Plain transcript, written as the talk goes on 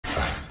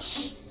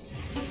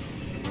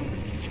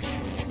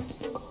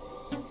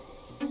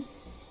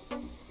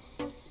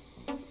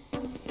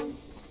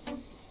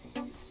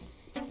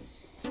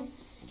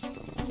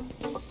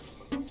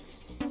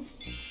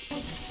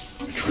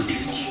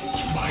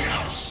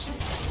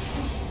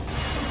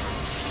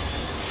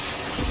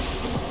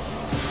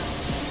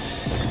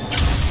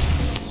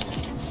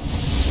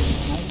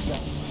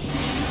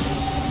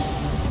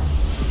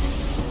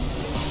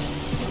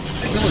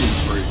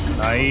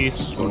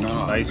Nice one.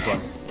 Nice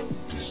one.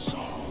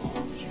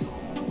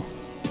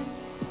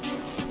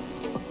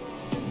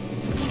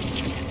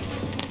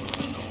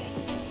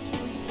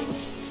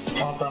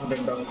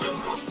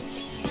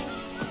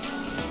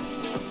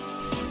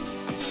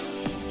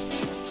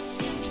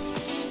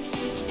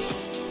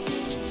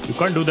 You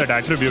can't do that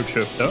attribute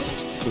shift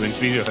to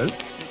increase your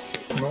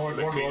health. No, it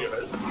won't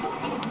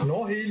work.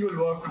 No heal will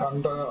work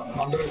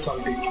under its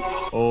ulti.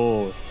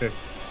 Oh, shit.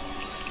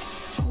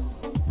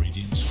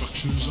 Radiant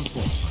structures are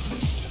fortified.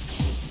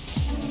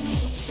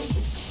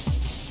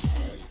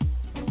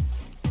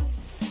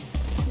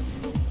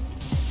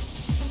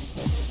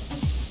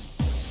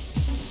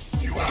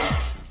 You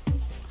have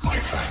my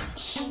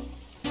thanks.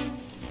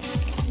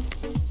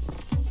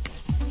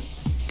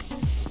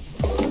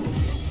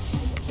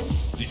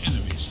 The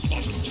enemy's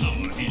bottom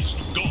tower is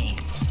gone.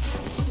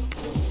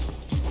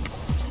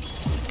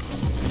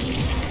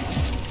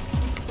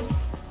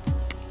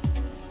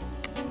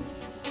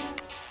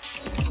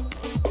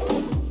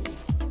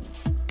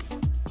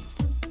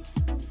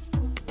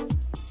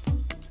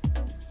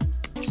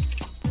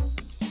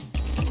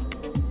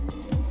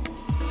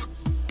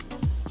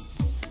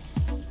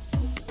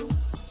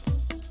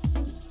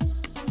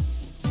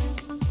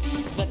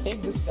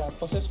 Take this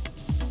possess.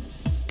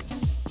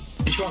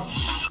 Which one?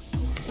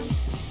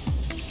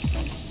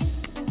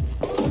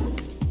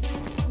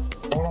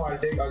 Oh no, I'll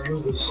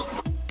use this.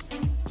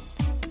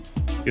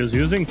 He was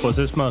using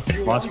possess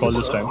mask all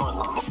this time.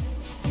 No,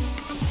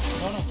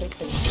 take.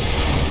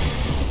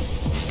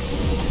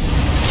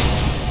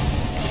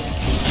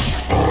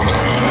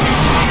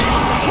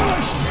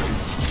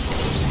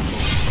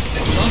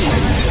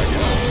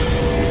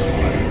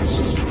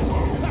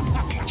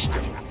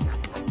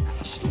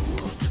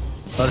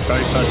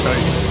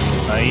 Sorry.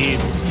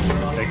 Nice.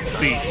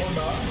 XP.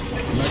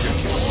 Mega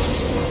kill.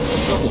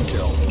 Double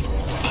kill.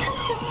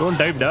 Don't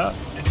dive, da. I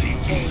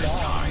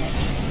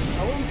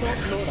won't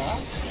talk low, da.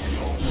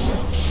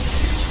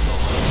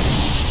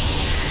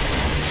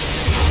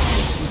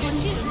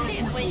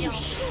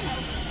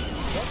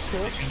 The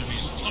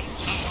enemy's top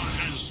tower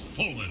has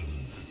fallen.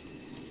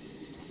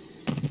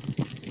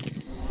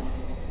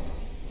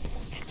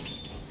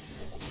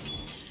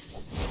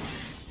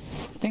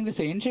 I think this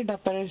ancient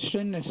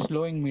apparition is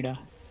slowing me, da.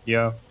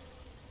 Yeah.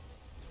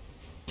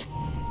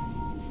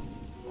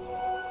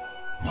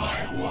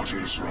 My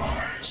waters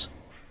rise.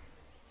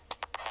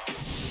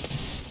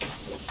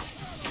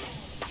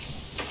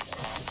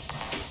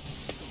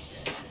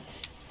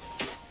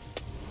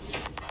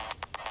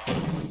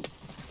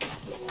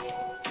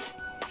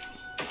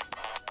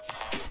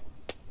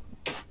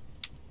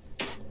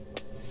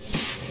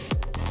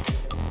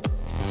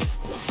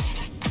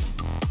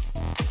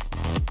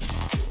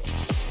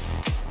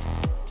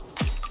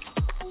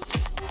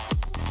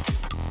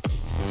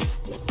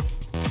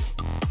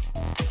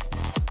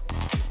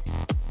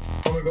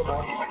 Go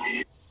bot.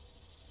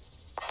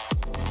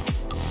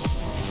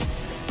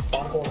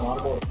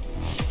 Hardcore.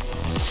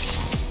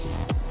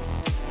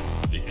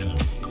 The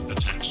enemy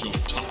attacks your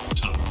top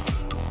tower.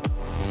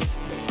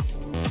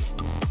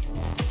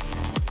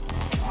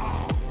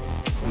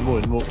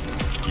 Move.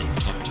 Your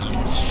top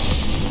tower is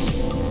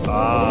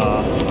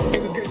Ah.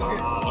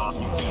 what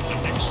will be the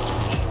next to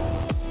fall.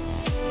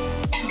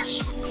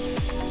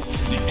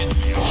 The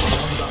enemy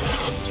attacks your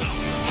top tower.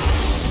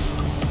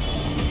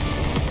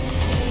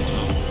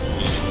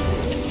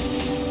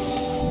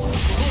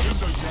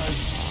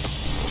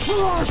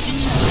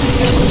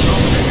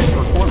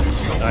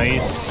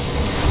 Nice.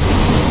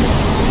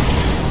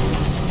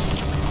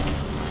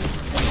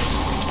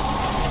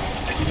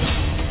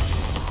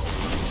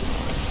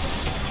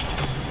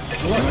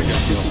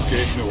 This is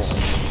Gage Newell.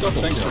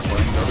 Double thanks for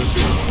playing Dota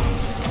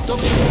 2.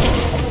 Double kill.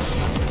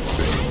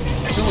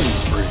 Killing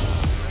spree.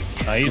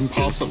 Nice.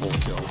 Impossible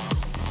kill.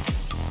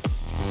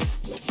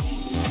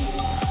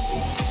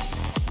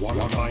 One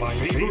of my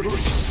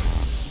favorites.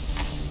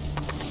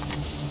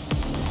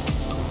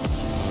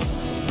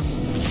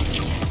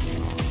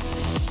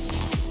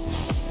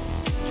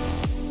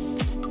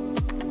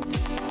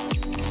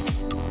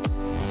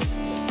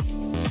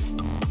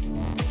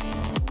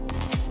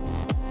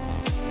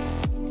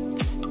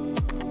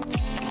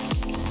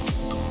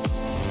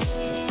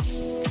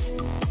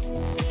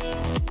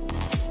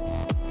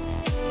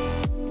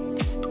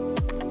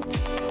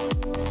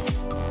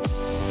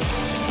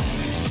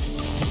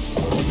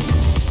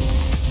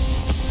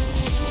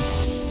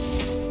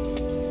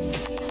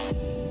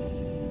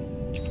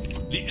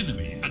 The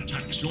enemy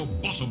attacks your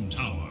bottom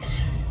tower.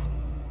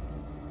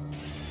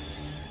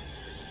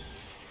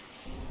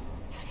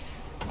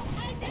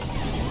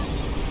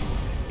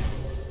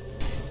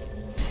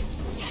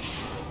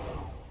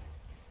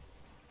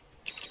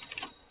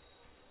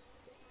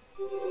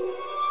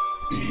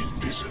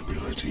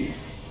 Invisibility.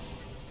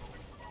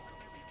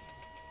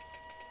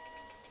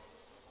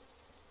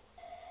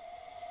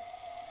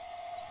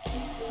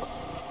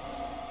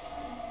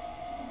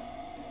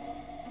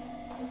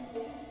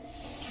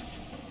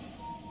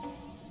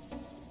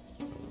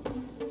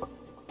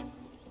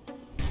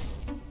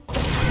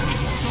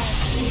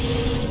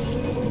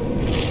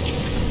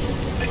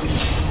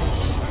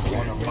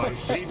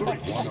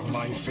 One of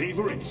my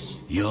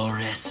favorites. Your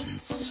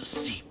essence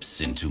seeps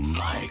into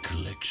my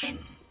collection.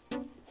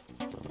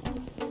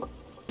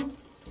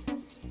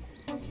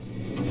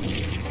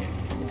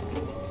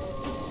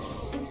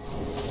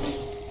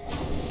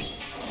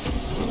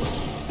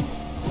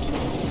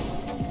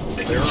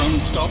 They're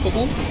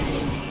unstoppable?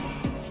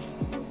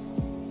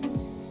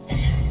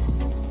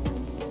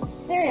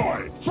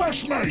 Boy,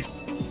 fresh meat!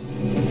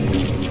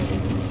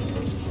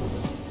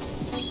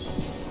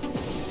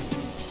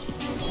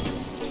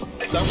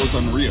 That was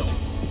unreal.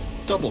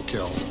 Double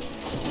kill.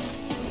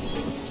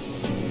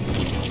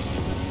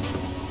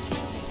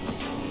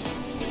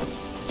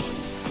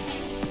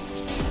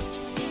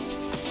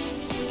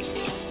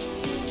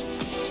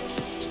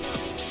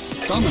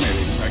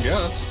 Dominating, I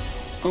guess.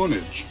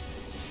 Ownage.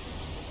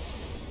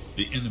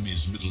 The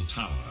enemy's middle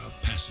tower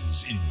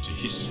passes into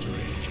history.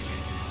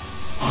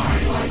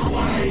 I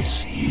likewise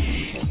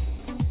see.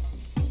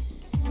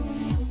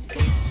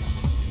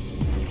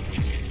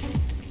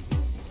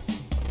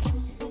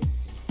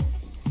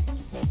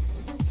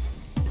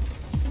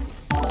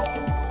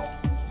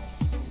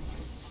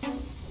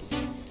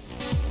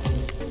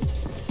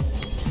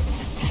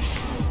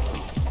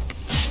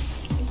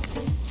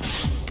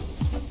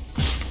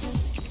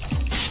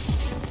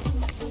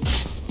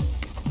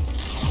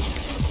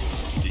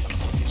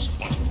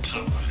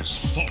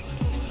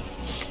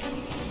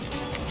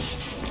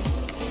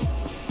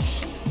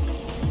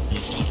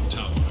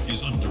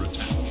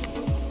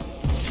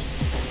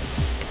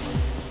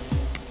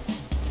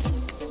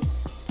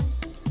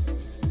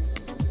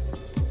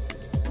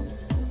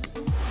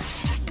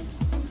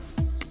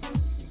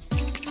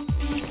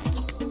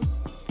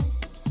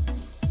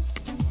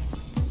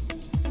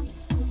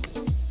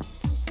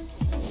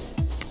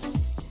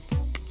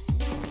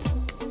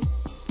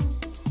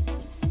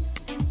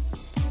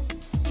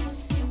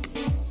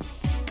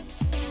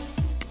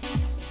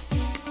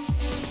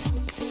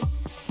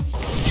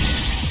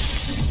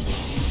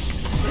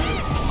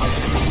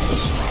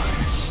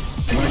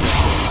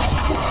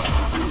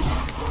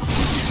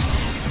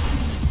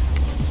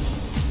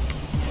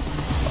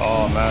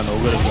 Oh man,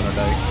 Ogre is gonna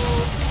die.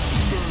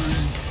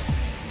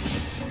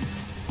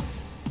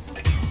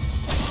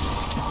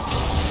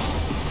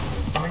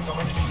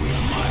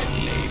 Will my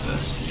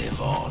labors live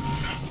on?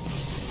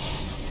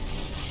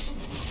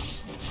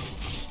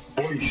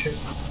 Holy shit.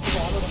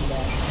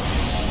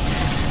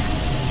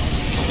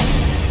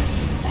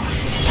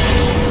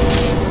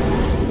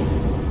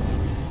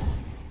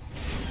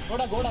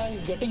 Goda,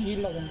 he's getting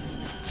healed again.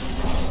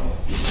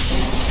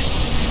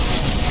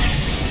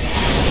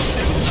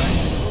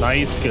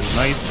 Nice kill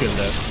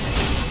there.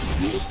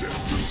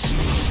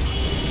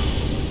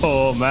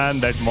 Oh man,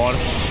 that morph.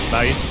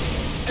 Nice.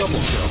 Double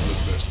kill.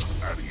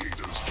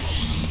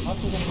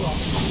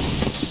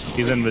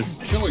 He's in this.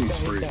 Killing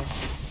spree.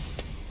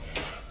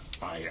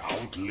 I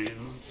outlive.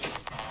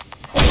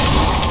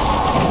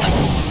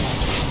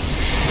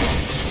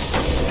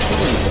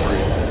 Killing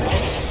spree.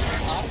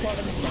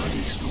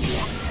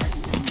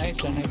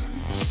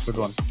 Nice. Good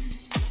one.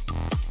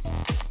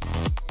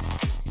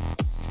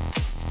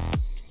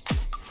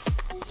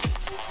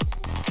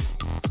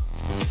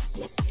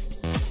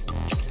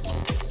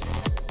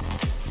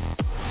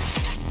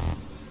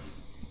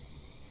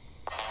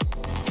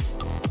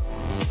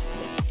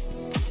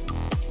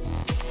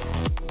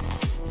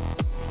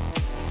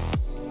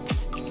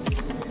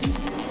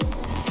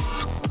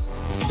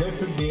 They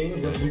should gain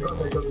just because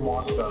I took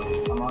monster.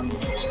 I'm on.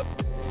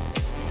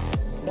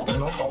 No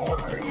power.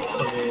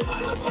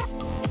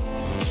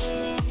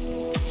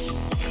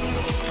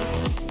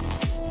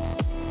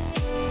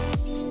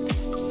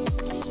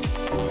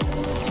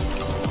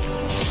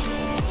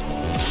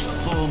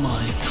 For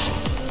my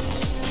coffers.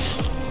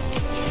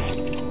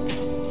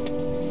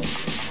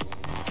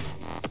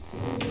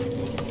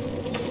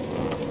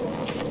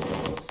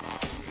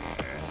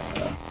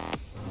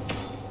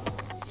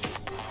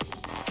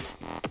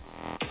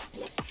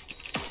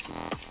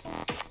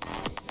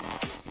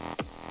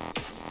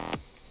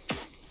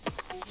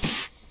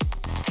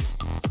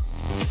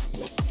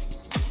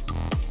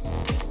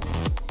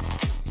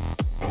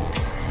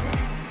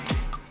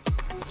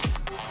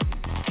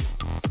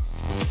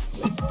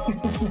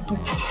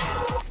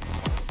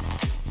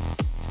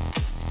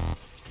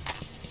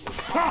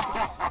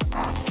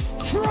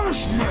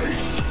 Fresh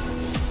meat!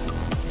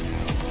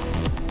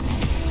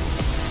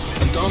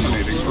 A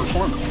dominating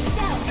performance.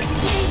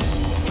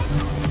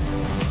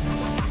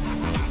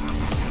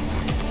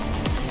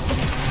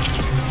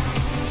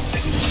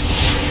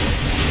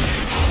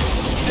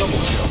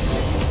 Double kill.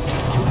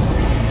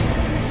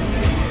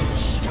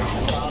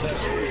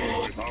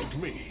 Without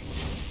me.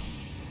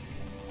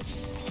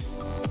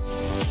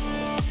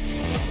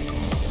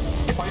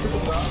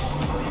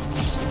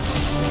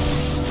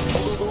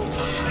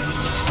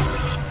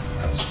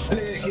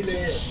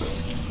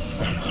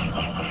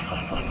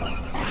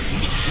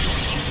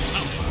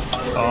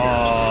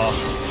 Oh.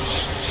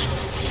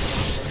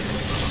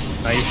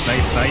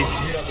 Nice.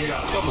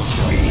 Double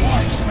kill.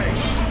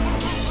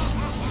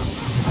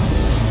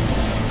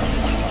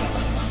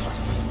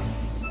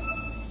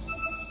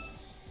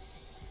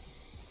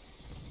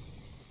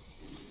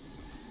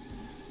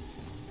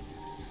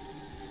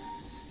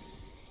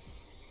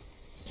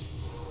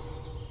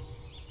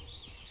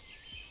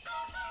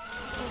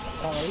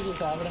 why is this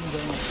Abraham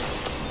going?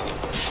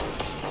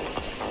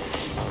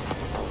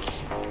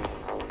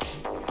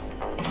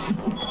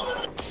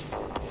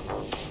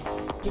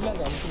 Still has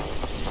ulti.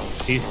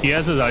 He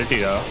has his ulti,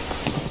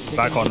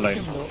 back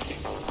online.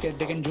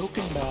 They can juke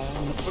him,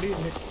 nobody will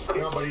hit.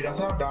 Yeah, but he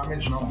doesn't have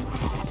damage now.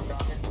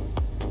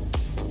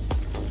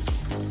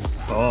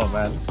 Oh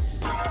man.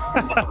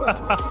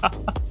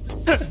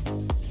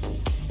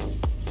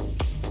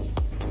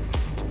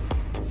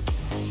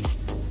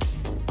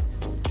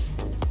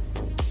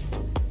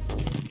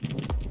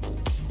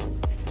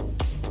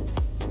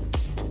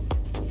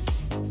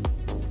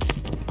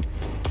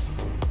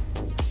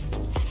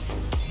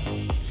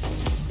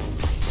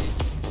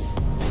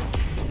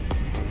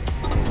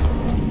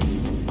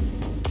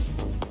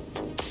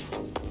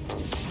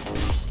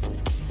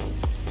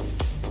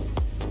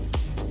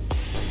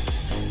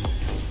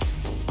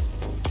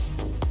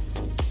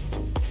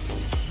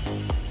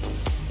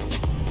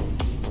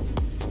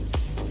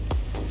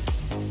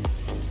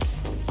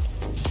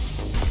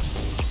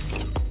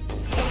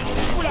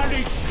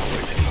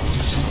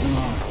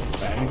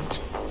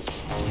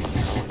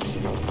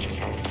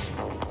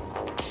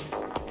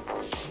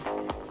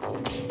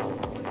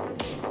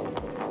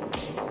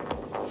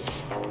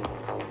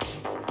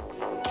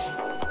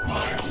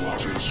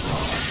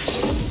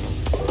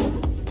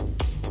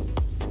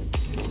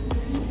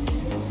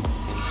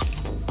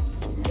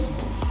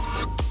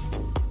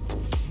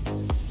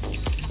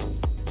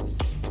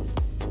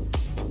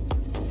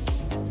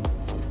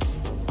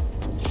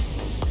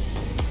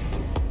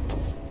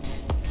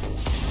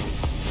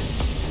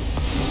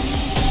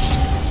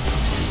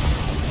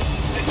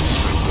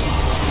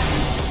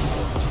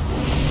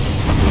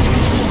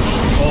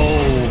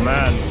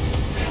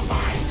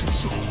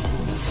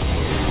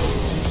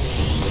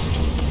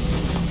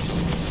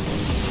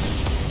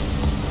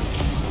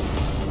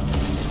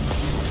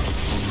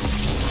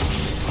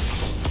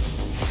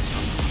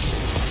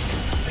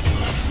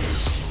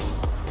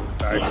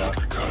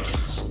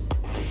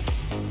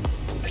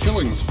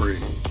 Killing spree.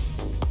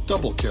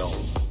 Double kill.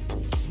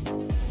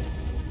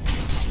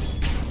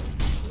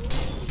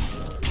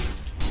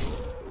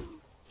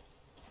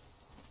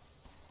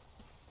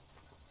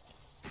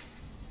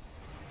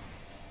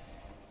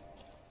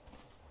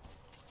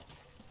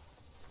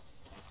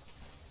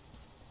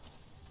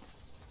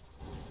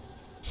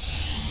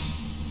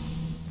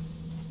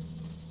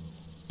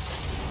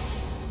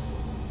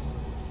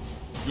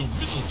 Your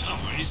middle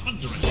tower is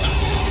under attack.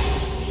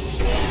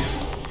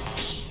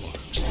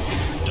 Sparks,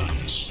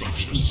 dire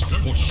structures are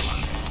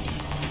fortified.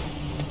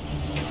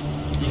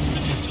 Your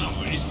middle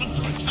tower is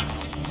under attack.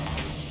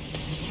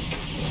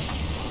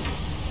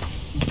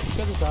 Look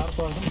at the car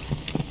problem.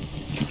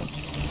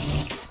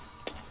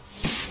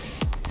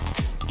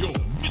 Your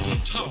middle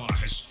tower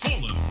has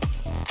fallen.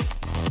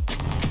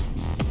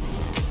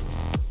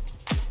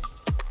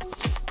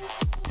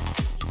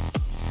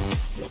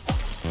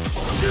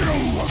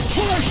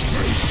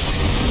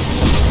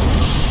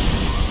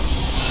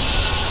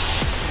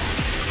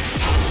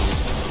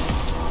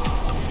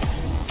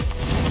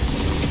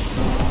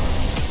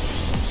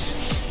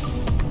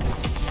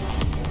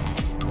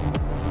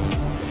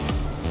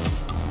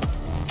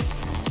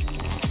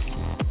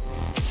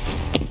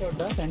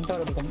 Centaur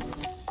will come.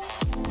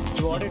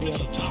 You ordered here. Your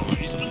middle tower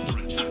is under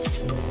attack.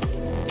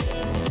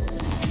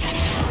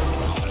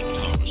 Has that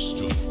tower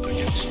stood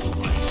against the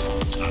rising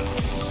tide?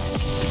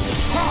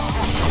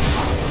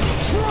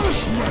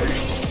 Crush me!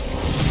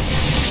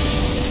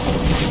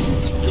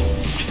 Your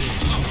middle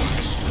tower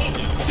has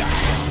fallen.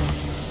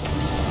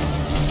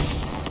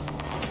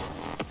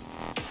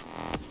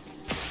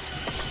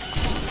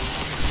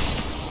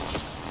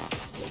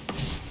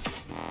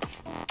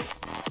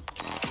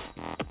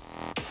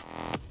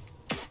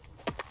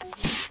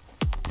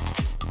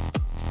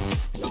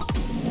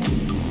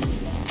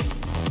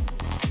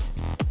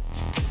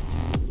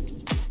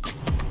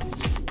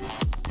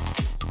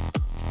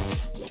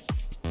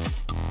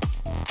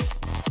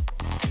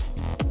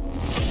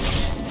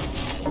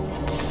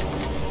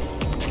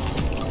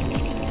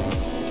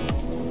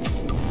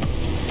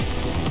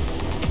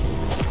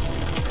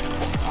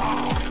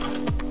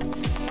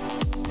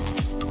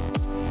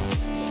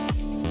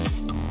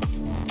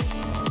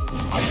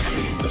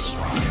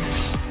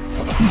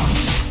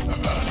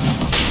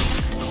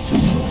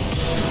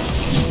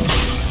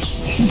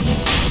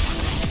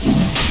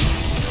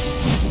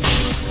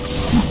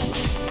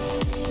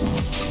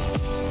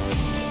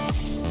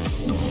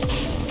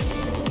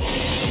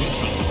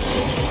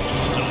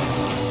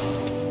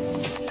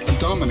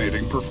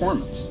 Dominating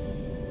performance.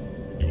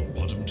 Your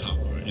bottom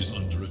tower is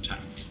under attack.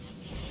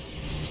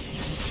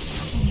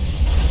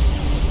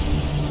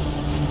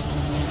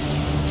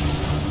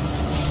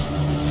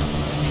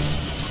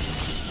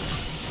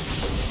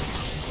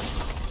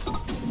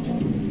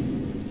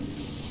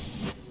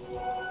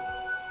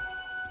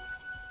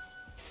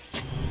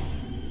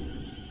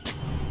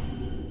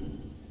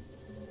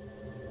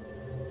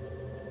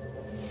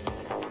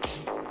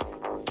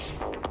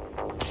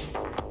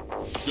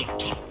 Your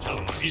top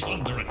tower is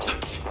under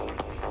attack.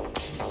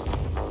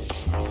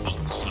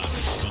 One side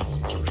has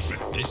come to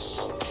regret this.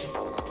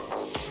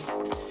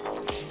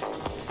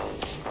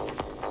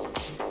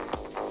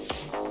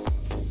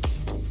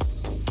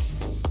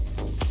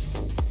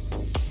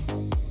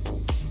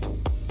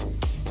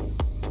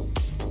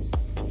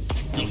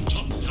 Your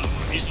top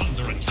tower is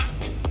under attack.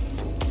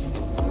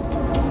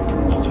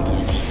 The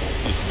relief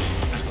is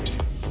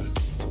inactive.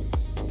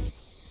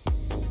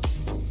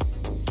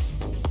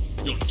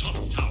 Your top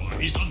tower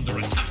is under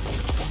attack.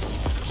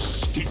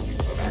 Sting.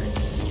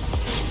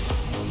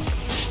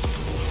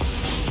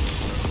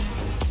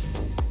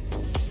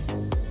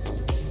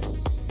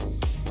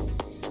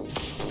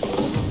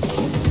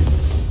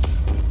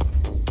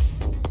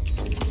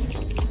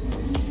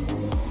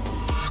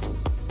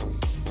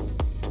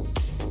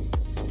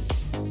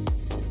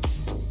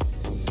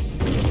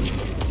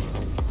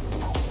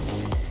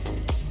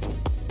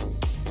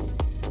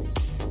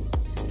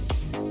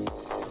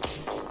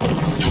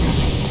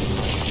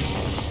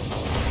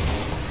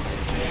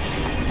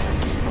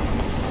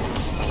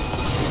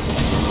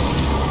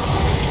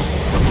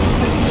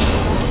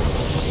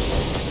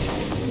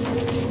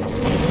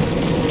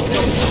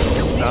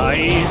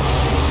 Nice.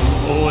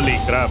 Holy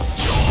crap.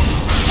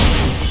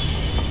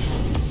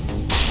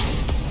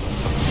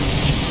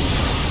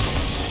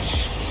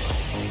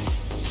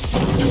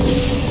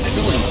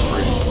 Killing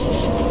spree.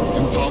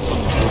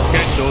 Impossible.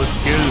 Get those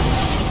kills.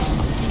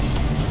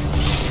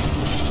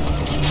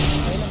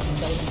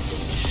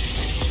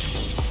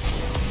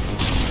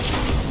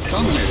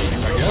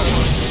 Dominating, I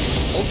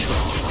guess. Ultra.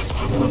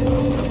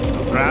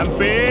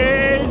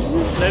 Rampage.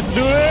 Let's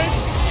do it.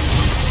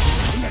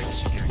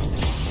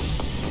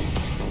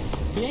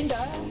 Behind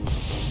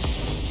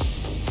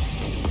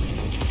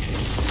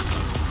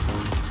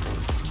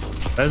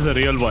That's the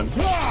real one.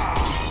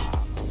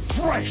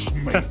 Fresh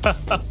meat.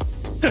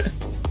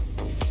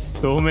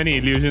 So many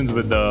illusions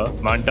with the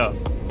Manta.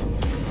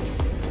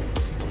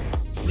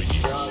 Let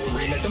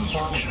him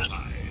farm.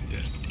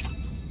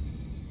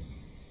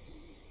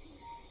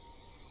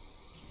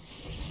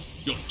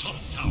 Your top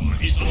tower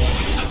is under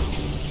attack.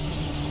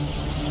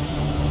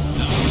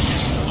 Now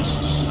you must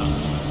decide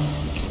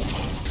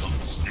what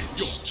comes next.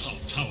 Your top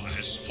tower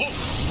has fallen.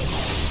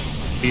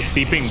 He's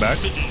steeping back.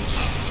 Middle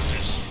tower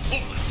has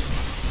fallen.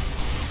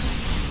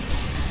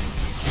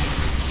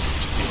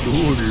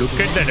 Dude, look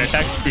at that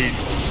attack speed.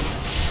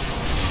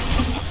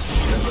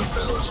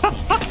 The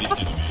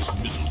enemy's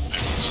middle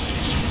barracks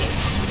has fallen.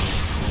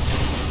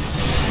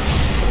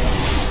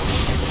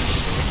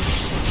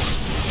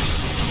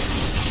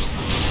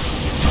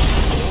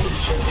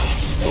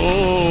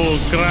 Oh,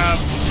 crap.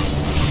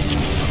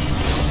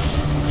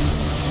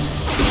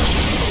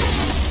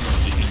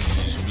 The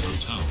enemy's middle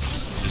tower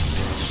has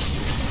been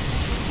destroyed.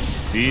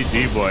 GG,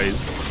 boys.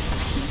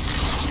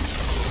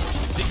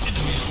 The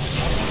enemy's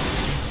middle tower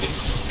is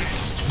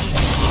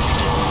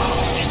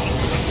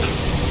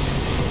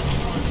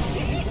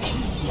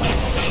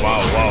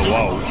Wow, wow,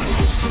 wow.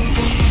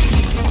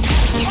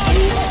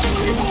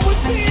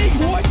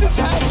 What just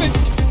happened?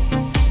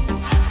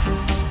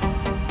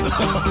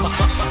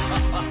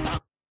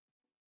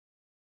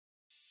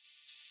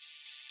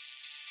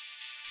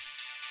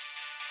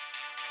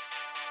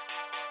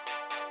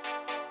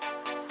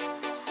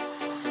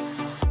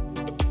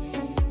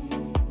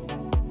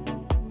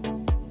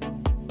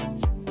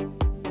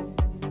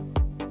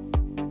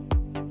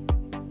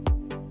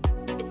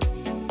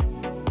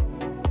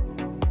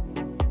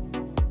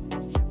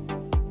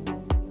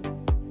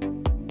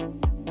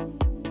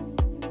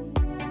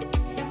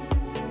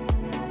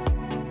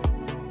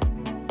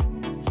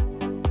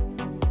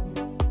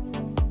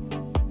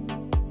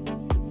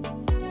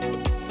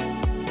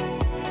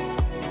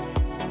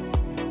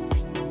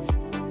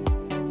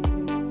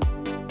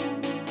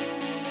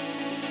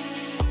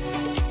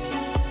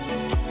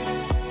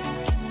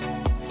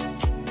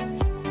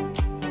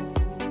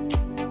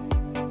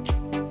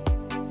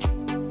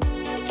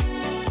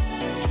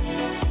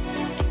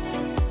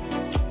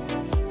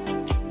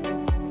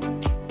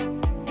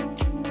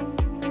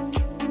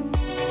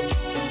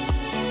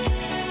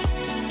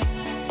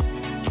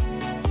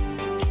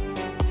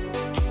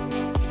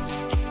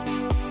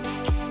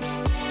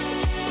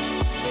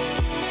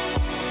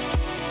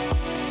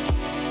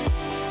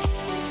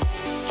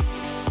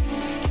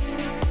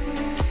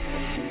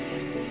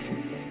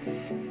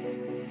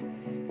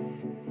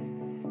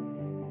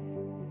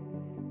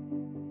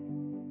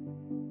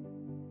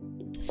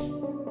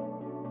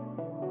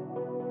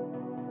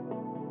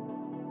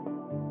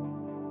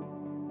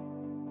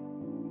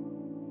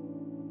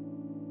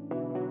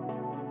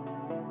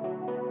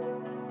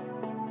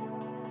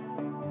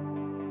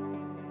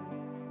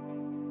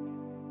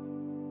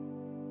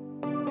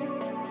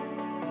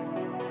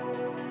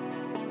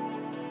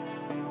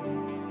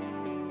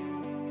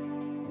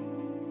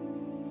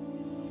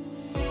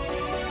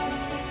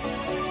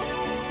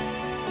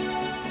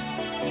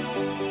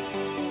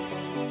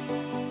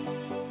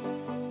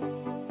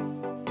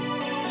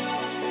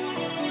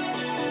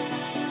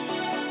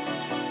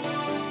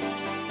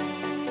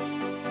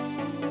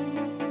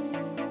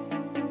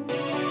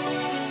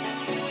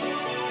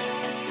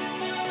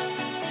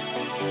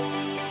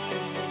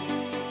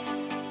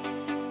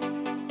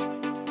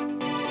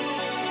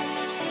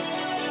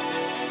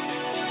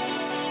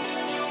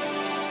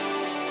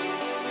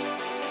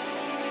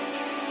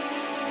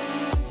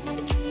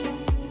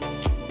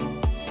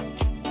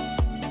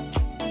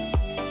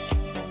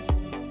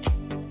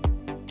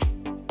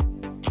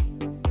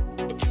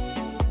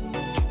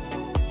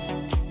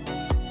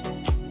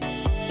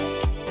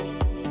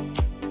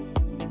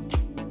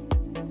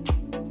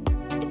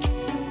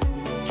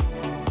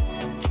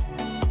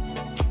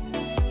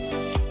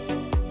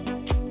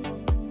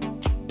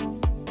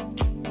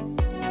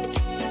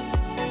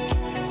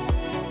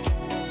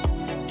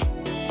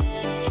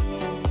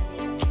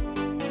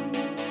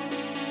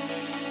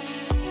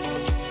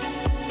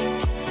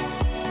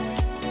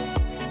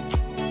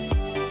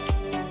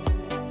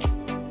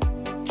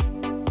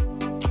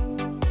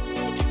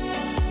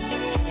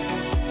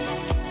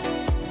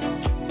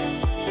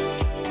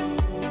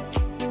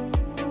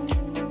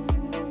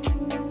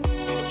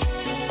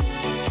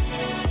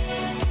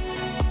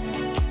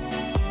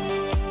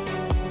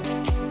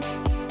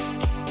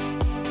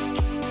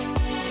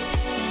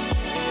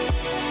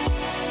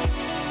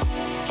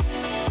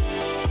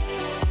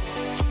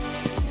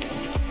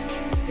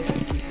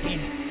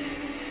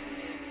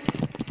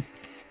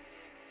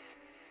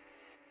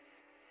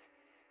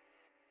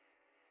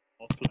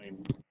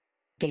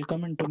 I'll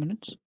come in 2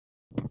 minutes.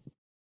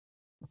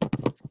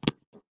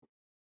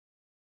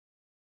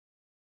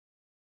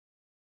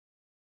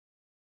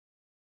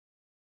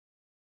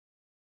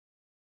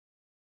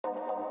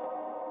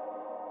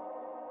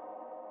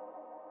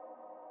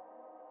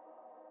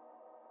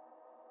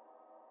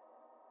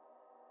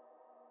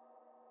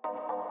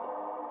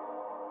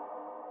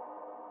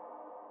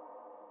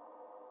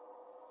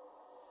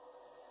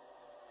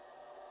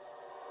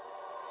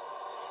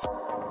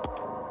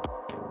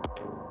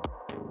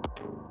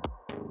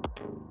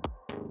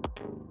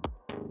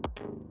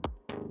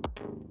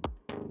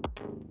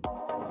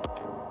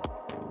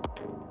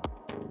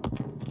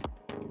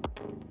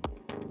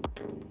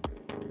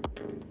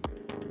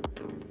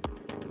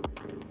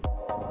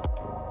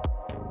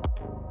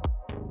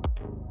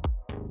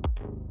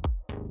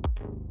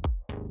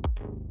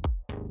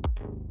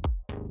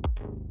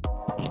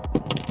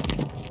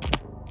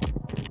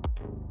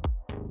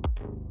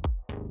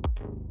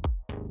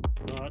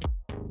 God.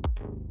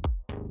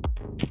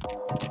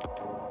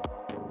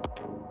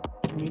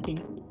 Meeting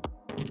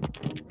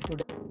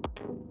today.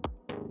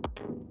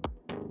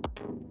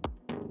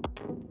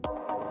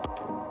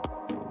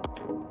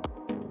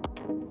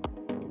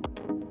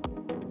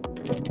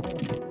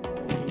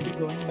 We'll be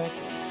going back.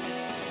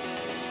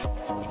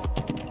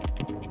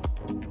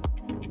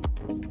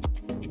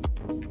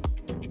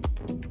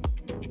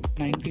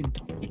 Nineteenth.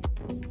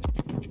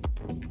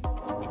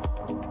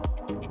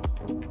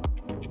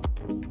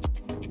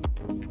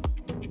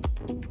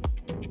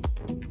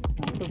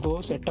 I have to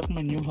go set up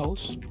my new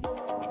house.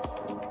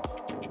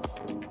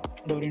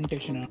 And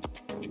orientation.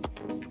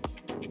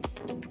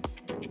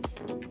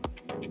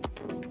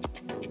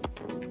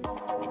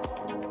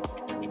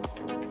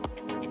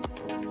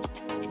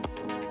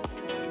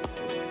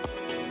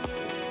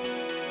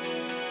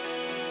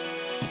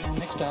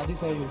 Next, Adi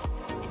Sayu.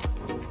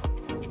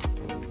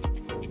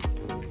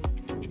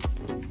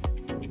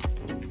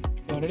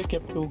 I already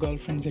kept 2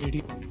 girlfriends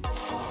ready.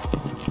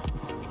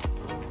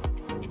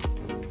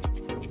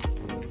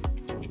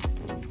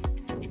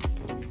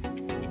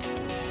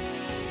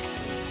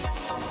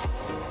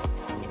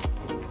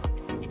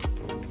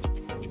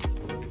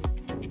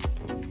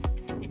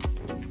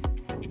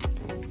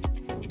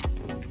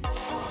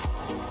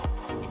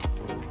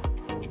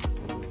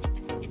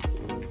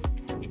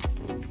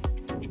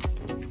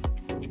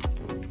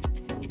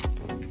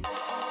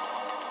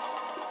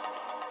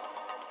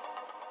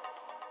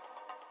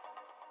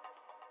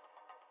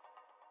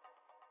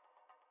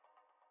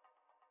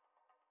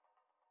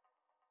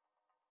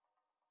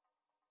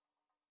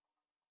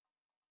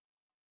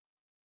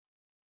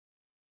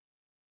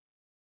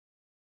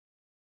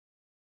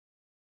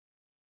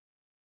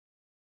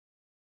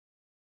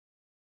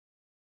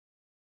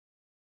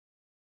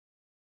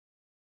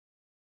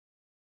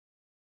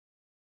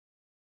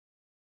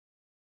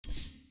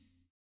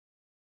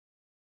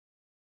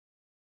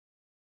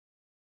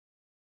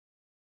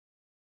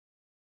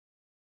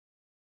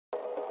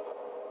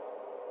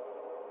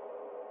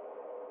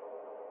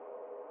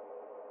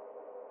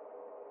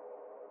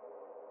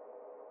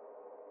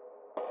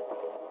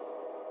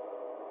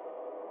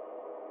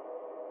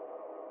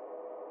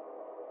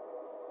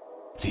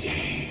 The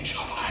age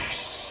of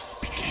ice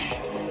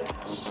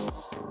begins.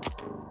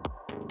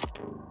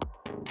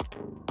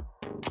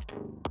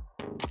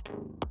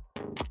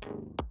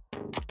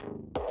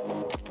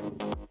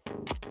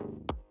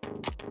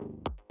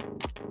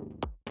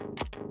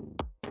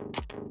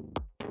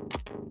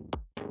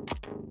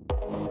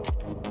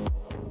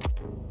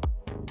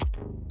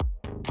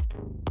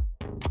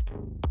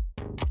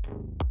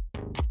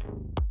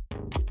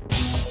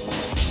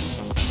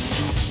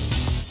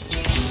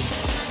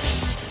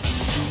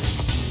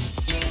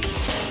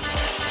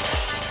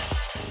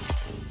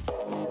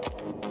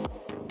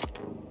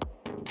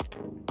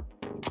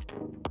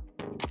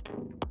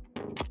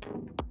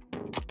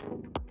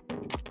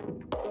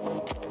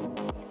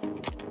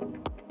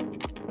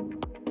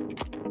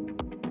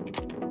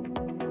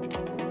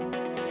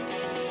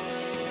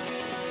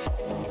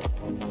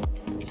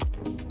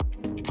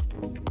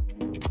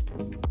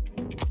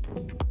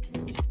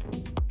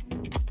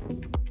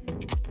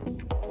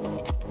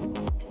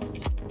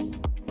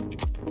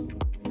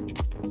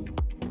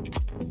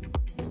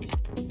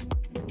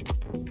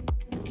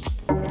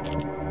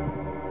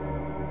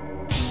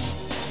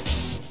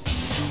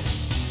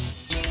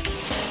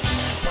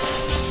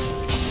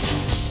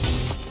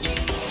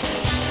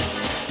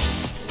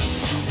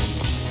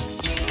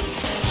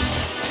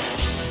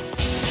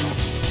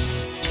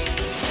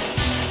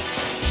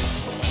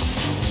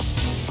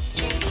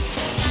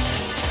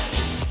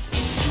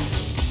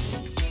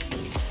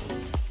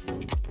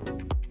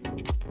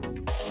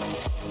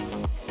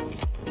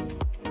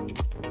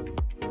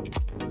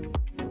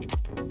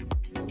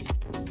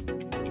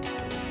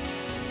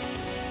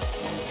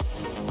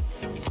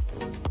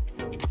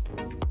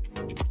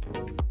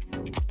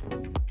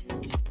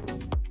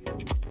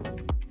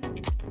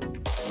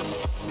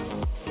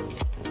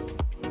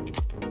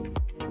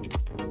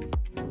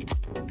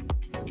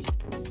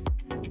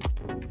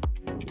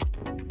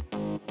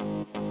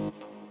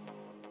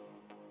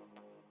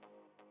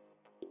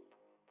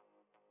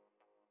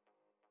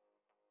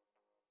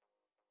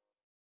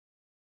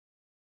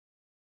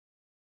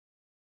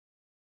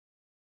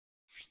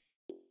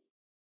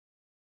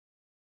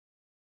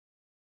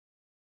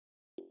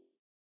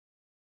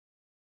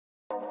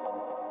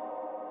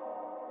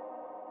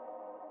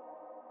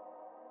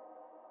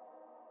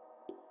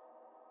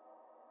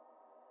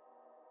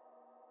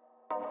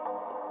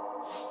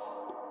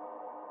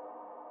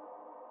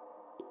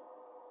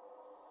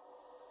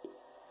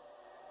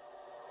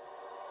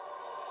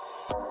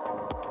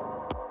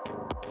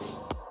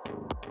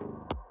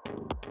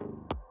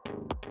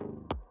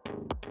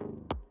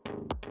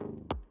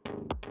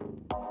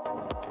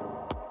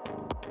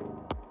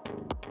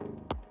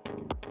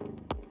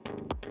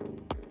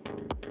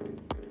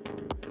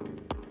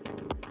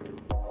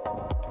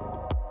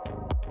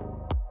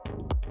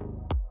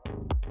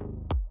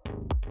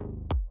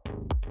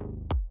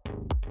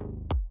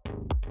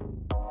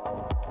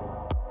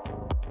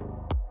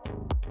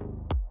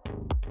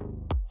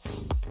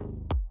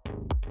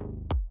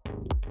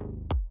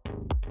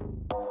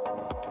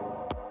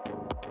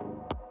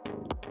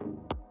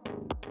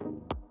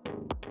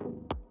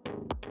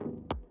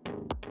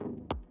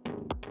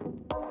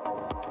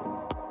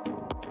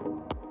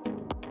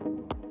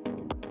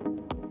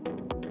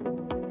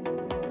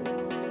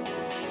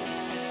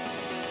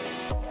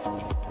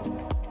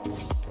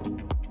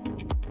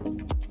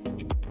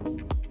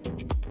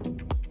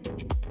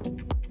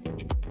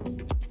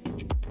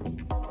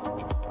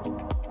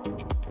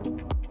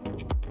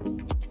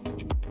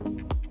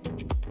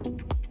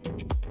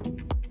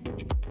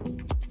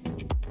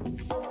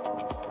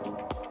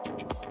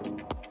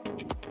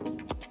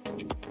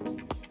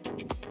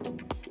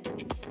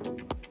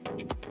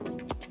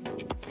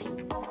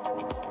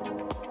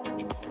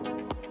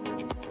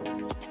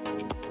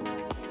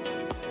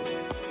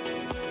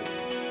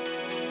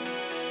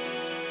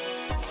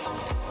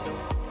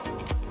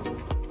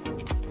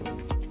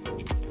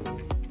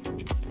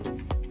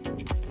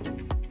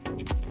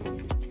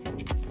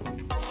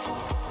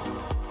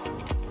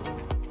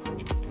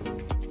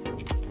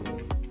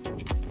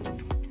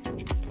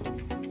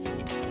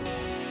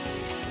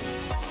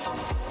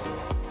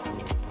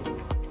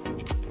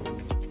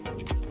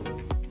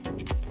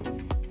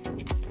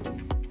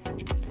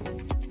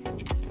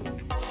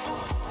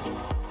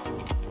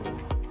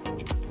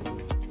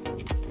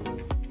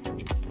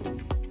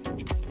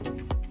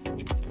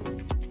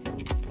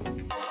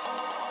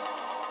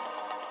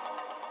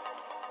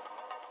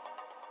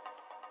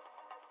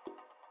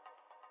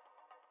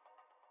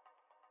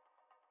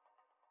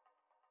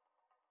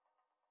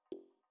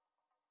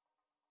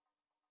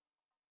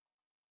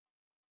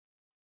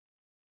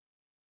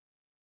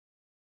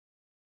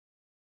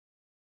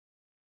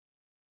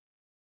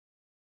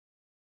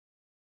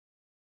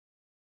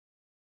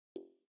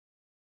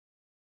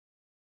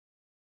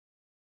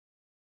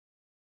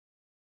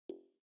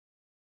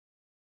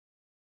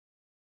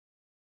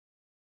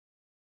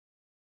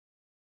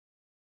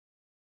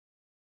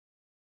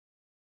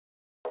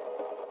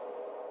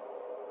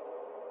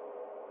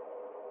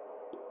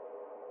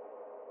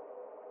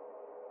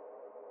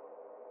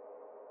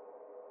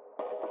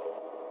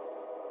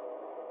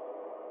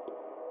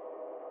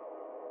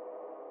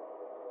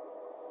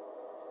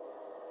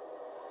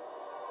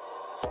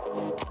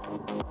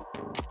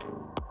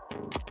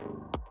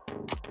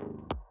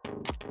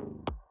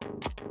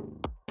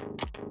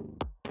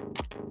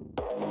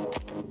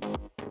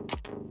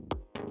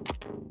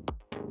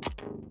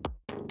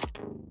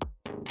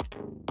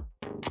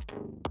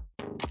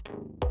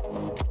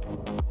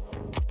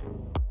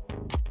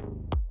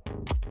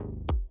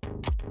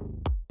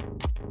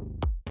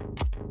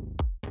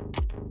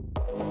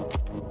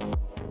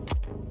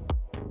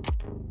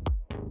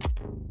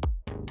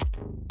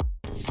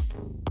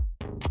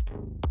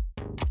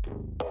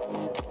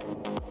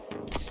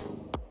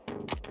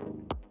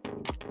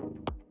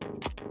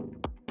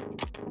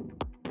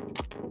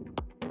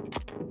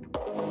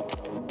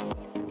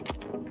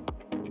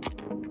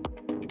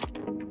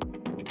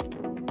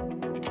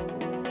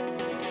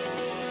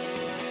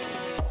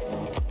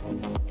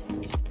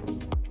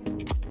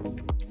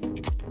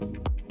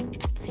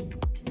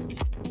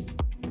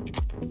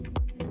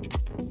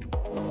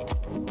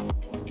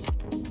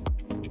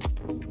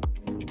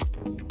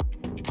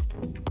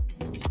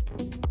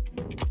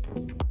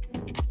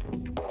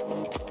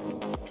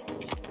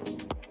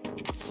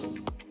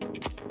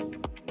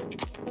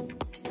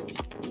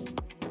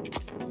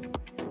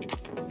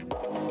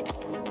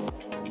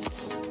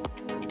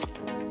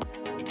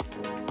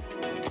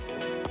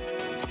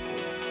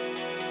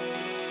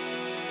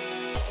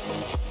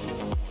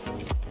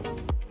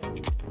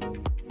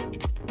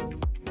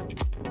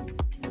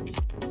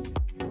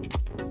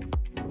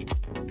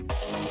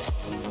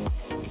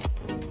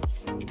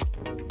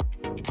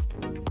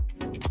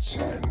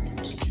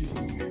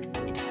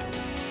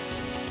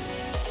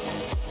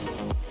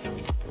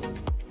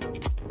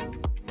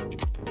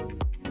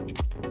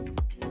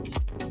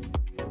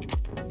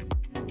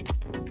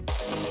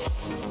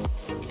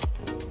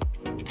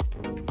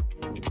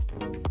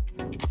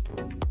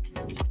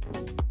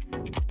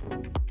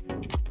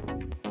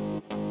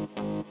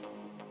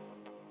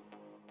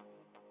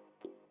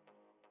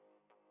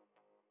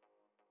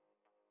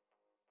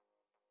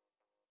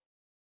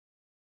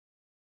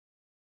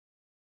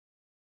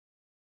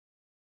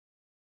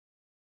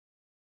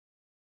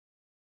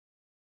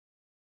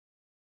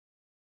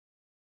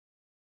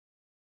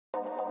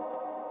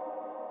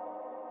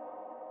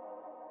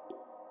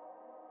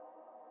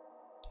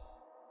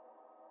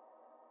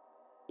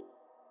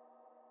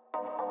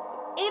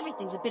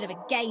 Everything's a bit of a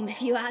game,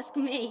 if you ask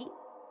me.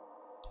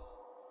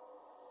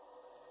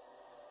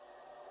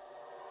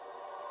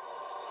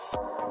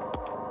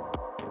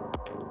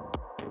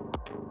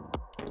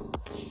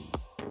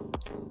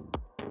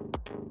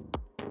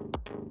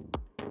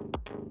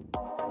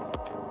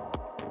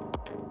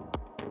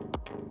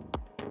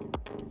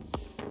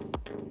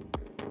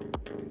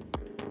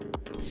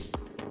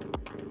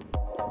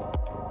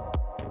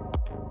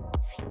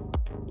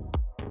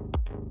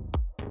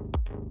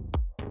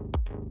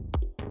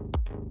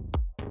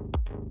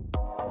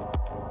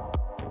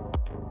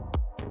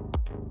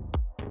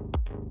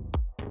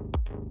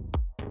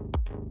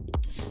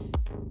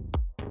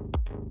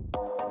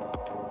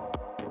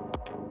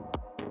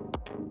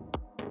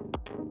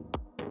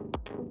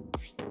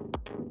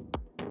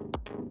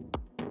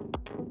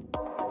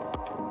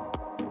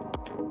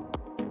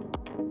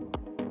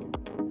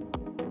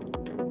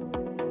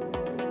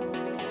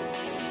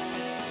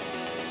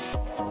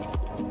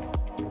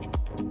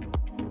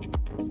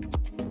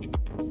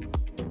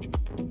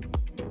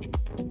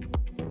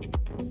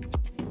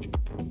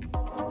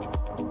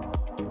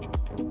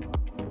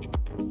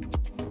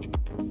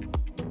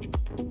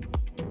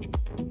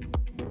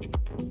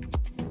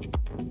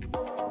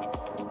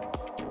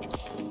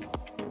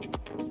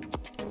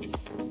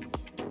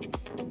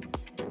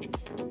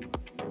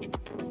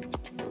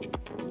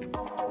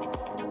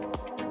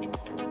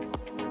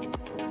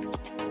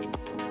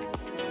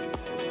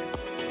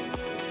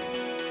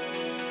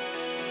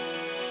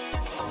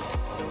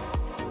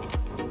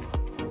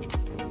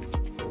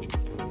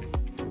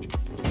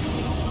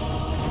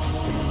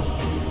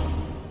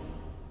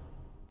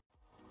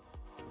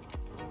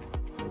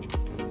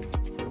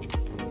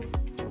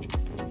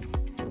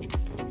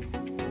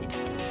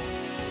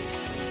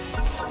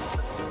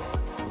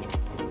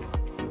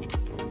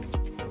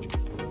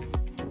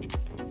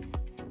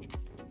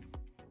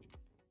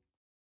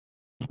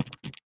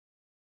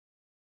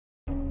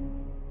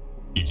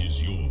 It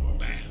is your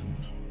ban.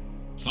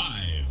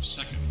 5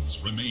 seconds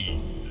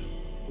remain.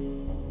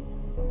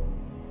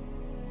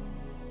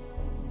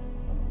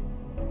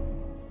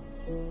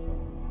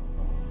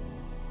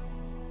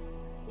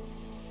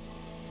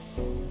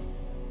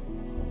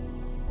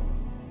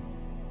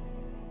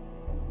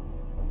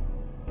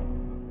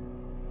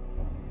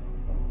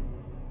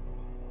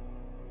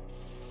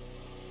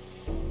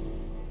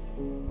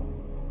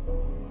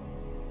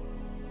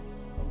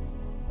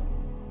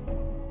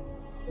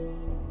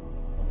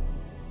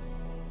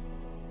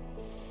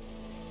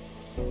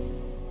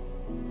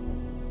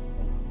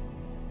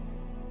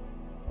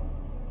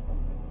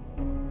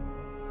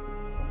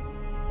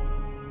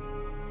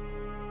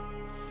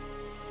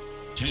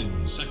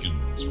 10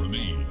 seconds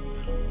remain.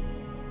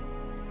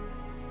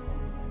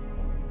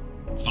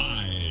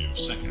 5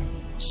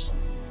 seconds.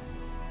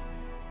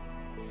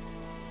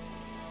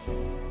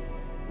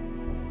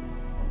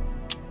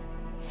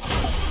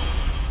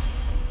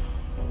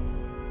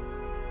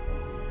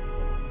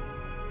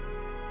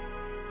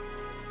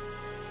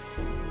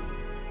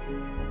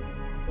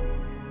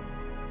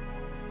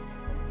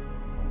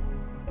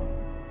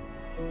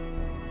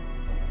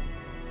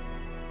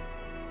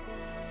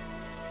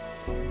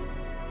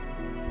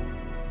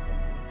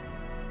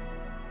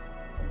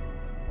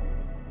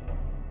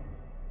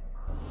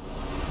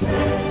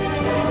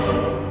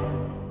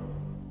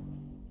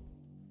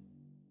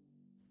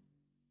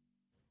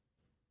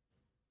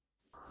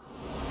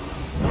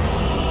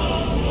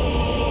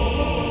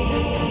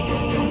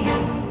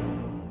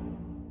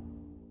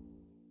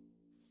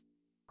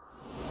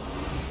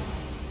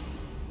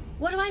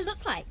 What do I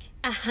look like?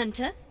 A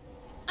hunter?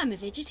 I'm a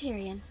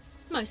vegetarian,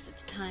 most of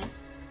the time.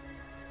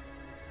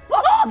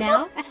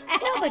 Now,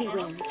 nobody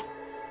wins.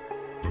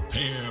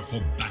 Prepare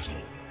for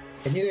battle.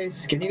 Can you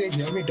guys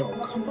hear me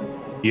talk?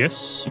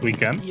 Yes, we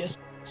can. Yes,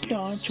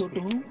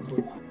 Chotu.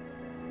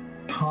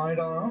 Hi,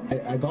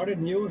 I got a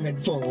new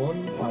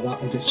headphone.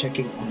 I'm just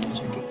checking.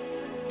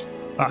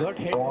 Got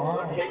hit.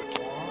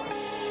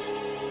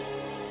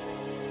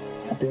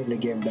 The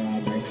game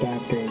that I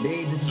started.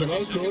 Hey, this is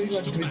all going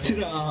on Twitch.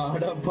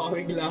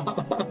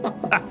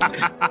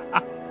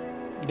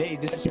 Hey,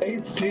 this guy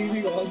is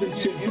streaming all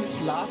this shit.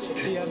 is last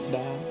 3 years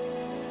down.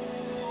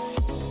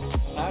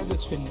 I have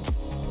this pin.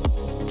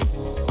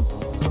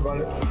 Go.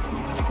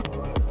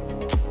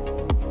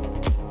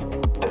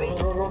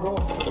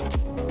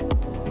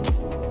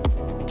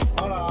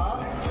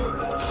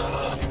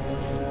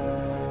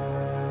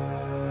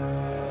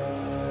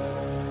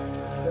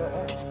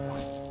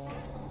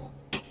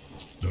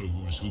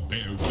 Those who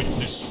bear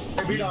witness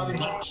will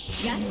not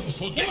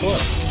forget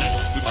that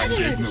I'm the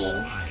Gabe Newell.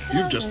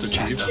 You've just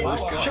achieved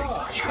first guy.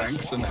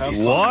 Thanks and have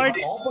fun. What?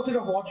 Opposite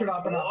of what should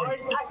happen.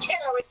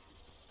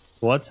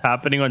 What's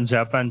happening on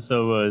Japan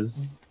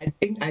servers? I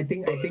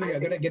think we are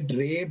gonna get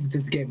raped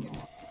this game.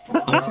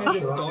 Asha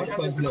just got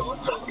first love.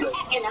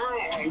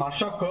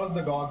 Asha curse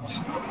the gods.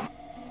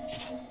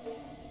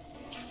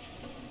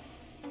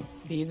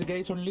 These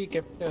guys only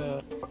kept.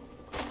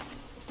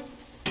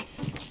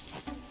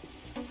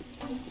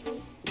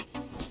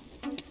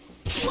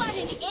 What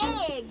an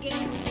egg!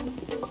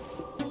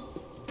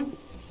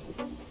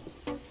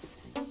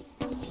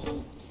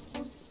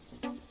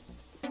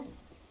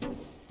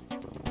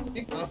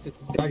 Take last hits.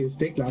 Yeah, you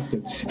take last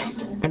hits.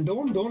 And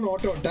don't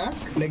auto attack.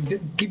 Like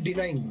just keep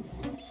denying.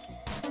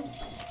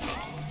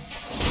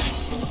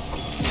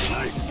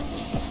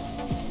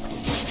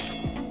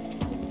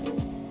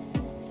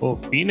 Oh,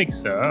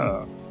 Phoenix.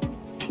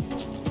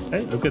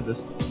 Hey, look at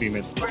this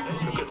female.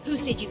 Who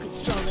said you could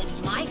stroll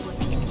into my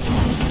woods?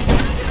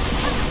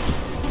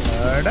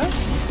 Hey,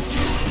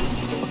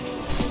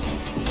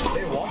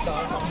 what the?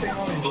 Something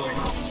wrong is going.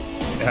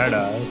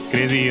 It's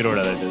crazy hero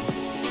that is.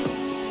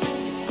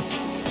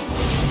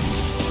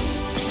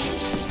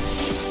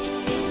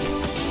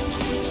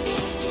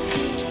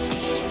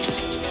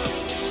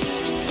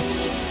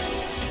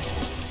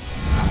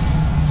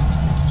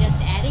 Just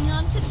adding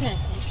on to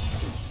perfect.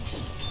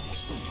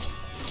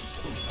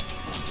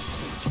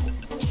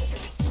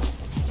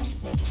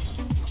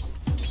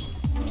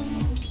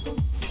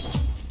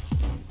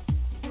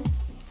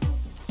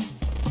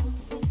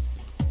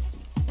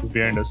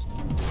 Behind us.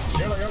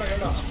 Get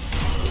her.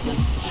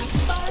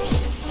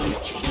 Forest.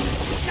 Kill.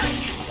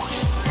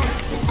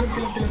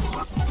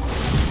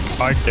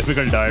 Hard,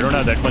 difficult. I don't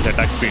have that much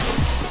attack speed.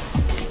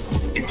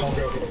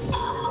 Okay.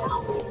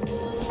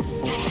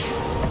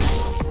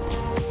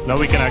 Now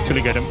we can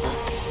actually get him.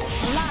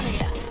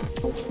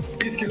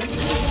 Please kill him.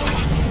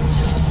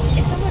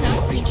 If someone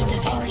else reached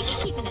it, we're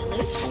just keeping it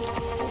loose.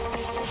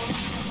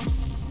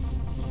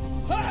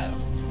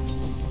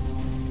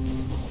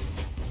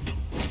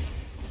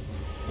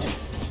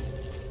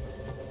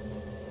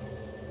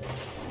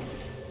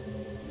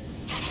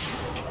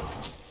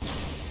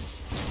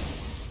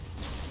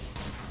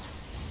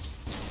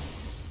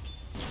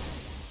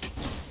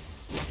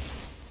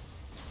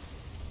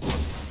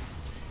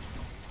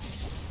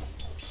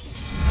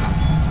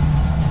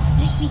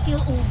 Makes me feel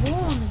all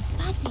warm and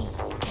fuzzy.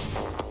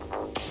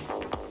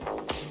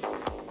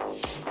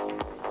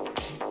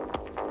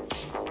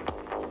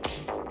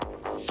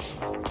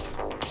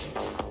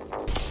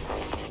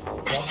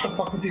 What the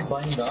fuck is he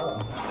buying that?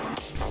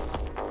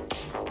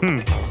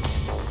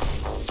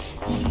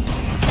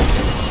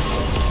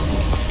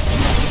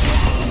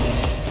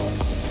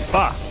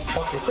 Fuck,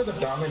 look at the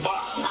damage.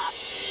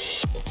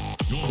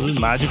 This is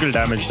magical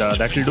damage.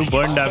 That will do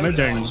burn damage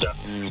and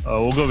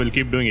Ogre will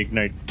keep doing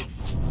ignite.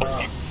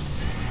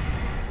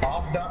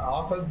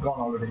 Half health gone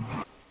already.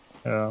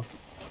 Yeah.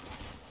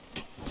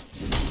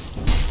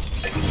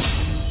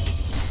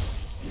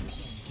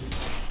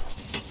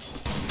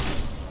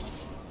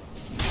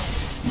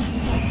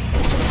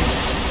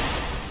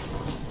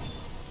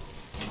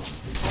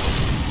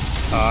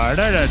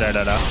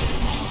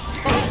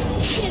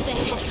 Here's a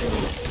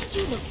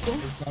You look all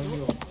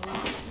sorts of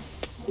wrong.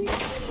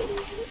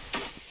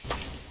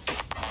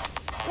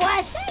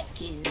 Why,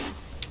 thank you.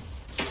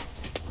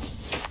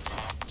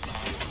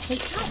 Sit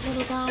tight,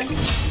 little guy.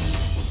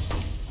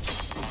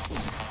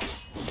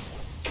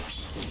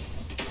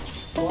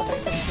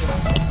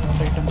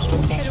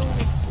 Head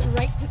all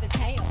straight to the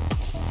tail.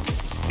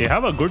 They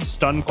have a good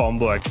stun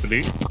combo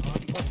actually.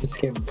 This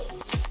game.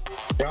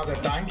 Yeah, they're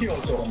tanky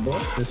also, bro.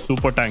 They're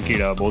super tanky,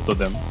 both of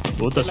them.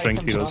 Both are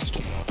strength heroes.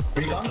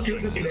 We can't kill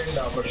this lane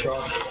now for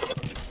sure.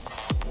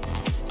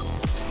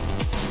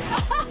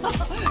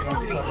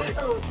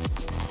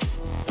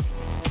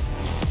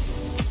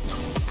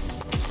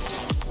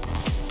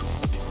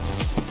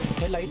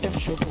 Hell item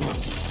shoot.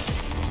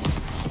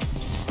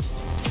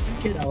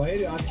 Kid, why are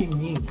you asking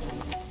me?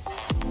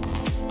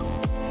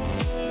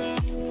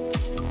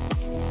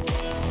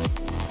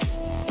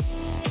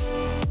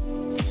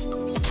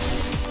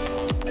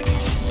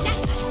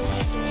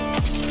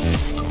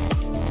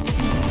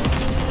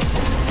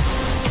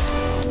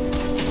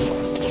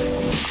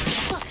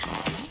 That's what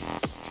comes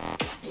next.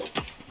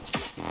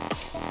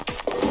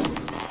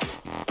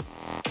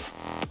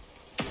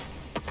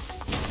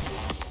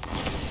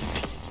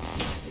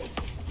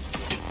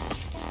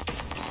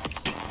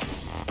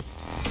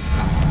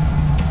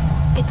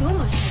 It's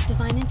almost like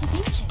divine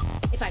intervention,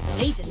 if I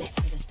believed in that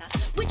sort of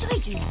stuff, which I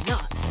do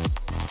not.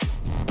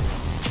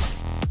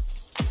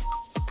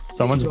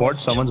 Someone's bot,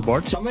 someone's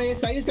bot. Someone,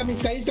 sky is coming,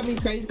 sky is coming,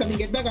 sky is coming.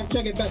 Get back,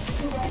 Aksha, get back.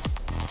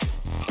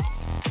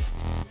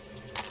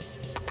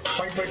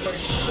 Fight. I'm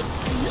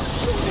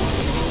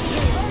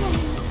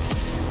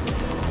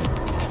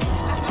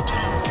not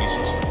sure this is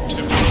Faces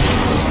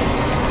temperatures.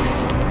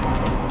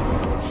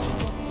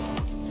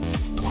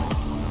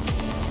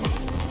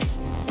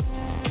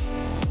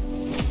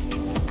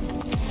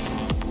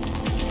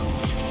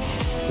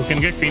 Who can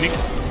get Phoenix?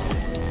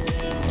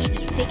 Make me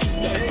sick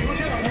in there.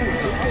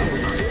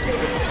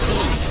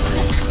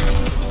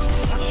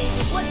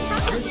 What's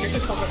happening?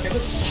 Killing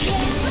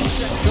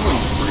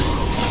spree.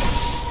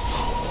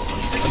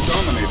 A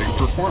dominating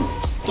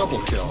performance.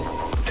 Double kill.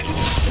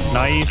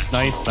 Nice.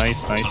 Fats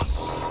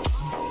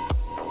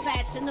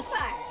in the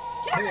fire.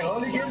 Hey,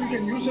 early game you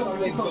can use it. Yeah,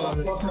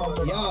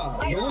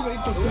 don't wait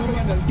for 2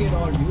 and ulti and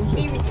all. Use it.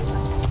 Everything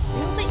got just a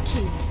little bit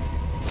cuter.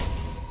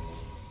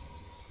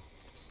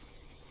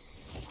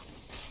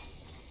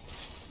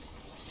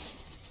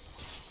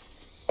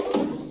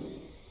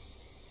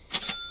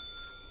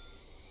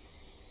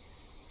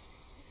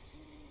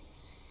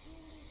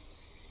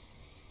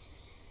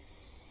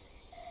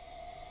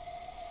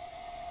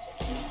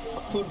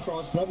 Full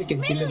frost, now we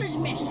can kill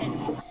him.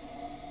 mission.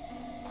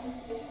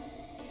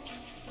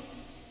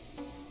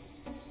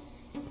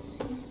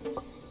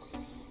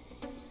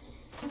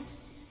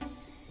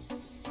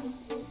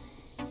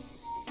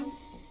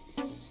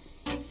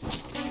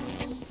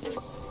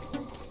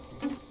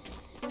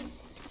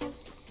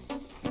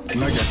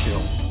 Mega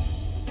kill.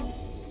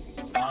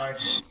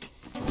 Nice.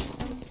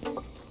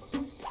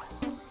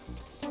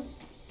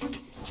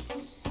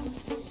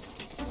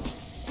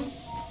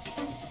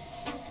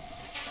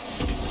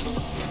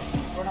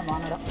 What an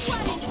egg!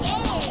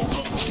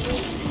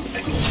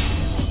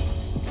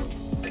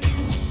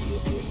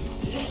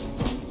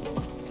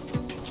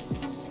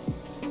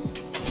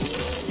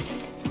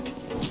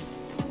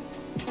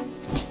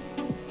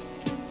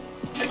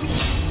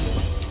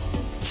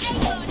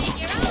 Egg in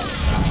your eye!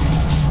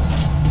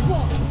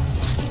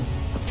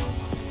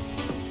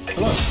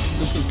 Hello,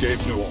 this is Gabe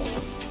Newell.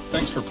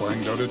 Thanks for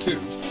playing Dota 2.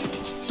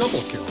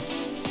 Double kill.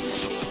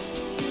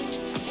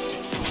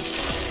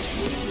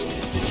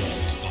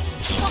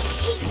 Got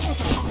heaps of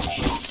them.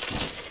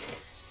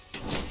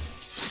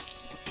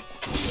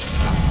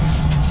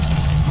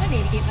 I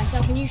need to get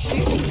myself a new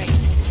shooting rig if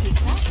this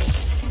keeps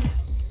happening.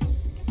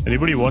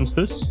 Anybody wants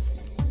this?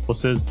 Who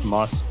says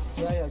mask?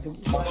 Yeah, give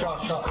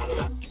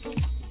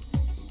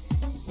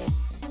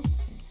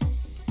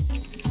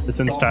It's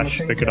in stash.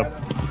 Pick it up.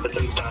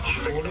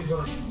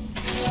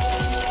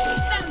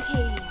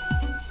 Bounty!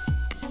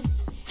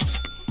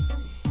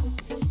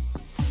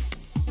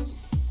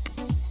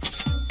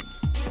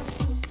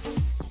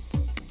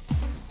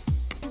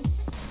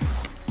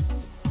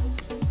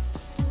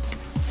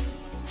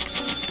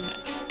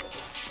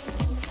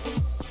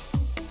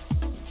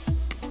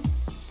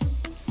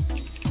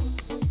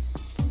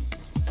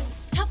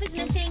 Top is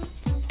missing.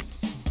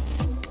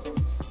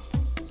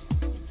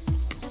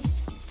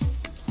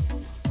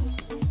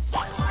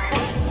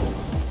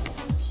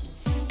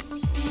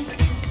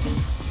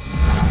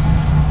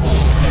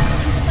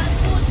 Everything's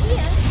above board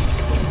here.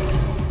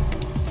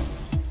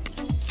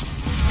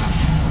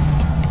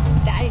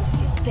 Starting to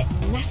feel a bit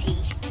nutty.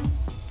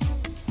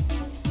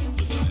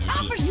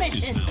 Topper's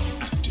mission.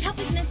 Top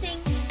is missing.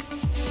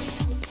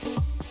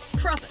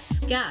 Proper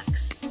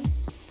skunks.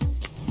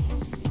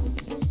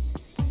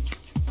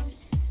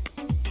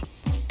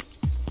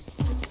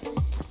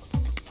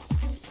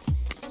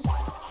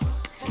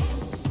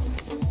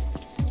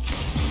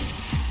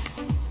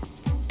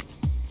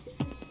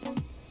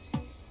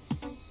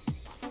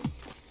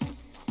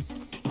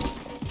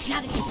 Now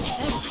to do some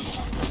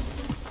fertilizer.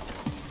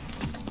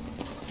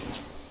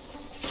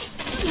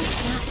 Looks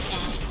not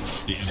bad.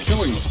 The enemy's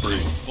Killing top spree.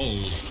 tower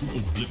falls to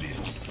oblivion.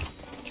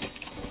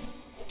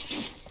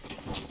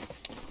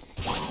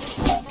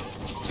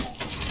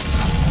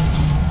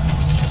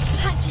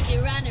 Punch it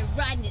around and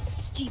riding its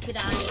stupid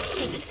arm and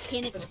take a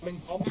tentacle and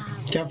snarl.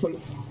 Careful.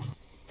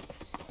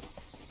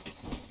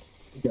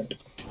 That.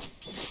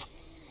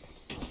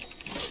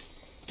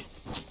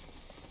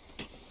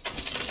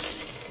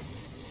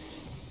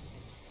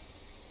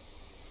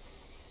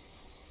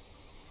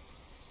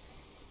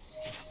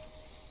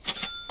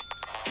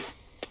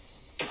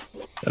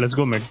 Let's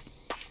go mid.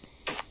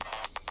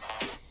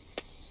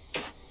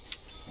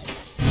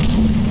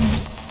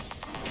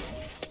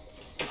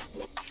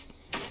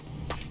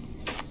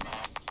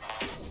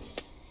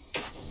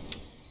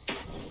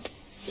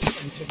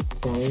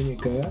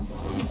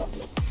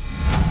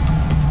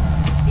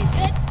 There's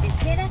good, there's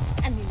better,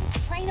 and then there's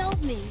plain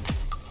old me.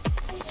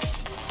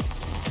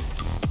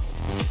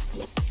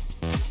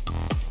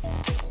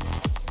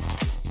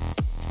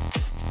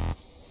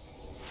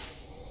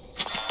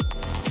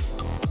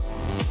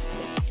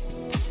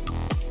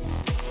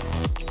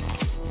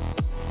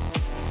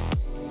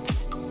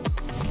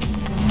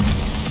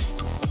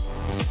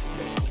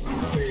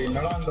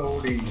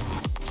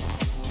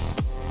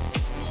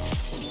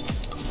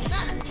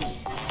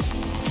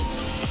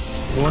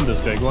 Go on this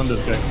guy, go on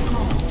this guy.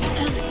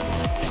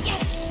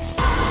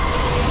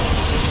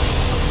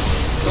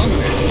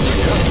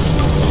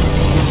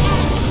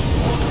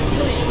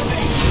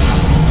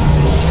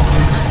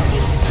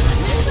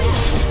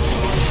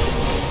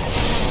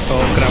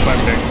 Oh crap, I'm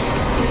dead.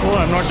 Oh,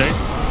 I'm not dead.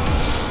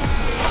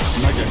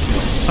 Mega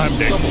kill. I'm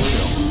dead. Double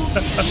kill.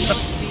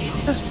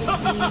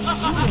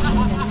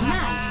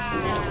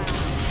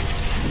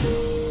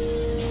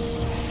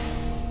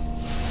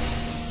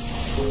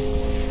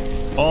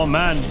 Oh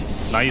man,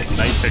 nice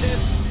hit.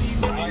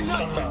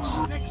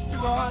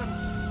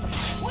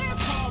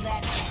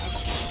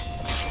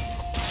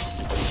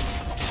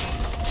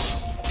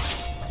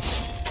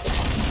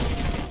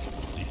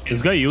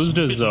 This guy used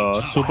his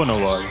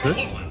supernova, is it?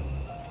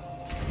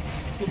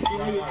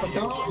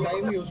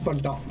 Dive use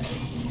panta.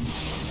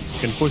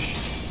 Can push.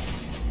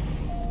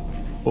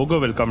 Ogre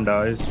will come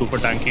down, he's super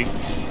tanky.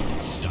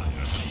 Dire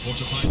have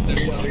fortified their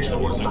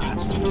structures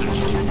against attack.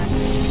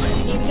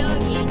 Here we go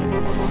again.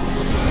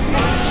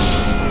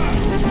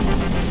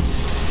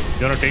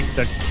 You wanna take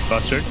that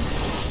bastard?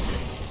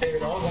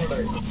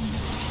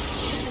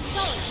 It's a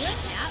solid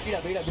workout.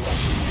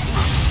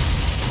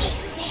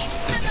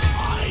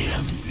 I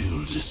am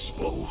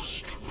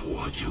ill-disposed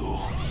toward you.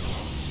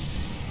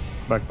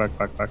 Back.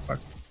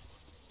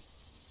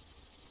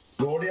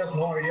 Brody has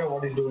no idea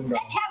what he's doing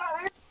now.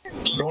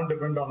 Don't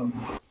depend on him.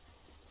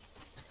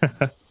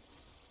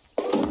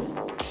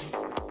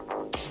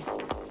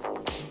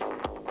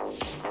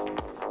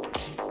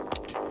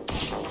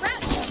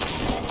 Crouch.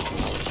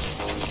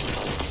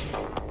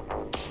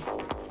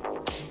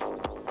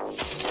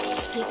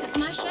 Guess it's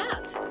my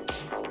shout.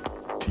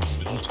 Your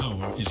middle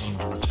tower is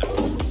under attack.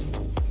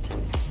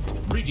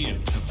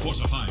 Radiant have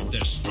fortified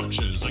their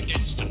structures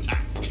against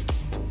attack.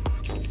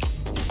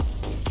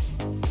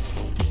 Your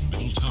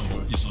middle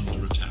tower is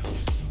under attack.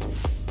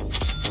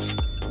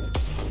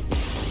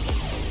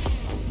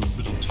 Your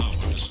middle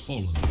tower has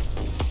fallen.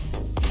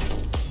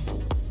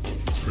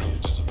 Pray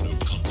it is of no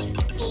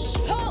consequence.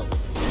 Pull.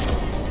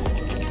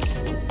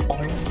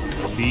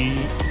 See,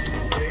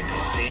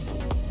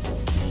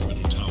 Your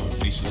middle tower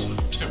faces a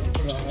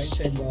terrible test.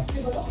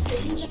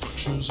 Its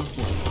structures are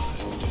fortified.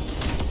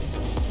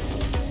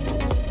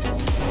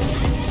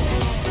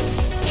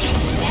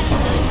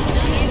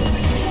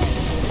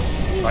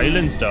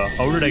 silenced.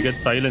 How did I get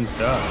silenced?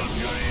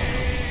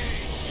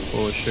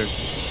 Oh shit.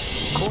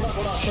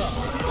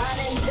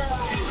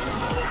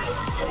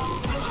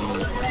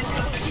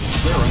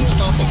 They're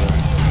unstoppable.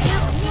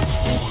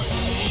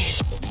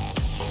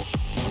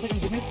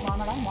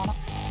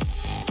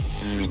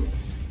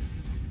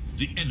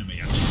 The enemy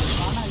attacks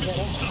your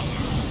middle tower.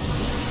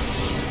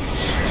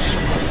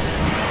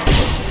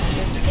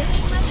 Just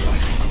dipping my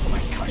potion.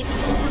 Ever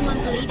seen someone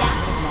bleed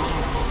out in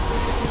things?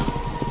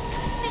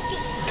 Let's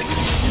get started.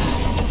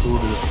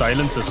 Dude, the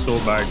silence is so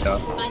bad.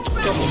 Find the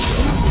road.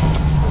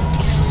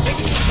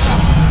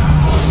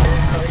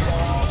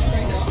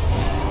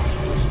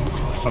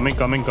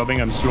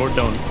 Coming. I'm slowed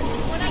down.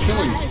 What I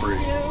Killing got is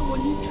spree.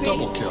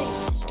 Double kill.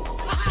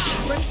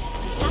 spruce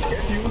the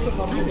place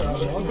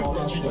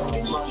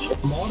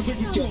up. Morbid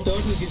with your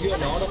third will give you a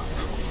lot of.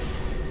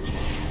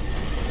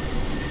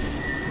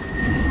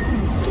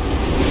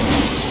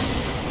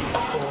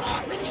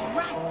 Rip it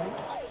right.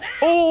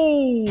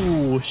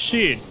 Oh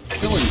shit.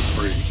 Killing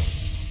spree.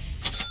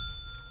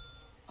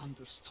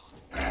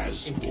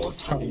 As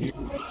foretold.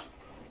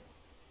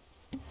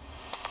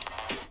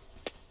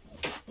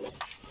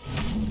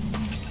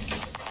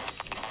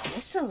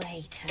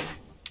 Isolator.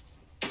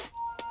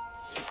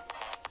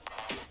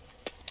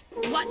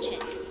 Watch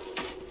it.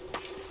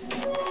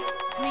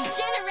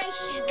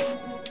 Regeneration.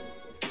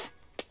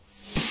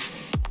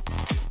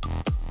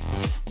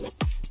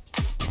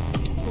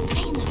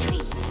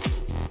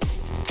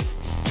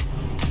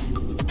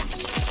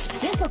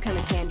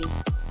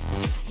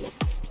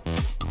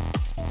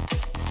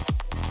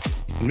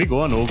 we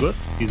go on Ogre?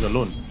 He's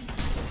alone.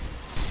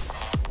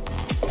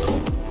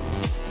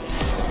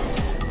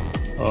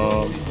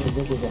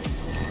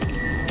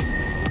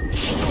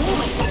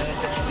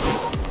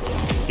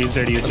 He's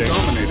ready, you check.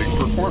 Dominating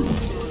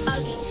performance.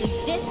 Okay, so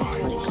this is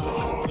what it's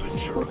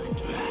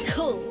like.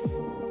 Cool.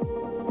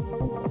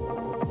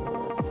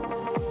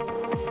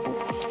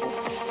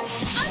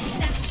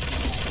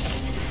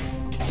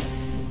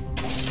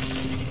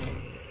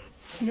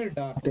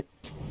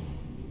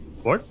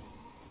 What?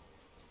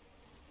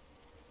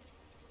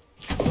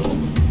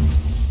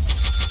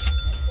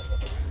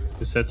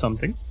 You said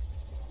something?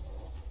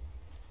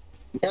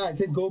 Yeah, I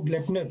said go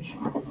Glepner.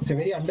 It's a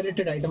very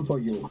underrated item for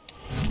you.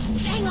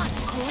 Hang on,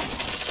 of course.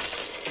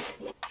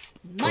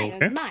 My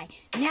Okay. oh my.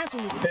 Now's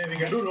when we get Hey, we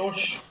can do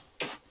Roche.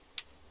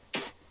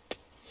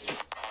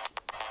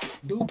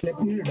 Do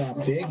Glepner, da.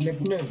 Take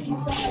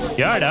Glepner.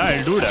 Yeah, da,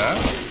 I'll do that.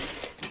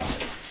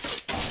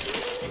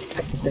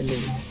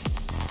 Selling.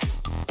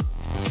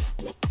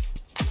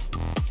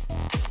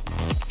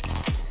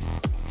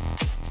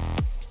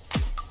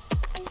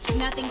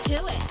 nothing to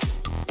it.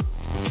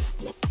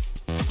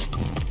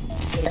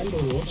 Hello,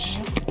 Roche.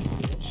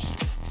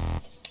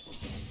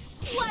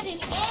 What an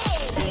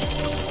egg!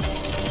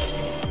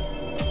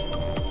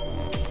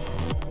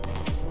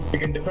 We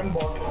can defend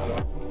bot.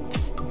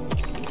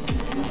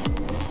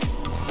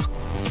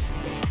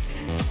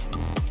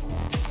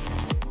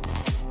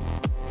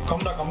 Come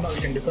down,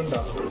 we can defend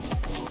that.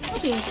 I'll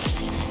be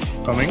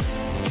interested. Coming.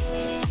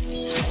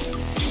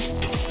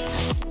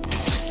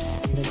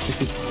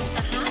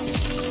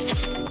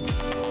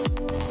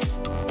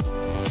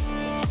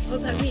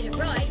 Hope I read it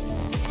right.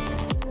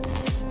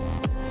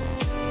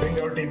 Bring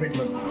your team in.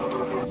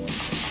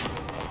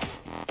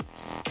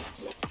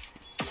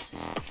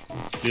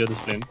 Clear this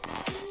plane.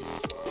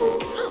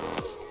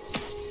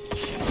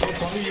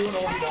 It's only you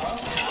know that.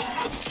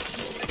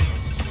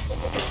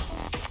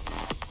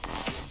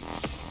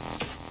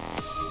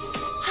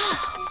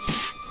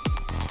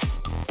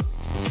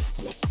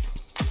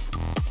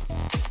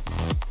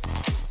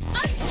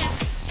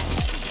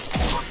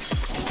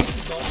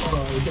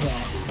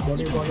 What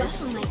do you call it?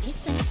 Bottle my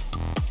essence.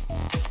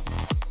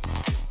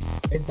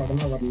 It's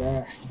suddenly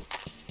varla.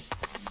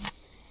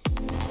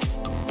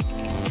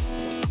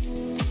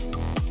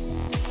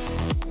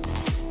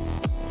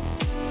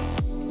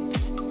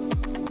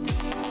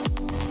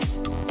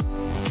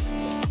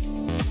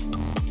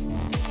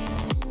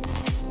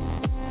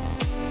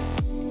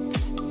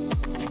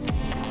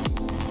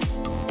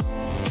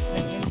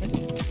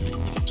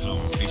 The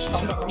tower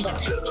faces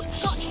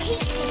Got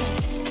heaps of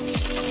them.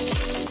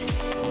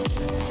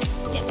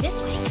 Dip this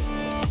way.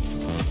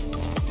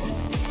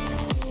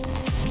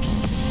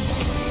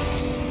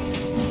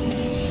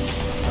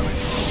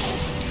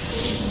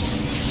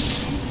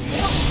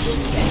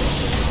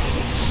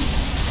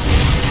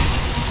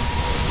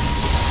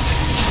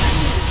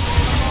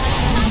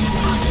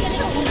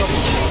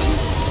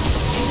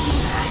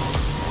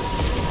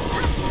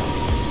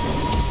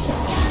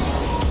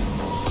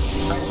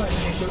 Got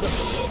heaps of them.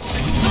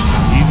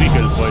 Easy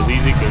kill, boys.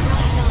 Easy kill.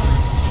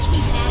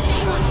 Keep at it.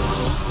 Hang on,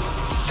 please.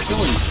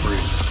 Killing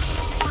spree.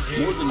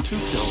 More than 2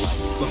 kills,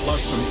 but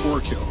less than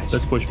 4 kills.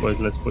 Let's push, boys.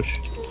 Let's push.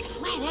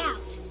 Flat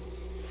out.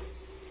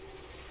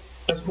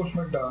 Let's push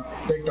mid down.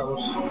 Take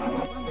towers. I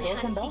wonder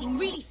how it's speaking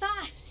really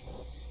fast.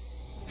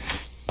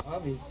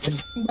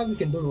 We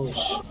can do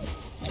Roche.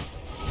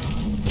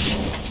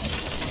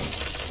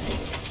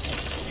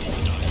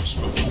 dire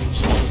structures.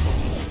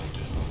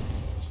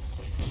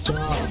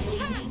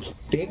 Attack.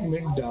 Take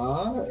mid da.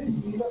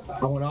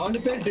 அவன் 4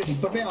 பேர்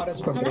இப்பவே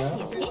RS I பண்றா. like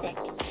the aesthetic.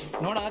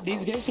 No, da,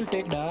 these guys will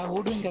take da. Who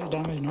doing that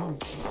damage, no?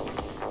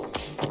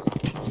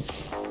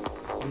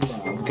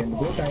 You can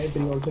go tier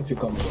 3 also if you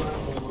come.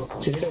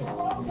 Childe.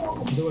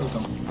 Do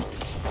welcome.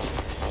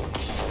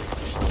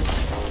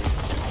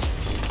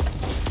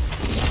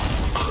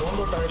 Don't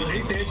go tier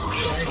 3. Take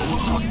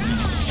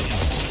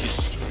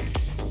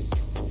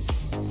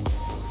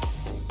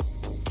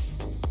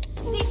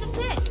Piece of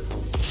piss.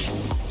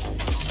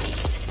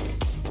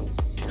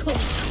 Cool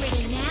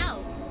critter now.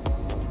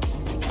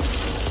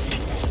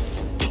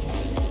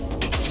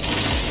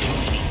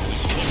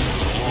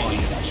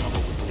 Got heaps of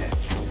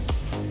them.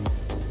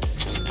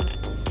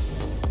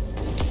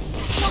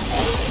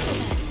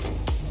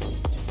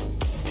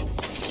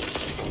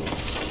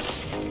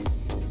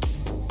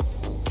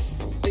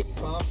 Take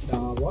palm da.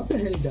 What the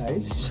hell,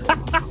 guys?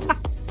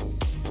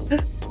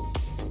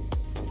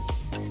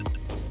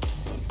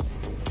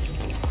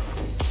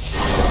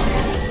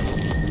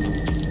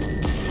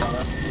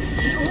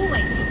 He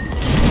always was.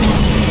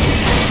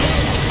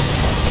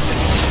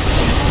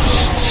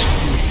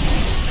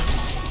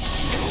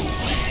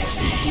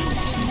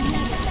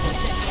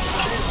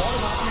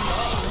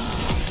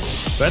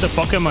 Where the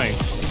fuck am I?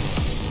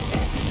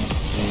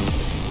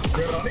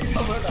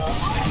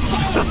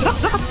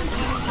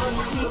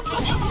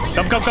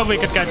 Come. We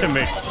can catch him,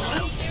 wait.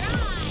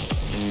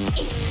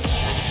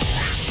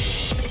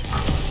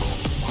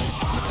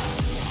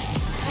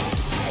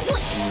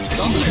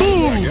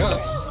 Dominating, I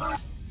guess.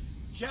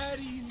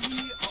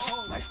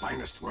 My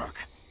finest work.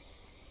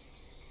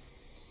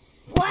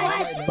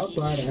 Not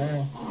bad,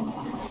 eh?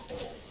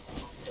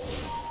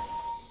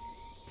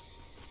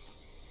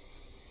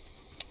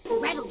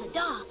 Rattle the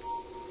dogs.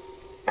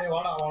 Hey,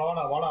 vada. I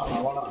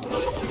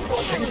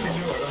think it's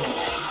you, I don't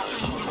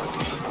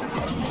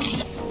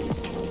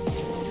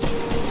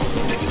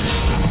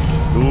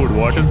know. Dude,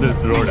 what is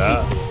this road,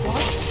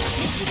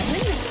 Let's just win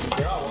this.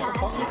 Yeah,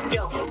 what the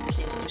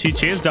fuck? She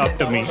chased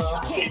after me.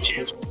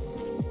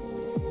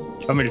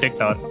 Come, we'll take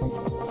tower.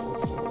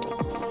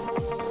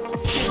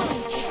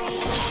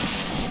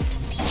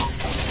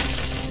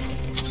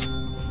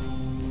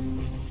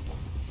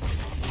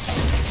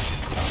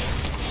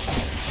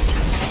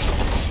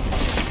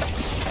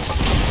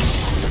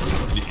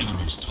 The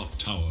enemy's top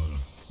tower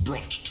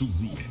brought to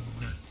ruin.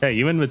 Yeah,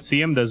 even with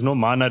CM, there's no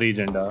mana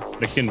regen.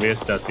 Frickin'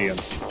 waste CM.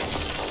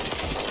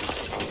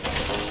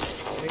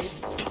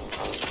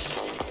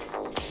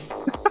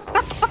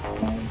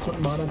 Put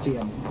mana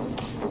CM.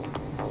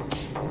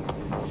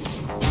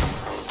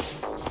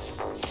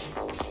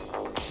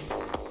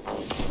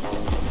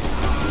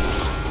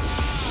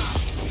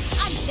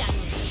 I'm done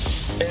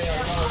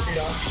with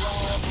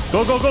it.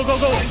 Go.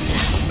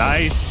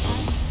 Nice.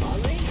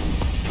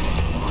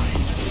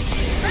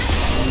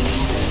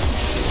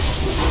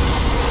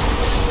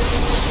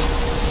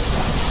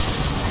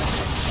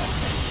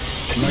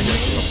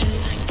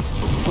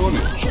 Pull me.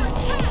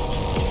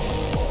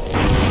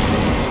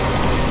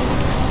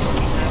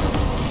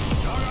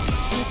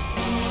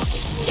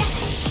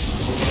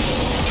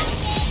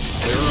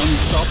 They're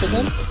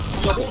unstoppable.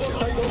 Double kill.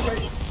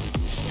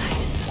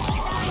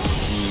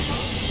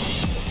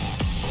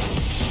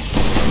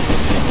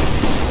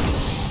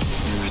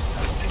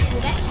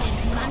 Well, that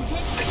plan's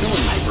mounted.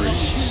 Killing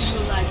spree.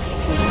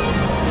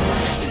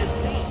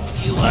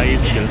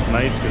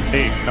 Nice kills.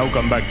 Hey, now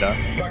come back, da.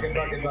 Back.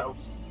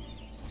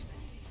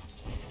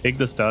 Take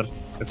the star,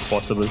 if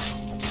possible.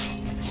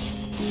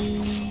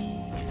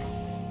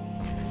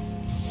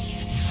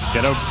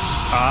 Get out.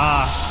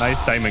 Ah,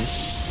 nice timing.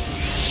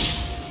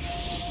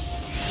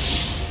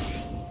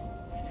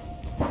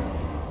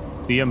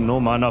 CM, no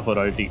mana for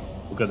ulti.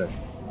 Look at that.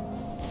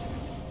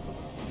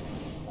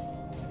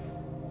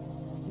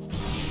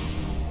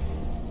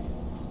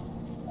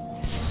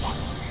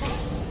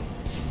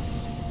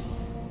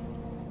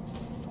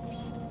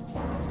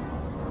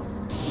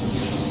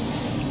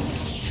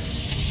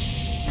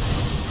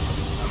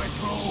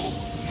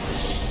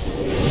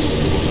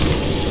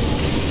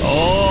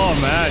 Oh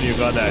man, you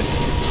got that.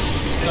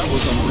 That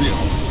was unreal.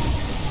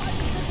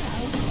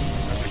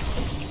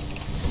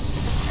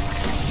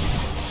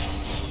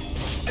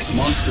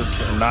 Monster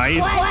kill.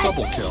 Nice.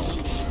 Double kill.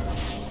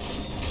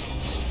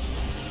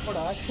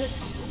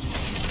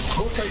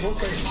 Go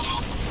straight.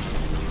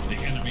 The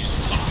enemy's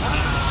top tower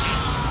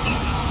has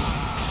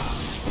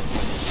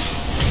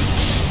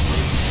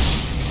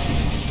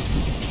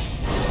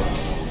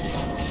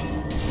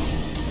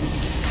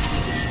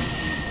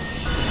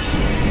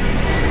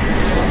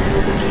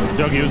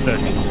Jog, use that.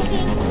 Let's talk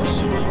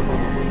English.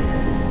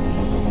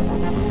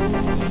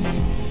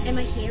 Am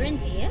I here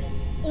and there?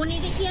 Or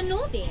neither here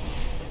nor there?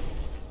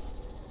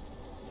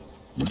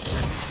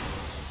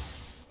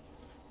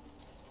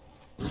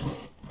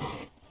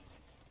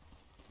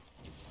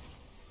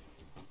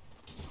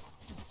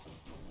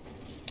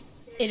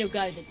 It'll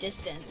go the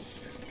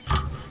distance.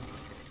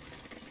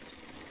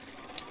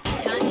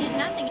 Can't hit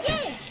nothing.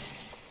 Yes!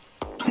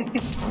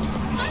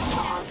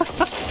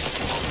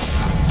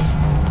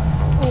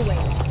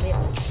 Always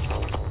clever.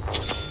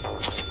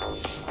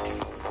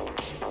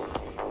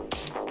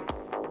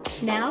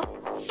 Now,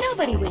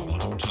 nobody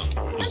wins.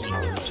 tower is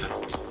under attack.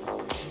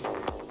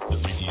 The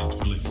radiant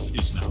glyph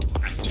is now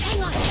active.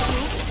 Hang on,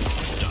 Thomas.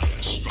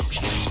 Dire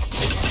structures are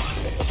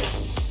fortified.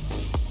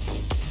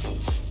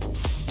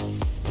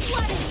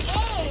 What an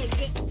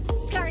egg!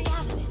 Scurry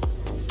out of it.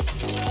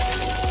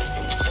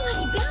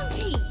 Bloody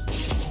bounty!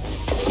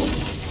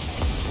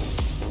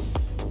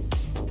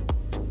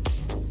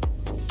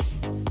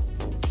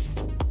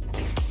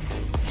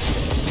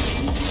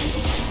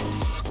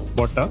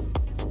 What?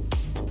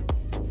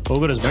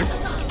 Ogre is dead.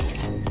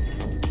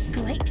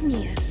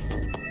 Gleipnir.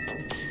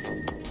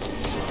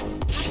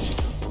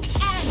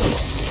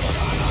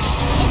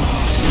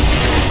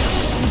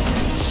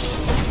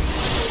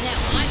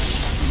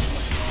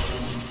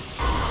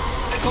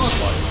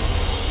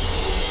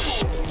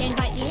 Stand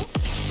right there.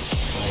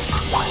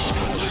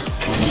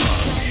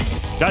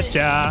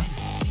 Gotcha.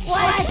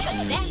 What?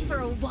 That for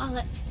a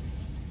wallet.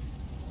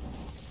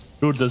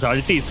 Dude, this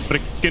ulti is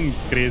freaking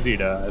crazy,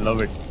 da. I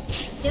love it.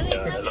 Just do it.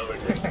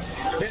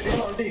 Hey,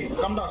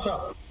 ulti. Come down, sir.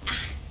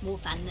 More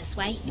fun this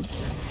way.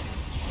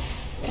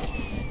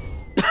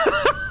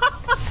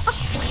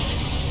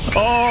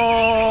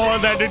 Oh,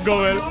 that did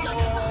go well.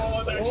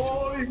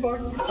 Holy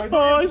fuck. I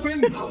Oh, didn't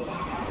spin.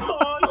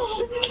 Oh,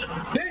 shit.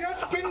 They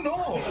got spin, no.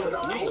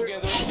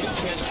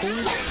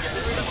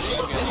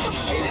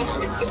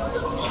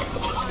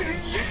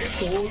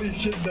 Holy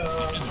shit,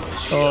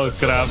 Oh,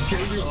 crap.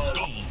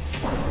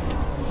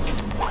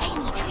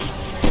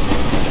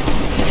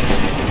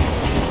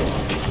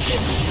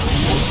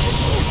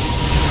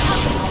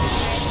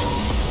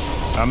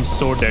 I'm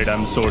so dead.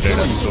 I'm so dead.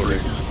 I'm so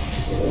dead.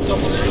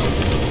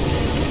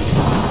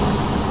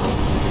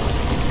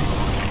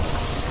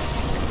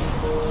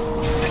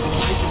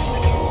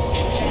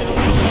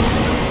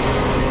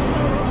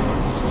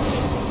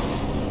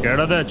 Get out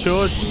of there,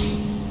 chode.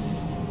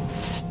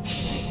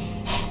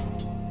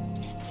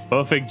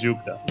 Perfect juke.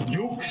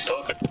 Jukes.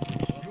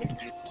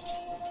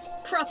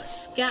 Proper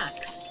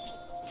skunks.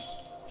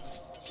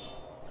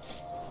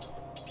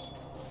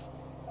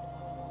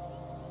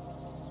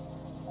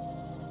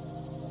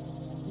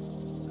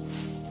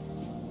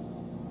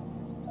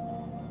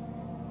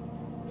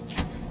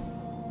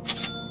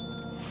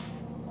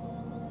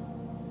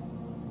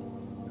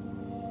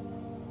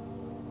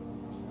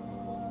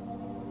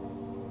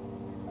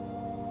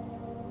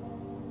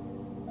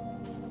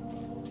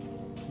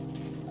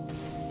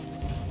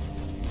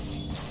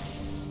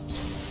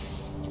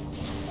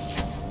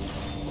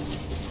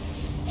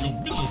 Your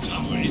middle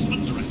tower is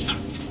under attack.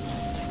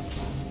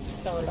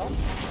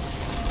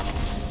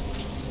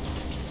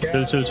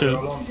 Chill.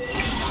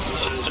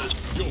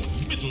 Your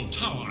middle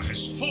tower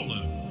has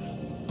fallen.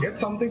 Get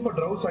something for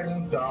Drow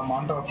Silence,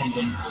 Manta or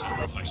something. Some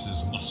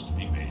sacrifices must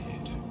be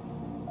made.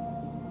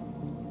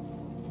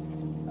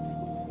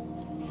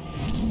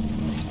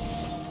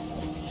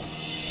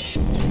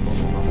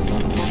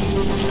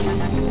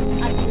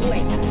 I've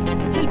always got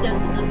who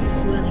doesn't love the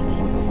swirly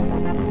bits?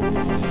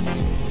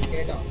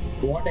 Data.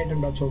 What item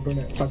da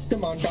chotune? First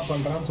Manta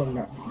pandran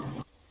sonna.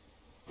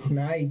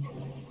 Nice.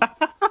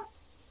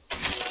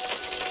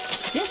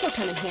 This'll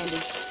come in handy.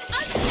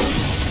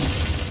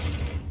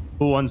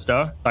 Who wants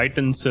the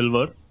Titan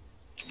Silver?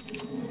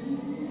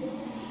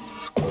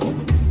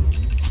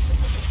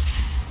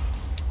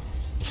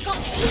 Got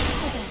heaps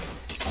of them.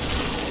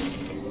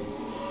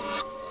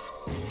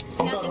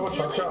 Nothing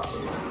to it.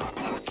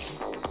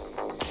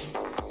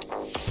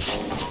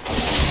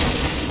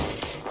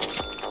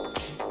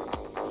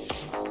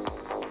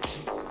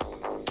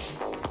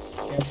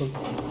 Careful.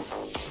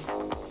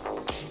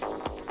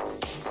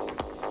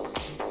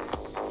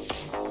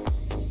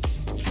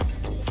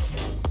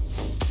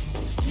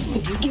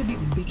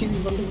 BKB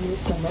ಬಂದು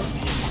waste ಅಲ್ಲ.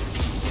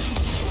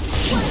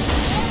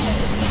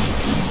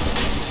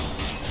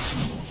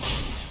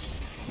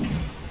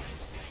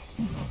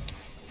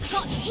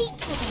 Got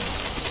heaps of them.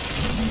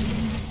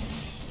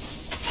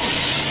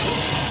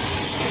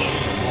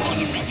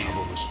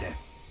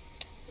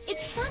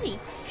 It's funny,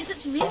 because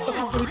it's really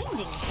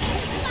unwinding.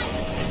 Just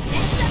nice.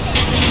 That's a bit.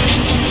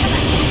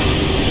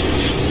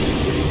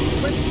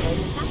 Spruce though,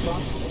 is that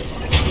one?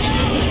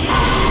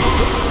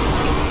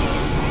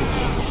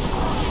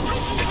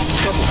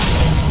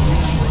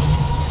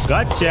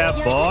 Gotcha,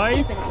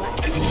 boys.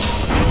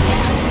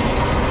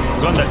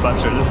 Go on that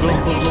bastard. Let's go.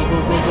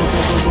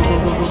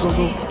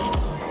 Go.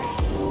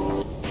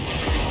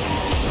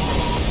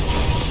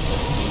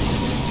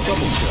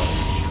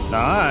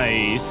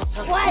 Nice.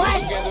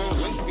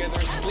 Win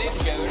together,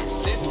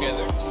 stay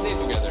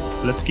together.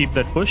 Let's keep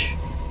that push.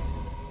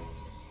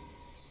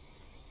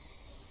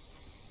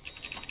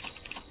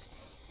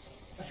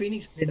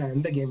 Phoenix played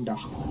in the game da.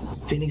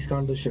 Phoenix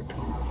can't do shit.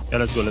 Yeah,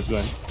 let's go.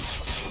 In.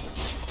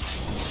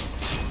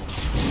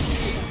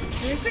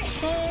 Regret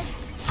this.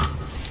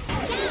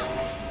 Down.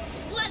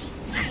 Bloody.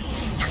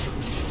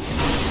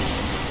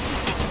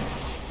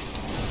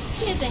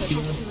 Here's a happy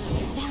little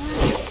fella.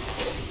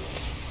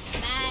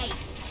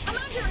 Mate, I'm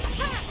under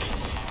attack.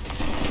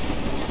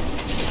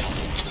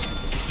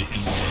 The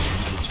enemy's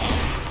middle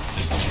tower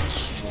has been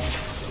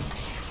destroyed.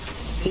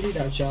 Hit it,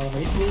 Asha.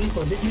 Hit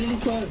melee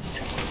first.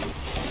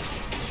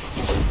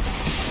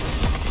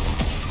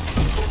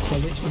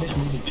 Finish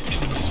melee. The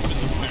enemy's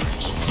middle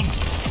barracks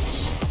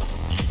compromised.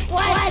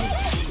 What?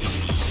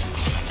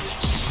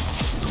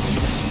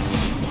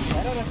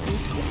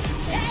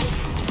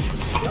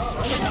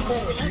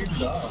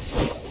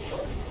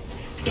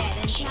 Get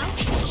intel.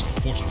 It's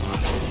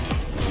fortified.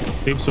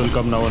 Creeps will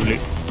come now only.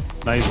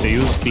 Nice. They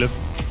use cliff.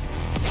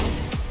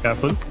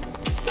 Careful.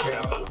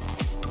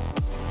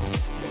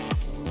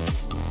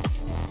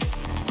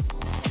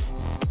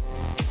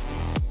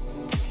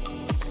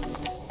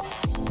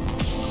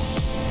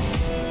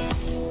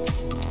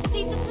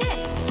 Piece of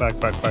piss.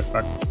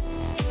 Back.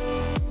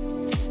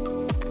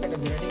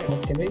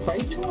 Can we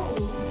fight?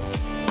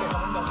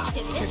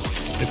 Dip this.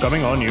 They're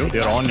coming on you.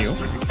 They're on you.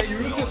 Hey, you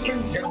use this spin.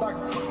 Get back.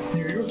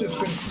 You use this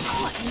spin.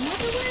 What,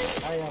 another one?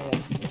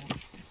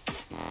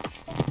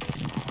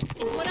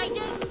 It's what I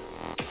do.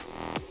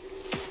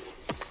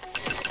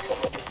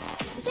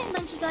 Does that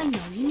monkey guy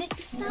know you nicked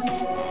the stuff?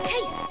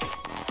 Haste!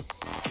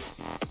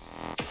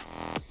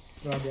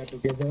 Now they are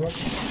together.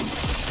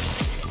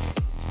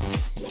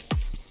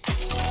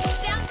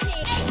 Bounty!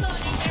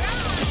 Acorn in your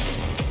eye!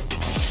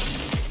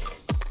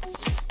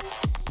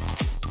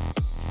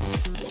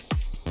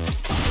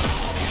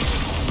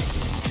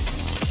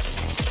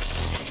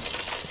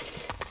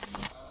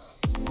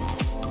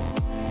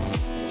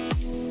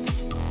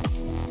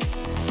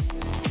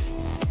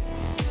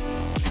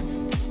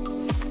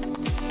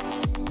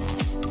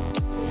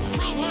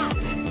 Flat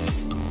out!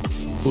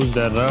 Who's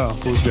there?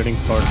 Who's getting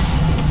caught?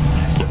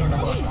 You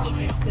get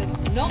this good.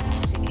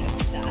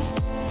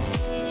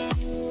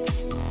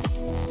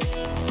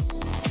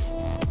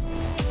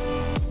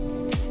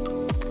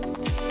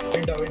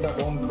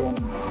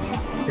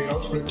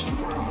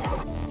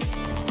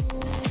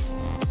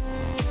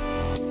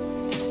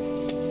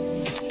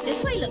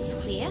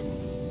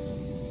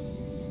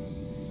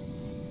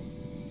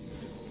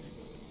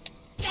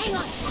 Hang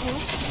on, Cole.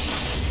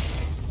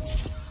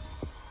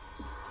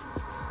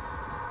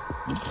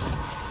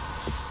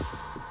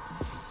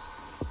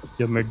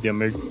 You're mid, you're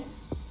mid.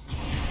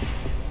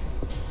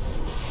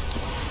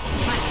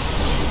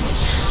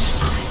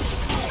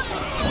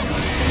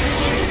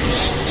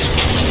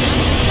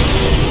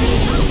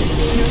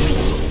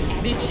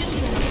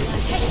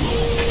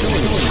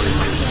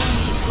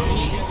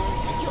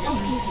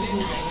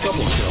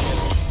 Double kill.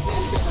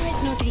 I'm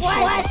surprised nobody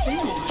showed us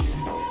sooner.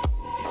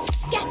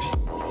 Gap it.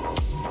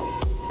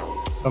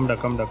 Come down,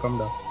 come down, come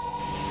down.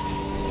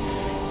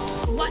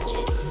 Watch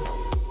it.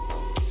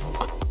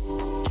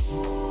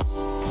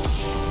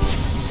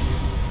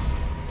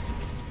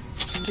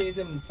 Chase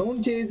him.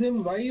 Don't chase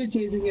him. Why are you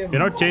chasing him? We're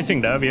not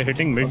chasing da, we are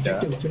hitting mid da.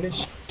 Objective,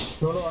 finish.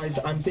 No,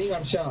 I'm saying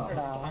Arsha.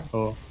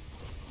 Oh.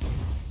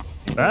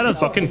 Where are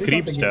fucking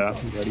creeps da?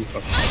 Bloody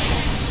fuck.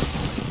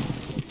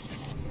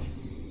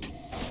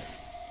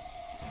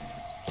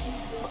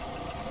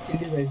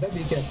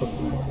 Be careful.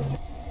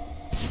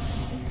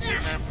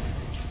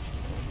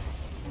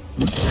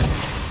 Pick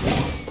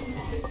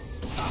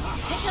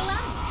a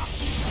line.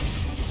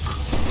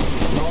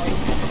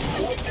 Nice.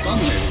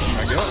 Dominating, I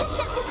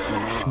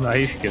guess.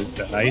 Nice kills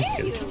da, nice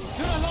kills.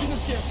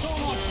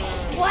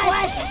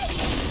 What?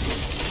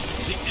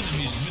 The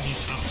enemy's middle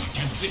tower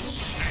can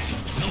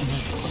withstand no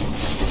more.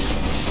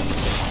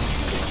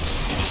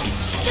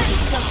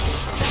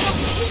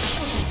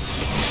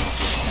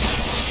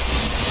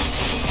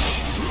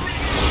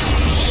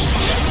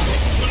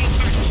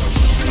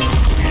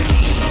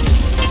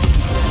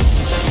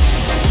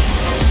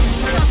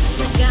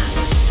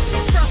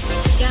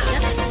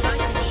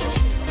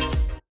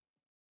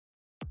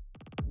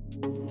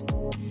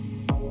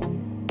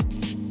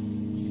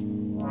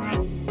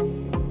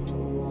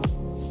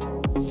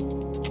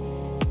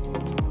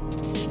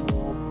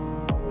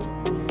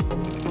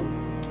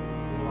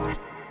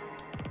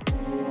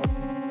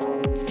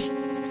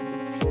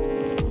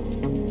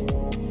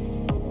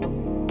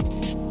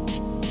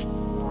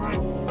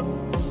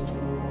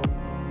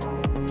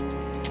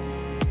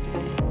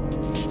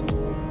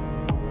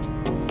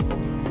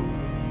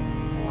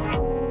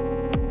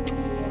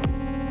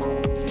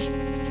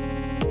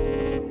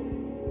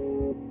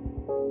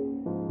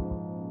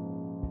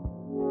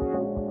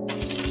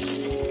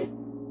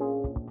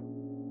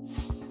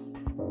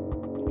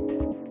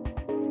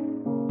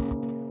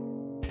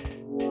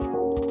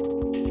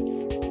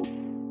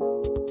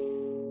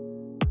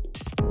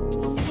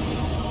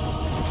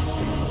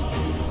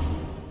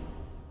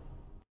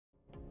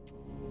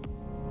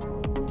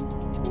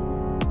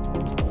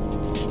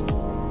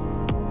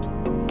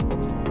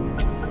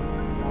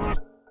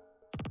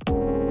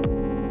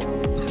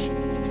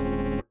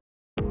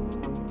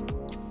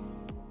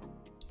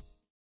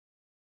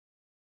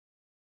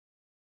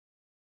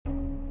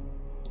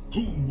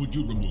 Whom would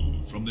you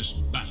remove from this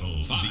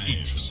battle?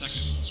 5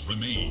 seconds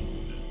remain.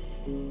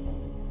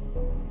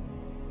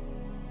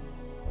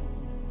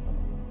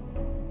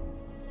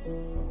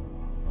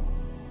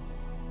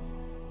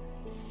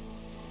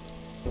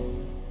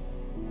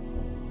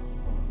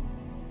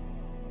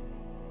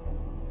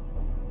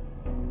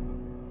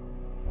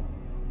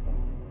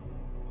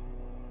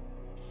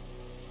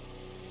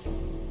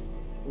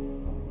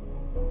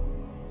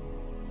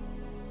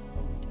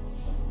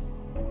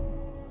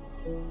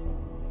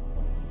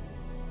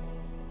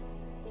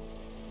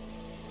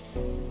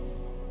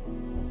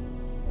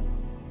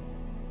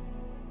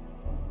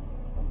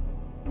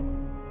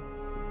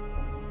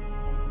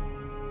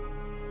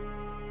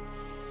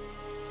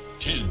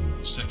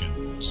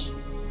 Seconds.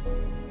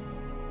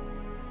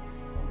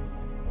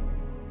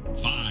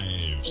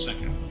 5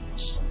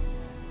 seconds.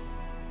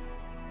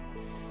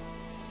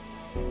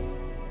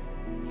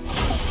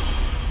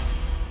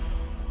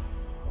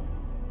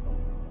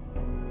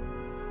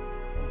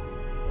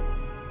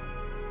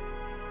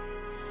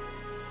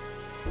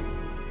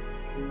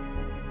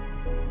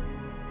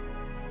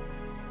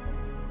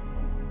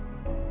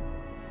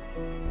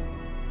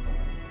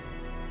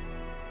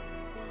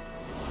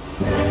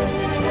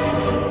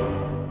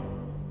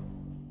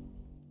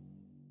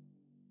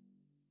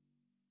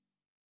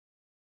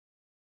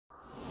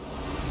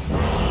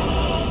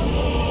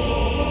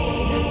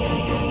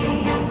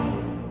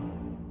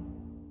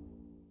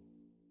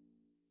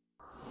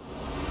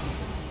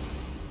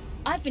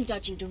 I've been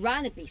dodging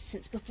Duranabeast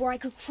since before I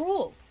could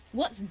crawl.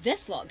 What's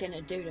this lot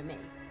gonna do to me?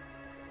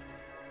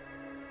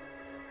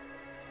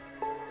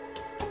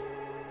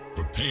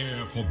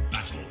 Prepare for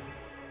battle.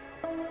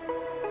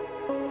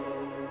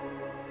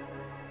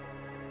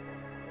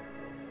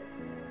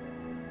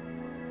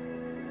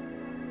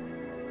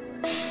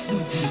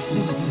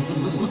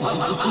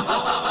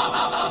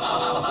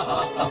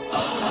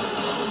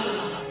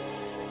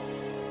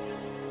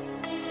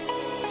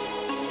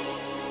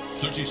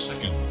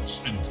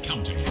 Seconds and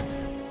counting.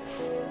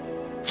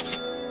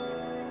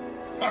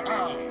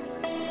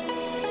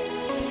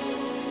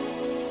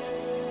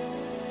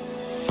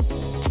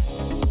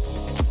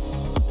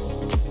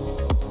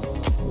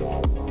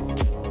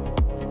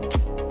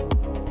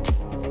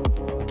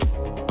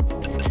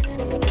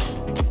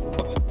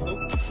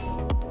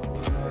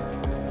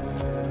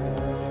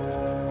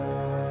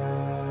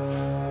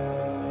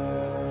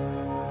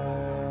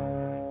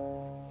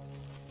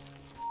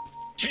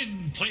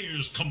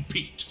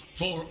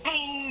 for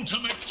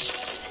ultimate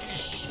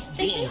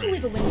They say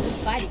whoever wins this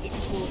fight will get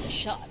to call the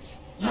shots.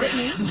 But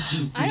me,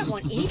 I don't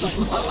want anybody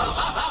calling the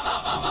shots.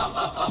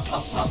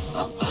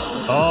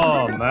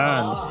 Oh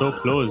man, so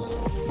close.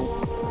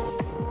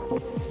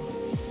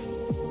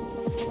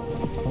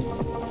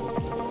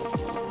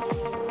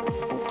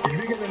 Did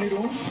we get any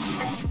room?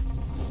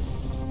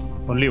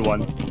 Only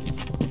one.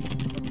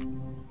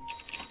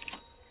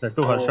 That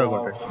too, Harsha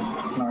got it.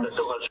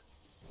 Nice.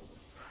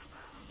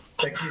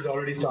 Techie's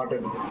already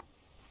started.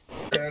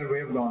 Entire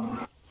wave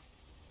gone.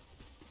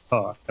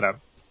 Oh crap.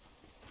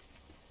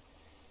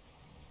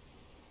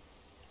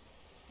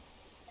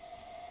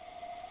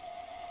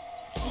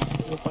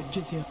 The punch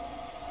is here.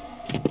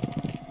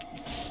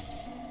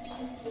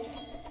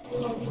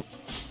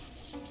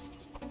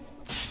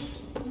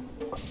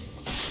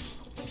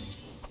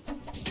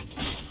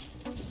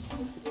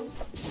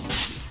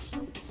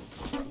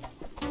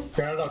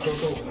 Canada,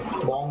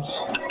 Toto, bombs.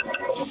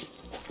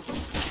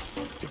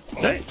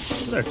 Hey,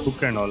 that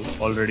hook and all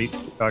already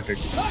started.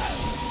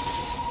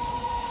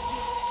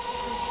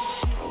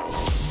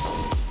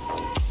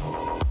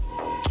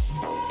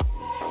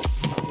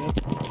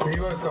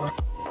 Fever is coming.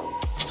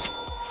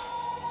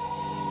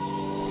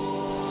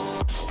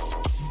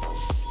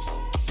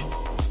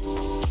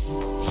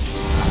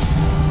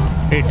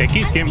 Hey,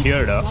 techies came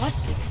here, da.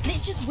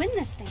 Let's just win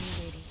this thing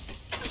already.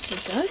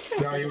 It does.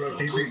 Yeah, you were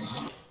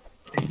TP.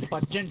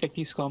 Punch and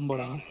techies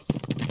combo.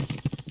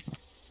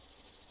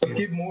 Just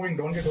keep moving,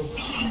 don't get hooked.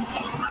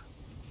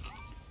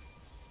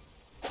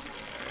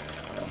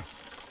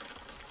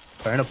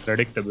 Kind of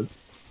predictable.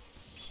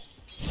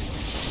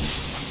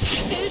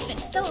 Food for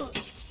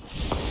thought.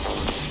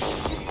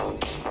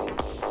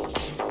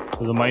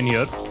 There's a mine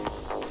here.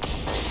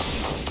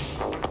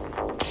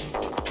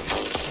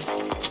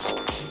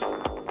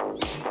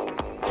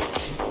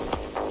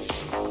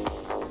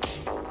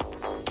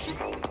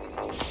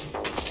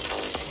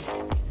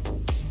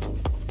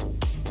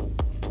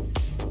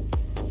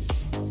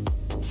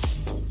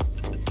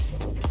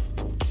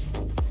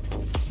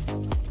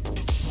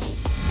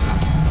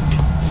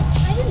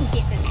 I didn't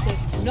get this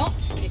good not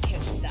to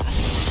kill stuff.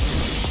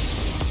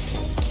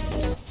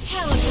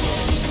 Hell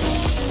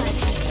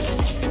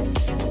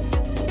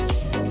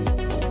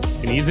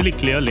Can easily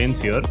clear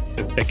lanes here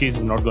if techies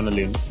is not gonna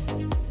lane.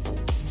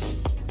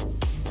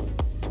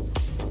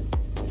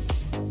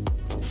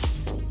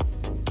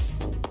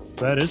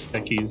 Where is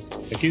techies?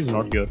 Techies is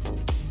not here.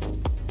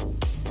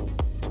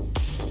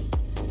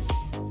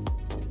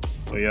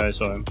 Oh yeah, I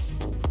saw him.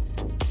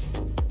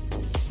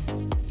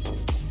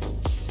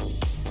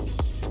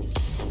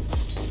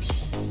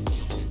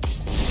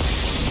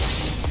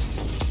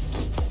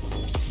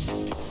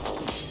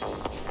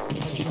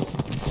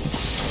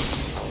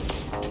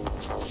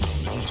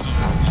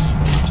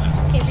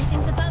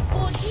 everything's above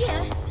board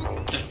here.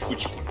 that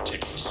which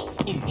protects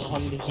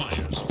also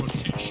requires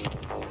protection.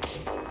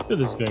 Look at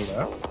this guy,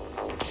 huh?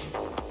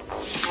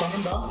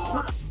 Coming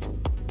down.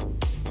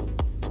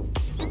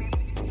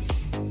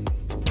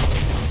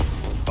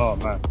 Oh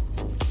man.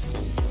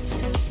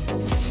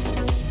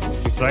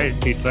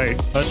 He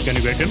tried. First, can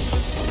you get him?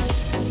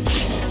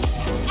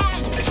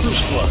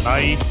 And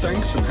Nice.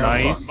 Thanks and have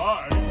Nice.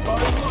 fun.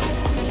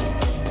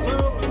 As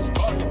well as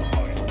my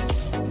mind.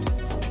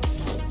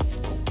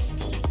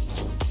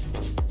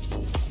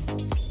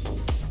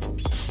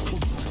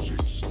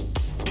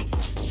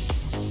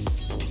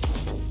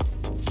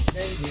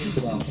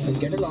 I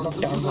get a lot of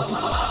time.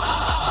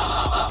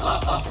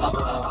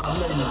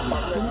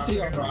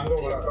 2-3 and Rango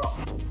over.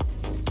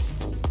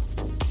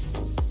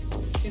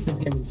 This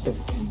game is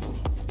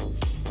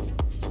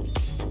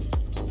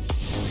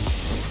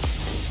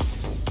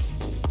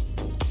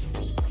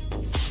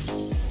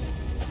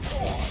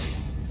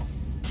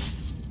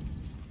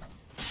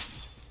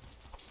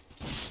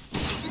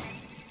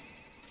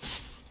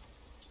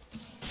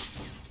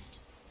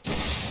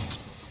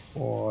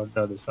Oh,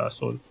 that is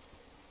asshole.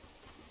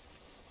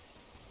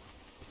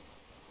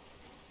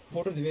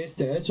 Go to the waste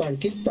there, so I'll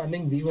keep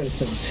standing Weaver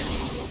itself.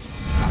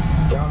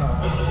 Yeah,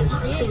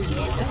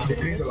 no,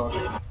 decrease a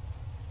lot.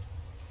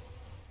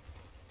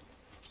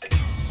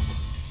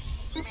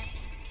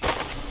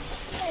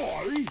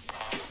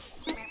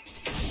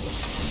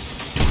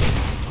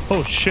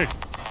 Oh shit.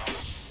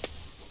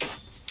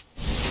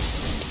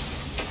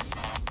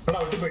 But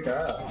I'll do it.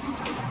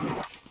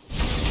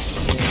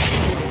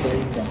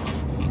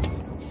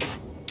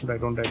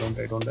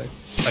 Don't die.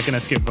 I can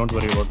escape, don't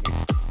worry about me.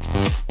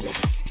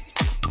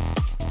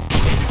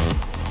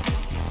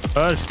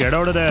 Hush, get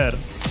out of there.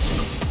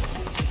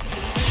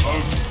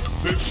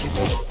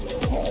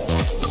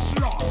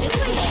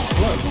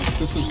 Blood,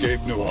 this is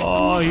Gabe Newell.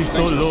 Oh, he's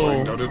so Thanks for low.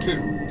 playing Dota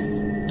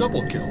 2.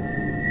 Double kill.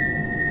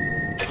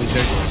 He's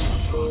dead.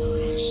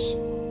 Progress.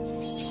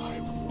 I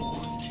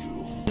warned you.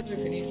 If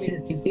you need me to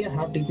TP, I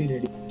have TP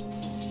ready.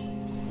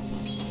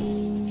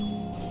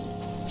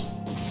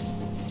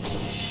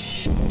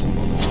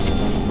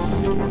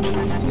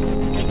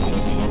 guess that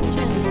just happens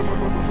around these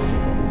parts.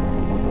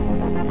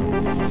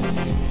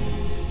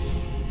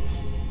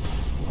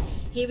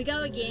 Here we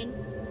go again.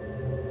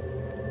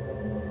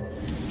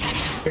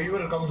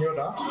 Come here,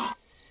 da.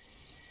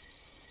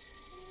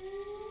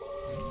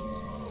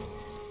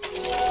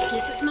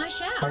 Guess it's my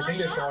shout. I think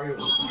they saw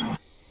you.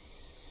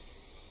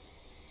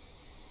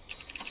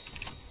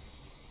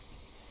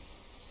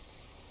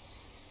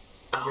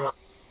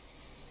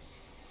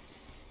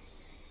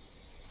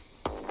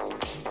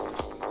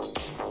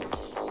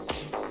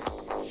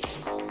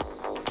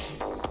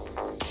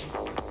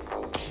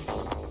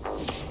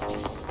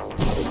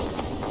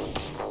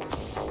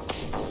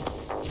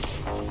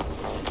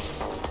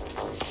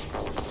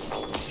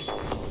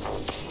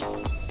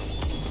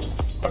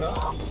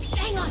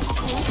 Hang on, of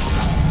course.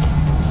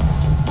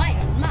 My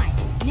oh my.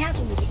 Now's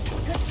when we get to the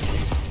good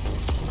stuff.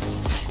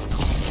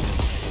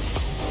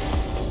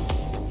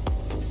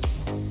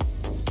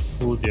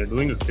 Oh, they are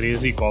doing a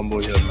crazy combo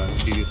here, man.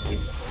 Seriously.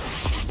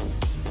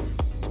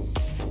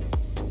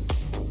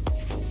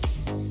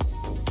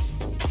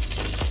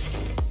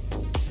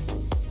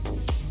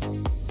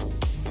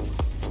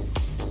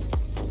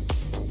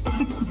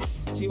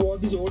 See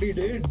what this OD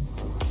did?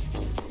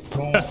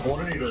 No,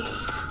 what did he do?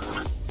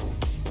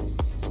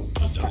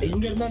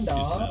 Inga irundanda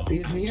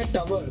is near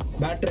tower.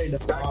 Bat rider.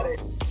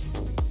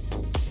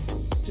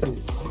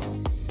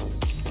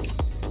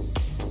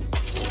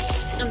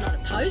 I'm not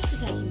opposed to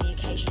taking the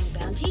occasional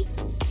bounty.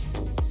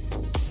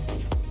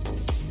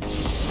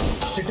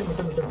 Hit him.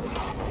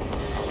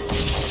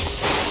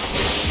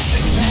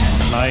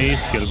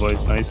 Nice kill,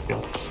 boys. Nice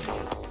kill.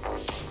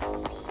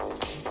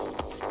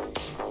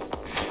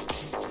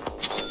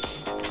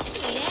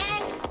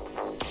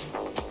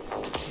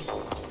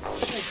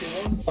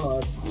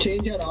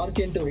 Change your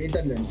arcane to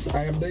Aether Lens.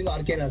 I am doing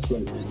arcane as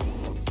well.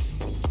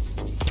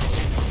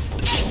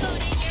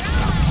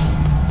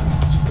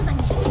 Just because I'm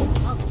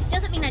living wrong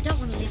doesn't mean I don't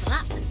want to level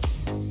up.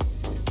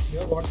 You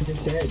know what he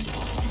said?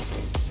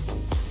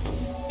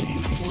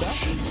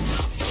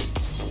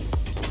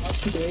 Up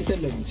to Aether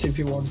Lens if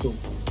you want to.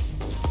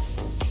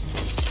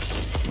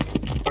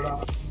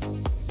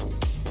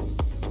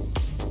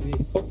 We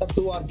put up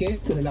 2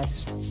 arcanes,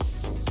 relax.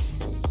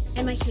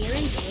 Am I here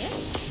and there?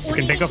 You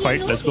can take a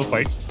fight. Let's go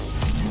fight. Fight.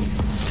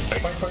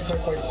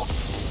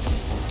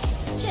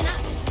 Chin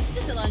up.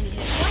 This'll only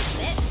hurt twice a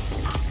bit.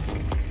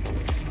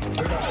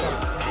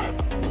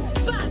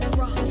 Bad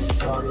rot.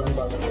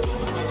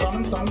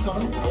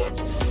 Coming.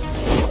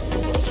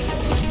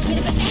 Get a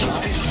bit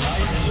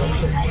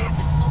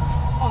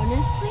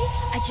Honestly,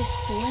 I just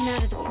saw him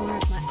out of the corner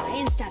of my eye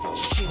and started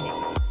shooting. It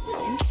was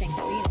instinct,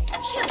 really.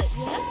 Chill it,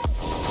 yeah?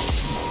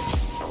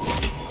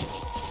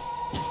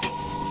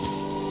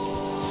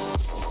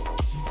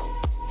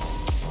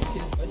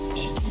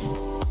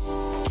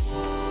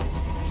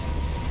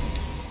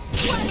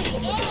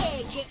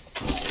 Egg!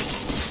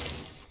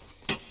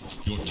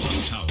 Your top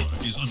tower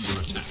is under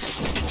attack.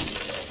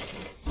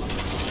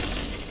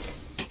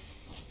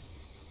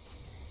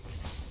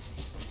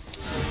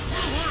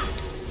 Spread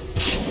out!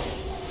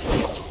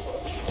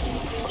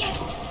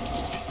 Yes!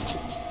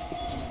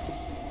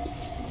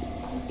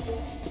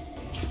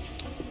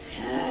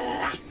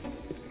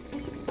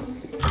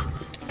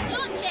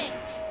 Launch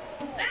it!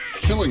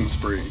 Killing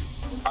spree.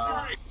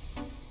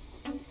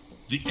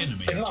 The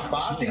enemy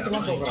attacks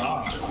your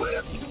tower.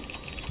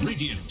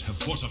 Radiant have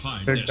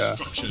fortified their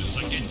structures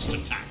against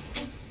attack.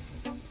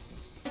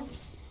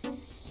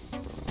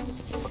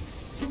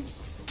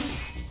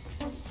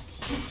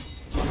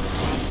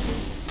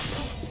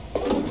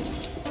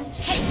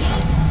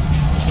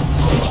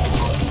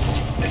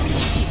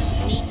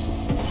 Neat.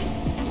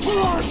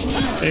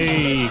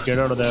 Hey, get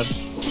out of there.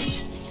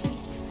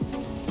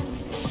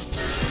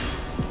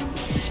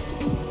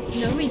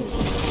 No reason to.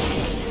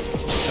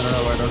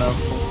 I don't know.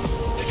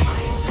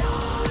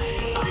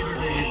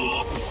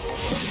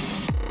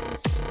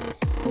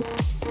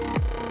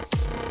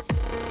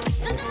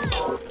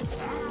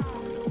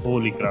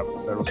 Holy crap,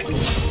 that was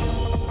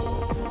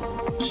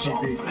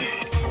cool.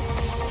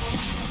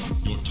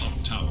 Your top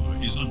tower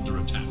is under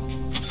attack.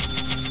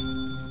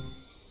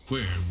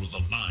 Where will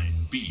the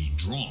line be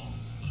drawn?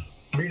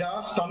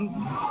 Bida, stun.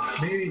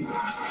 B.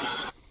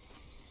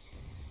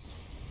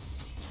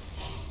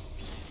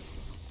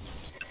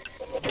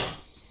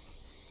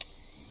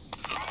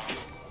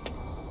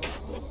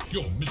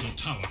 Your middle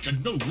tower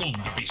can no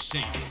longer be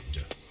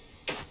saved.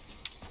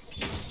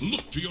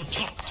 Look to your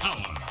top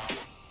tower.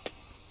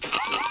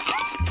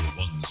 Will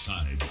one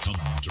side come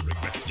to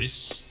regret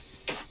this?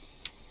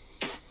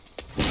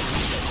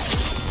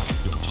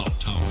 Your top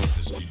tower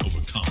has been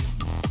overcome.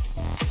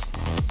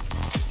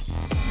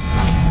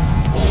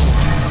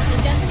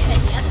 It doesn't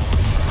hurt the other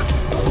side.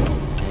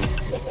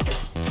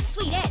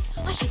 Sweet as,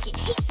 I should get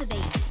heaps of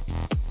these.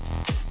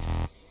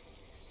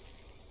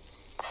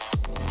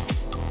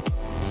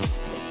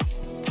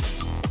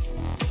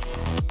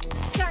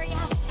 Scurry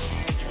up.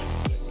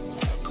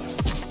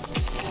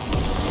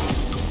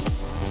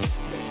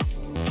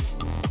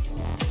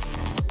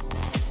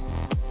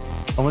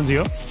 Someone's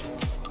here.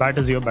 Bat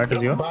is here. Bat is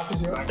here.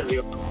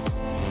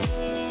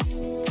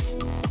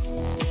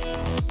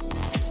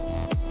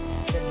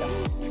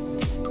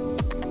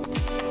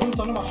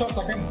 Son of a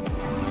second.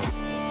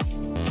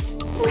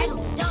 Rattle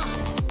the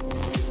dogs.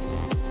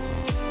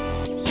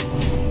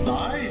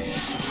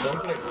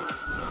 Don't play.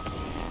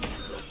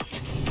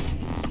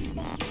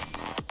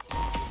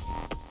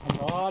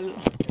 Ball.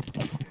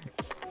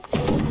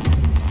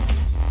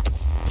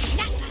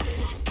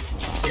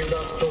 Give the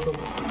Toto.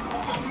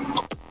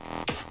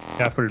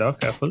 Careful, dog.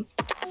 Careful.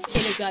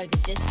 Gonna go the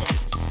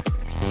distance.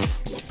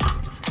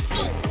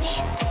 Eat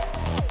this.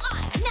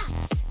 I'm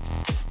nuts.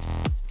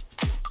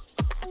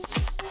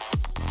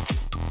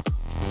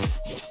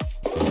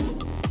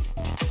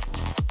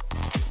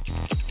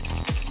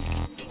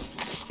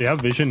 They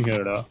have vision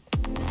here, da.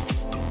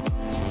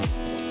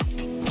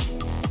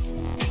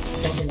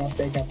 Careful, now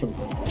stay careful.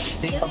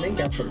 Stay coming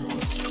careful.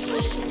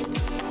 Push it.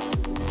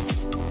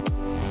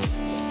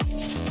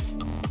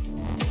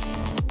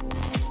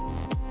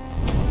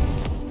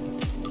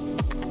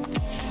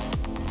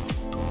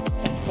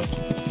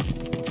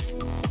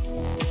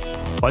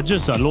 Fudge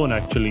is alone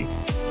actually.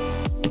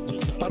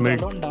 But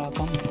Mid. alone da,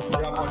 come.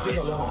 Yeah, Pudge is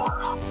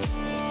alone.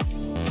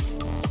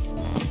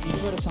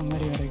 Weaver is somewhere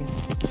here, I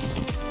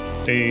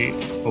guess. Hey,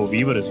 oh,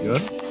 Weaver is here.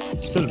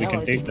 Still, we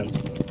can take them.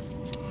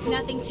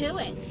 Nothing to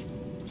it.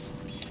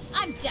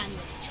 I'm done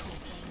with talking.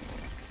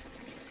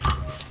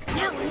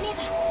 Now or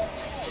never.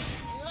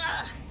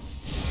 Ugh.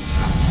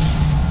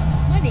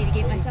 I need to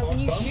get myself a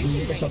new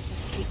shooting ring if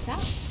this keeps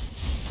up.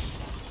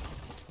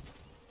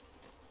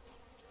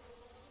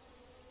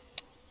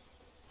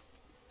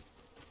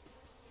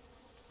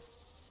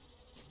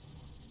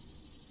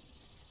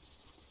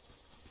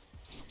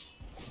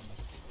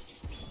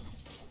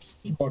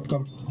 Bot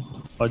come.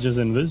 Fudge is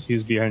invis.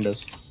 He's behind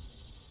us.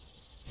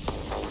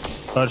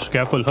 Harsh,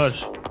 careful,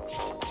 Harsh. He's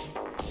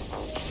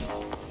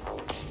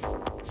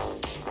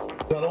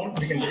alone.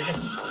 We can take him.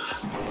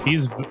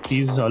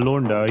 He's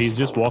alone, da. He's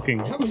just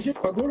walking. We have vision.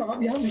 Pagoda.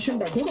 We have vision.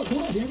 Go. We have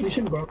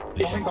vision. Go.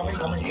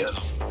 Coming.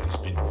 Has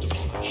been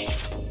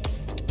demolished.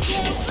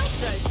 Yeah, I'll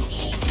throw some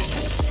shit.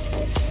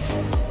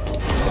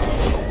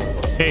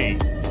 Hey,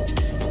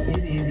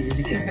 Easy.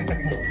 Easy kill.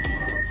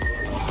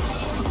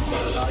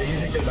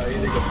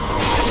 Easy kill.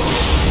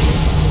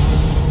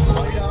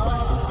 Always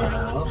was a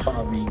bright spot.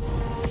 Pavi.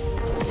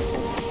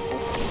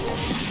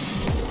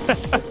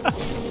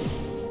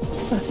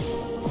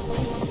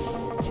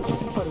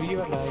 For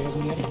Weaver da, he was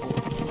near.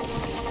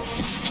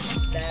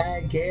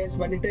 Case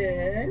பண்ணிட்டு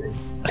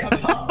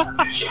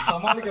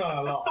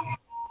சமாளிக்கலாம்.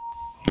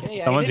 Hey,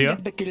 I Someone's didn't here.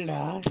 get the kill da.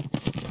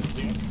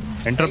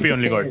 entropy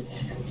only got.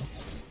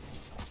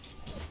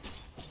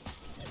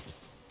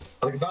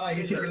 அதுதான்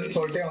easy kill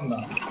சொல்லிட்டே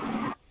வந்தான்.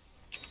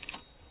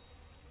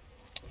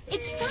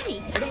 It's funny.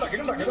 கிடடா.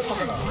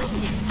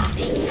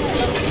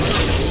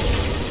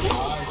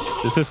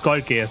 This is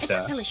called KS, I da.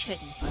 don't relish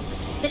hurting folks,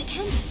 but it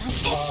can be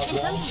funny. And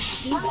sometimes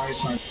you do Nice.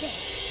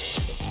 bet.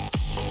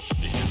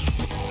 The enemy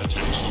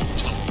attacks you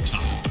top.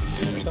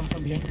 Come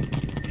from behind.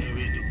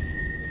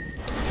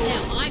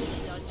 Now I'm the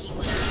dodgy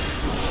one.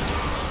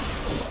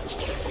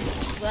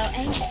 Well,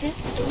 ain't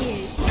this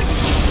cute?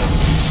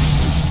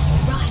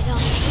 Right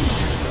on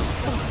into the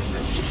spot.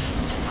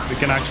 We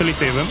can actually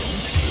save him.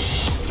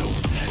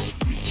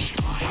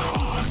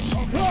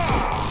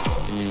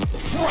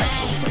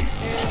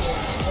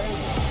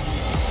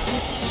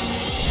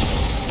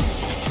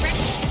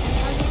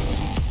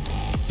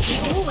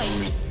 Always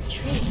whisper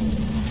trees.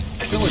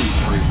 Killing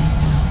spree.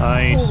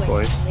 Nice, Always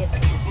boys. deliver.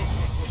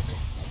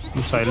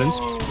 I'm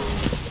silenced.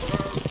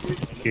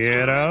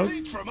 Get out.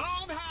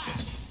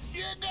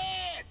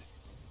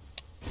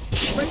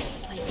 Spruce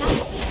the place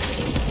up.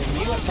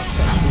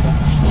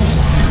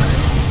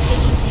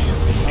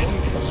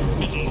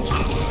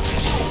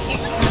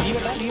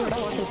 Weaver da,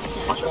 what to?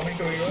 Coming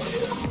to you.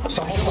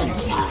 Someone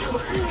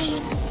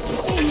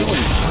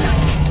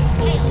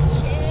Taylor,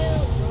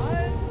 chill, bro.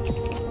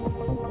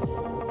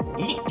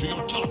 Look to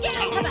your top Get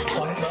out, come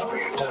tower.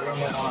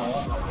 on.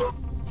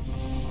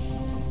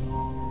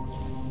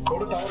 Go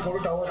to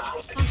tower.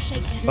 I'll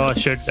shake this. Oh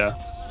shit, da.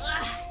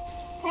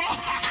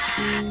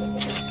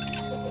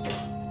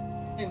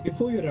 And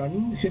before you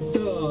run, hit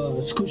the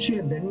squishy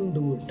and then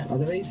do it.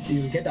 Otherwise,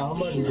 you'll get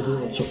armor and you do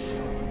it also.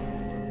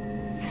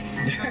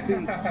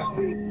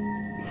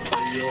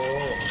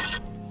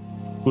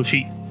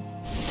 Kushi.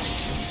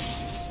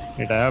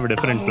 Wait, I have a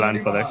different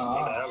plan for that.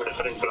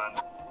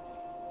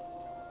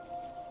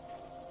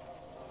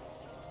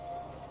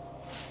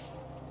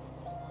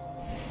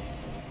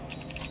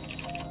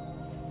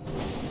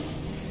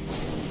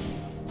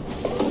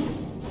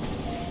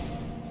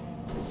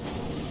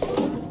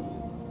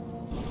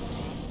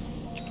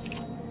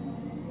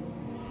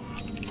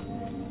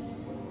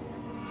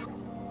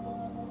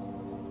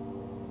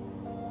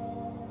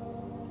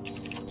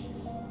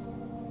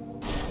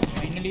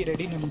 Finally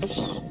ready, Nimbus.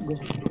 Go.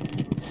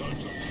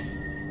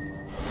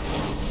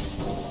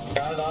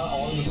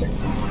 All missing.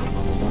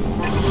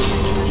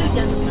 Who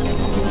doesn't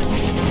love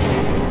swirling?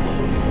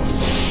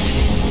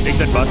 Take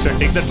that bastard.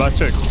 Take that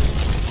bastard.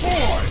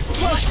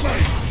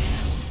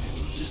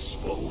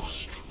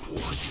 Disposed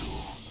toward you.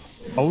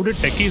 How did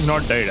Techies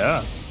not die,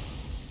 da?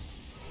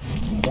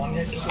 One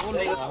hit.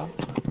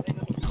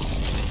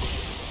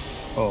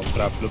 Oh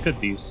crap! Look at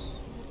these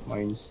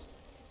mines.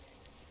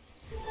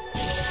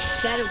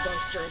 That'll go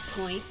through a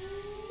point.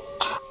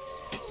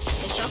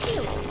 The shop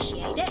will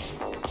appreciate it.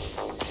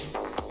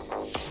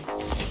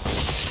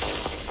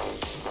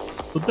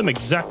 Put them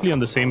exactly on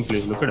the same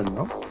place. Look at him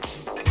now.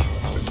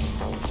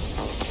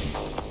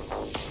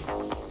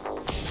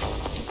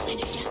 And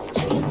it just the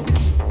tree.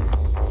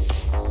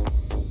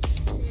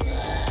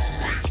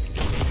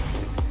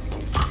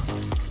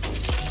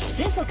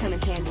 This'll come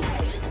in handy.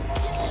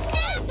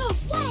 No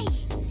way!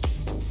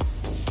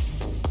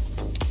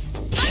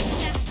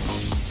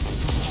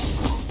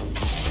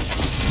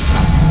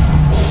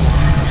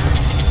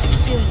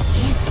 Do it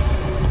again.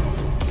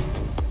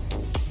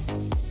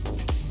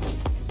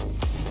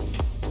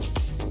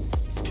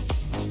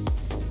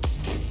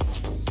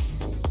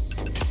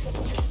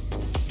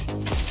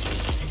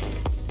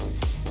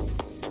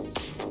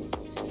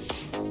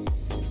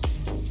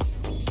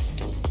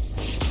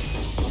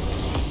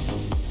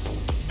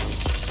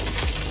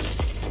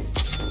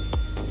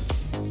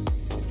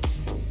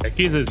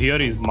 Ekis is here.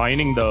 He's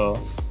mining the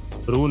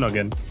rune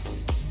again.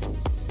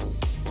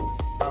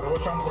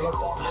 Roshan full of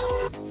bombs.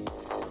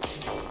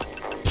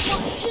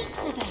 What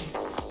heaps of them?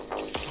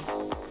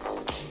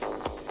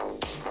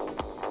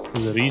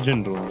 There's a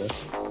region rune there.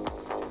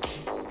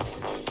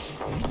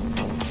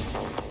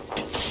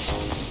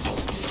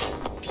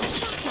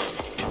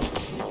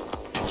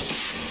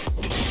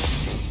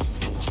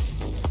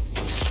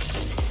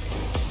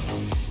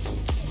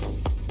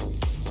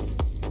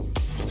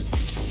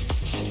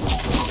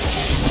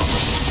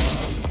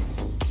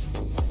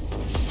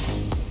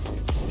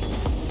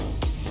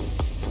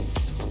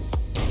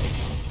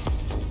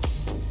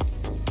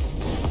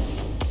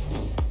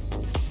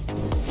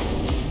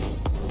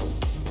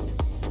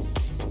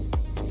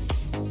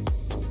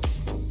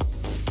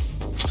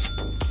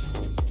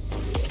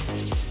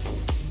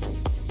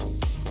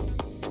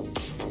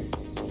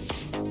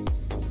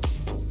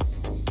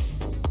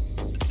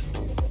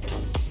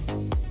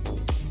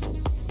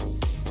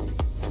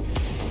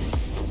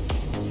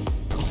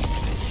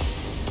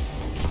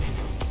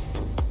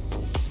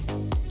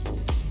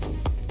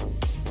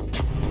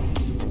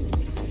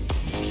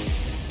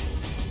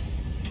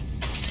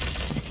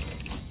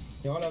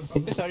 You all have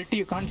With this ulti,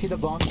 you can't see the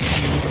bombs. Hey,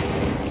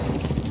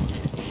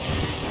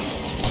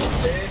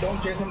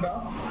 don't chase him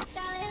down.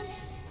 Fight.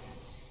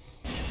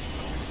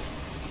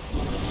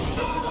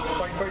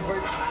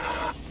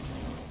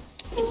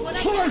 It's what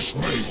I do.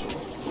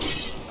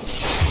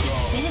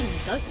 Better than the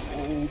goats.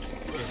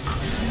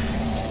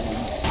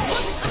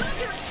 It's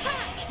under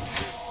attack.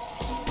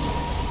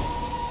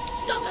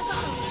 Go.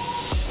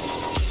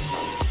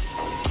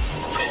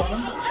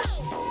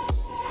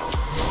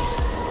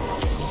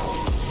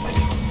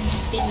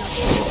 Did not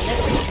get the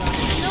level drop.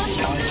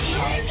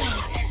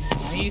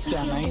 Not even Nice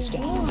down, nice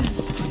down.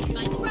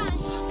 Find the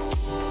rush.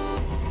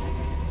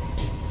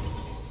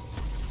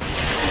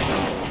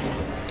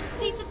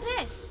 Piece of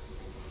piss.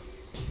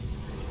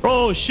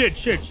 Oh shit!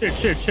 Here's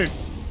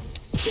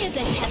a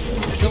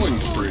heavenly Killing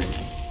spree.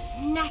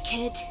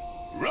 knackered.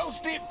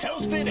 Roasted,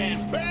 toasted,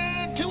 and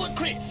burned to a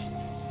crisp.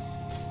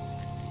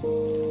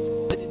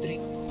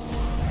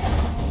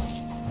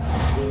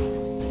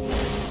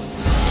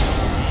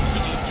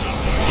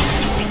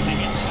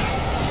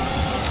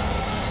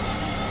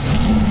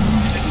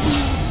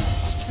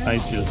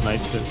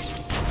 Nice kills.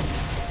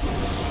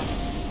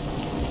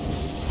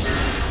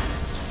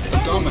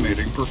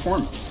 Dominating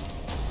performance.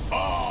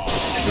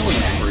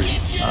 Killing spree.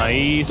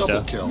 Nice.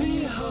 Double kill.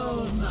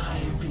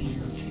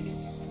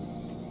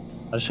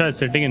 Harsha is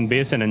sitting in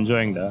base and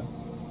enjoying that.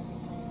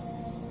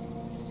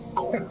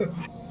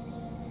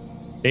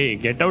 Hey,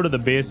 get out of the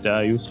base, da.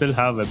 You still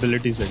have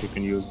abilities that you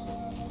can use.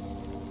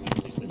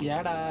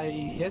 Yeah,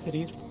 yes, it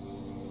is.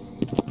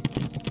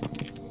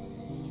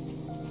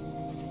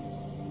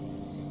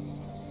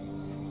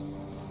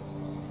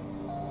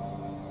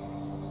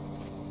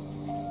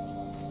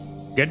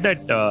 Get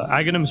that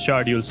Aghanim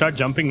shard, you'll start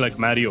jumping like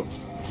Mario.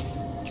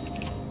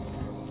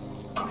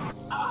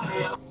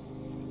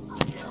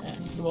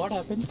 And what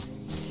happens?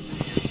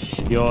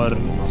 Your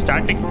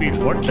static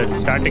field, what that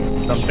static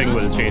something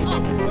will change.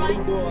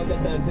 Right. Do all the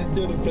dance. Just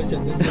do refresher.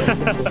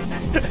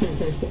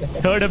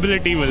 Third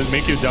ability will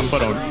make you jump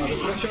around.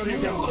 Refresher, you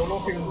can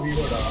solo kill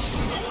Zero.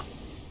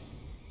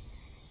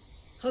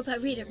 Hope I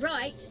read it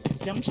right.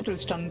 Jumps to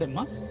stun them,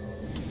 huh?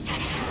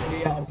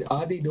 Yeah,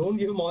 Adi, don't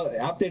give him all.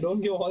 After don't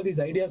give all these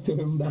ideas to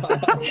him. Gap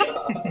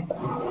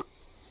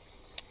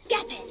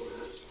it.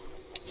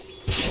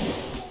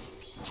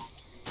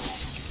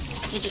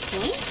 Did you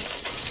point?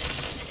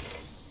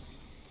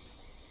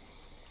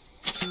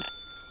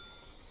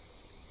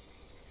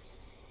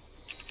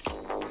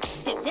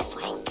 Dip this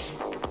way.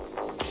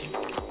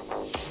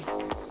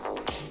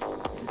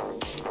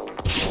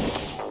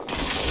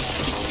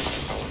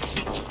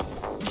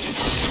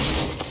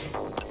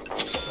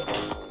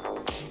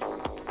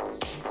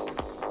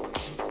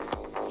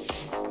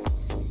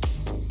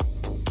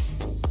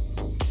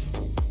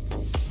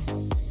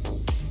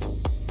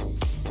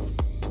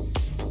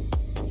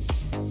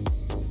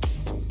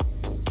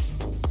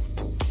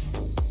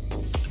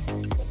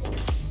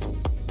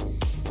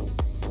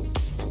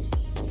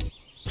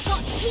 Got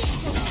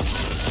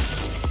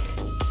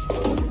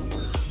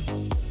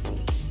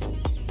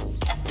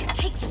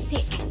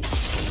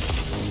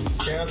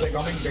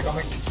coming.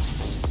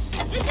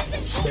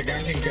 They're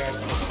ganking cat.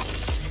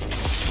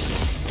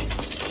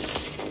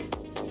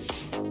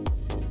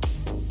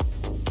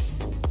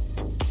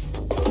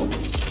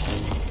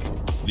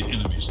 The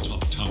enemy's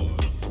top tower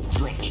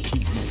brought to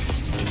ruin.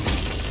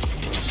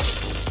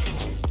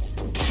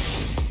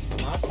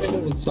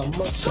 Artfender is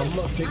somewhat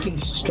freaking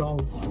strong.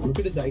 Look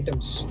at his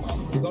items.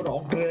 He got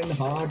Octaren,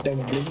 Heart,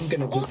 and Blink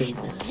and everything.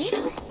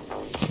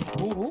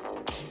 Who?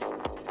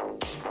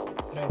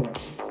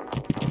 Right.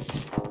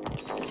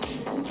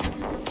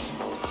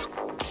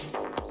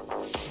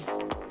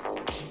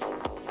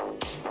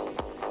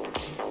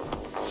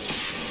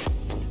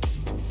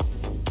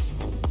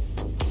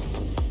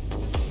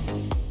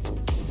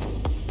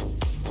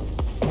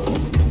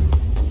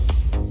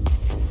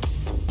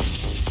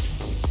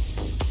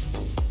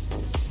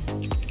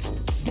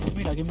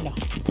 Give me that.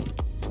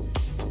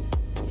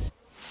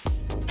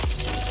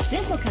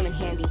 This'll come in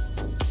handy.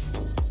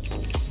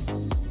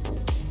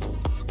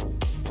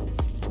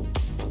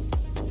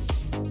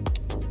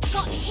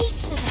 Got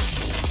heaps of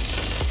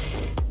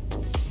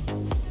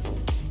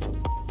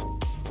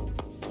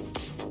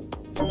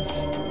them.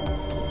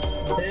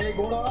 Hey,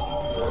 Goda!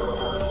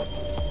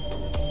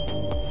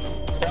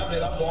 Grab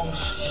that bomb.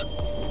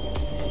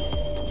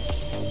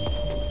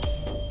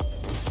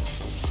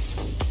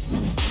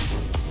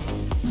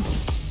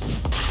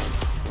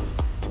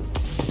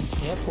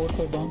 Yeah, 4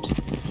 bombs.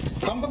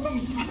 Come.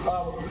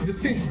 This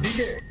thing, DK.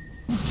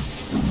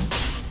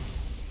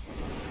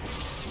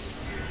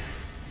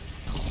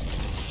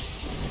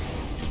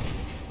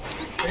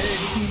 Hey,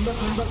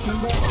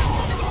 remember.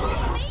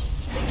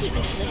 Just keep it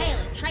in the tail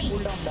and trade. Pull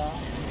down da.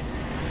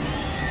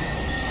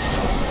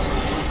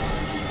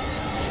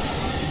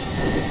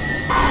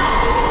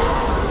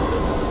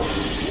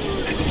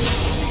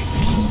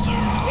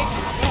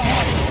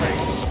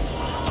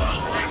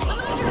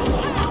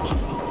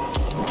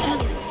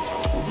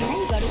 Now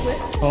you gotta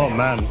work. Oh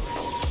man.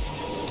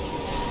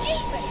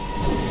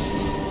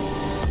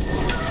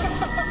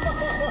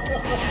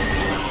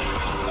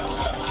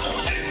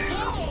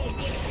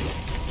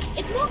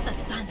 It's more for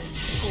fun than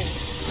sport.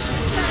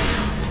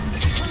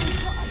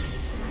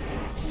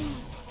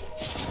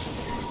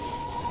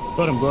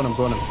 Got him.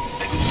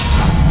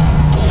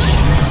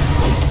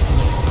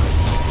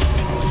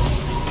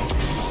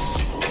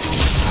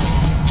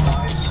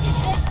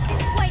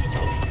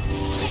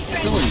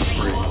 Killing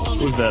spree.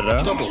 Who's that,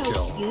 Double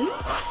kill.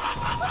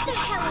 What the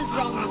hell is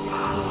wrong with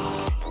this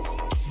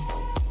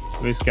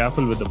world? Be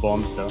careful with the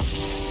bombs though.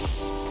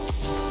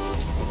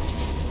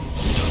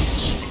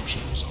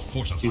 Structures are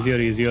fortified.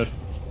 Easier.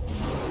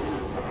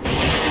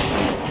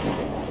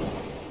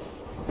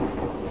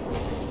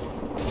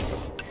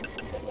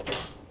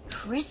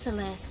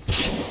 Chrysalis.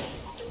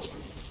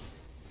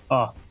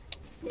 Ah.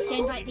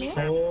 Stand right there.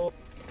 Oh,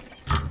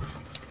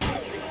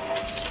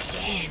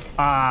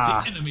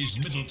 Ah. The enemy's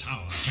middle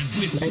tower can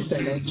lift nice try.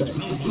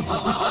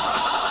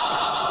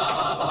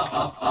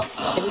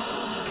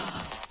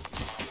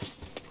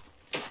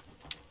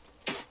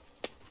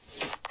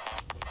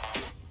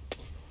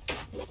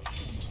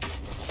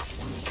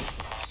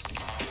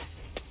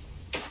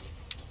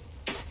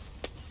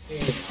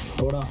 Hey,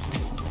 Goda.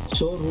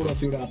 So rude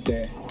of you up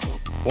there.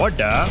 What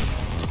the?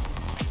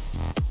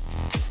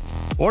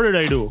 What did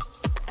I do?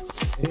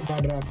 Very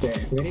bad rap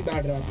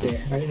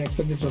there. I didn't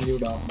expect this from you,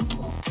 da.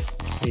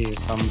 Hey,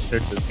 some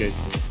shit this guy.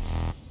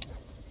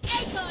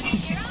 Acorn in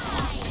your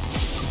eye.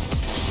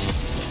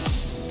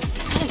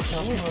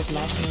 That was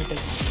last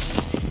minute.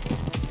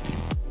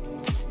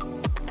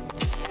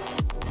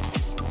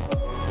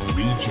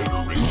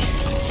 regeneration.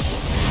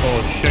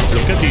 Oh shit,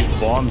 look at these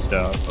bombs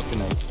there. Fucking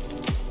nice.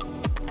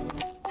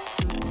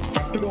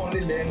 Have to go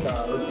only lane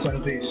with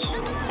sentries.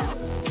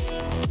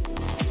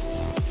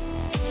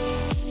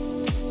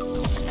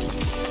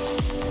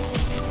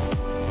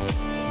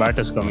 Bat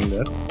is coming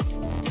there.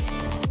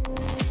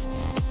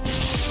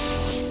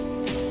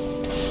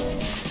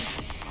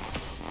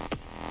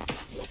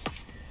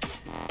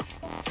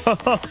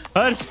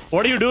 Harsh,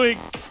 what are you doing?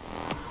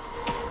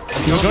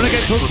 You're gonna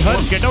get cooked.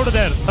 Harsh, get out of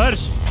there.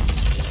 Harsh.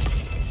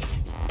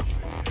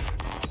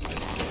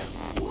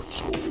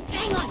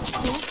 Hang on,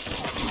 Chris.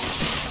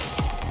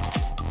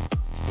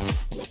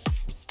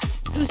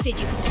 Who said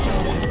you could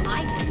stroll over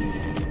my boots?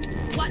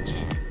 Watch it.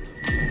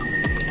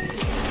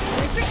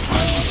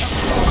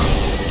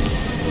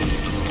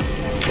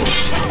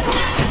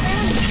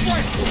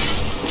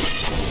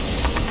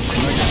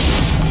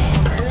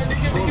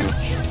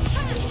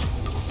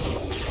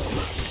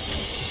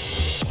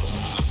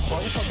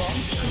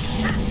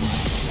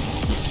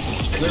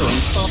 They're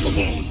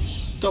unstoppable.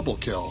 Double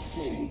kill.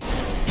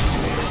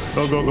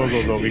 Go.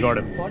 We got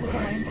him. What is the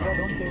mind? Bro,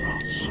 don't kill me.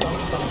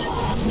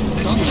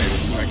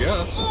 Dominated, I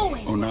guess.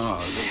 Oh no.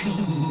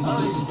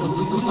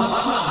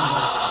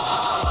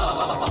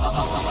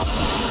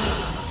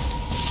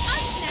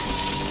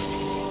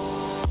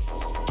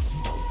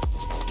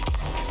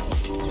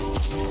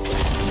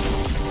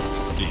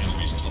 The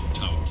enemy's top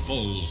tower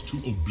falls to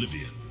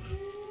oblivion.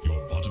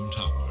 Your bottom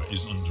tower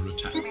is under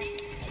attack.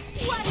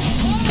 What is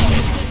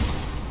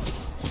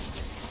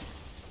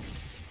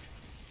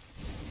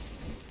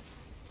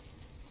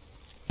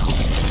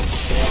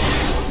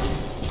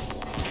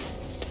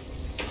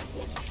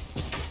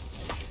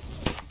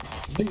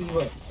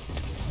Weaver.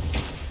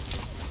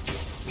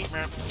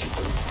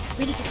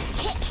 Ready for some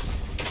kick?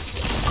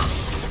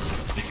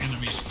 The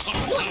enemy's top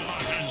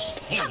tower has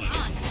Come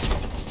fallen. on.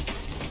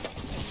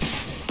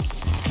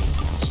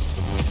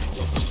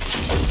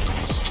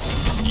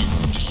 You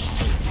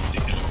destroyed the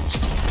enemy's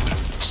top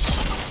barracks.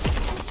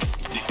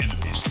 The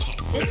enemy's top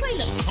This way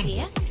barracks looks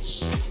clear.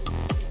 crumbles.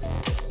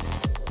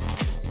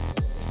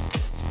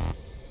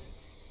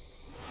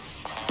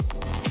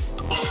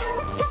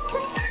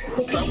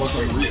 That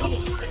wasn't real.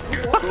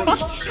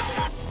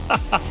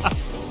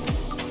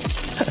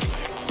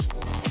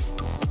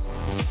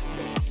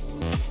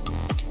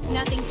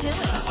 Nothing to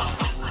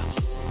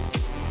it.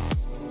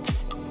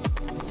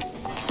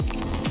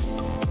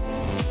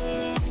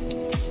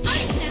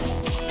 I'm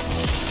next.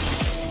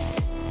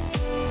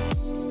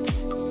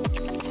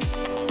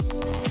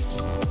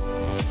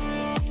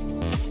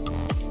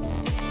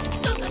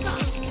 Go, go, go.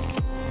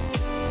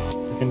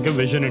 You can give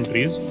vision in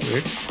trees.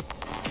 Wait.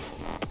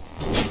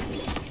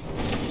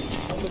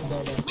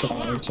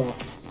 It's all.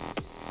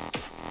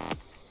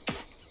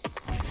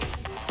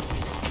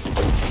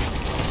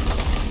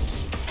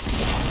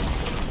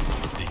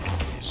 The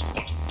enemy's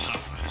bottom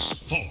tower has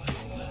fallen.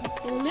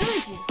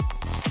 Illusion.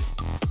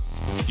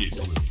 It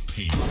will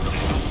pain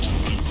them to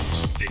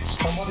lose this.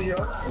 Somebody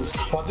here is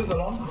Fudge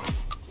alone.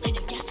 I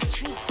know just the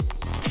tree.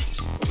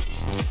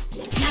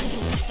 Now to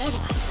do some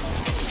fertilizer.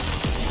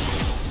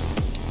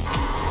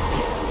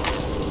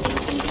 Ever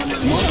seen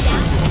someone lay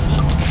down to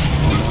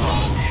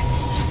their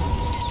knees?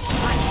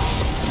 Right.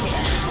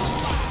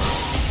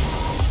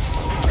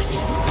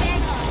 There you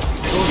go.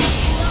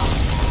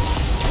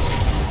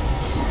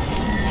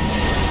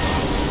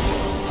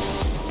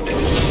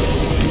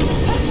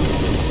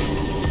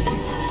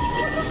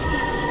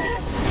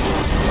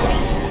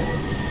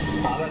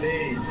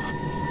 Holidays.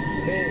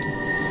 Hey.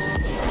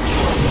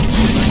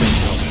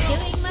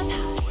 Doing my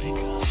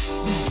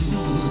part.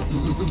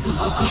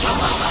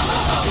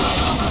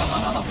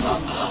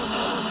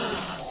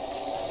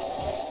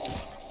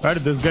 Where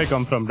did this guy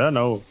come from?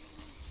 No.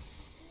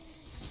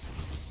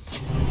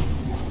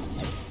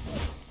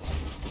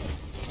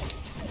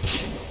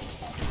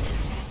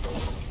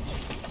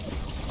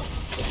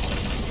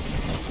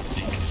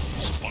 The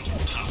enemy's bottom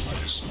tower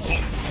has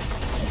fallen.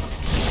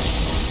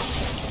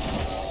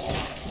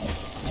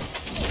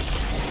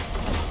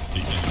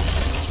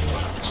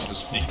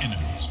 The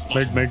enemy's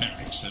bottom Mid.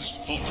 barracks has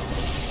fallen.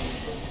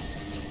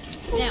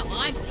 Now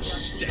I'm the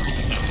Step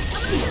I'm up.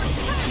 under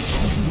attack.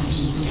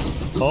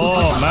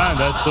 Oh man,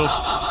 that's so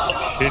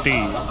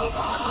shitty.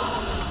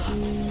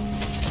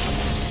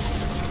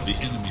 The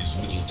enemy's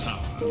middle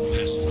tower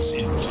passes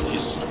into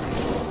history.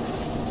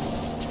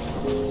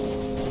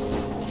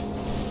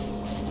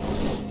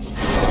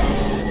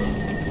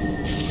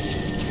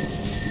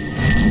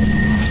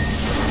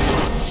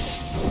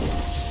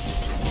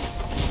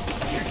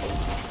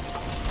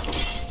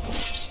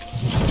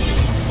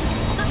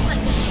 Looks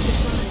like this is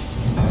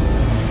goodbye.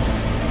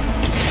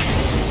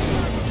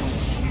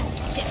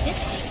 Dip this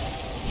way.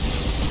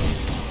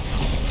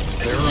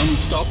 They're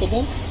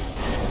unstoppable.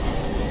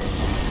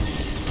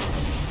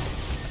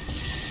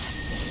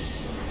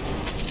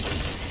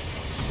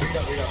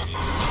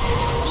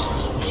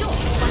 Sure.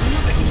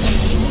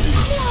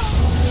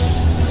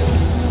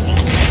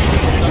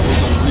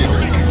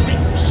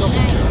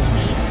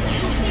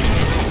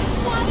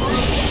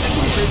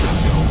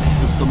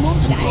 It's the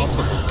monk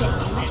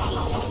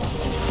impossible.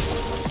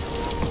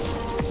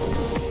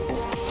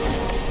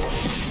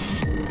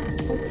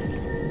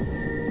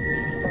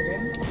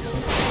 Again.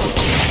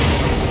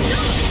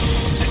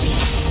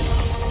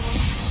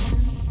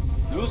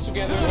 Lose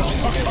together,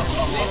 win together,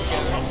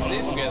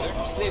 slay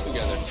together, slay together, slay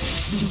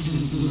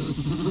together.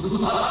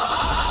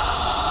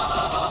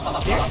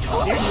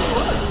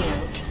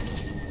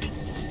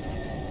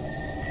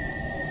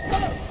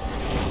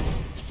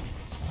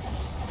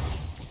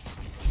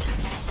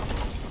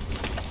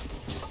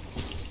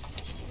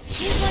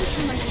 Here's one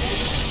for my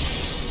station.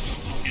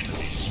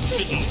 Enemy's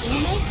This is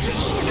middle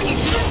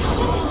tower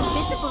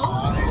invisible.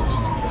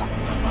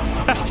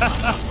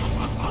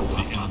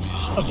 The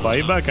enemy's A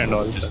buyback and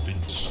all. has been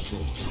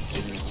destroyed.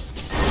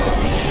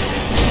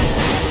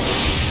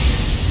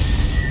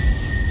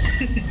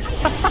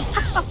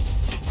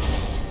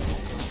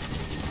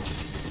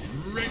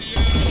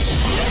 Radiant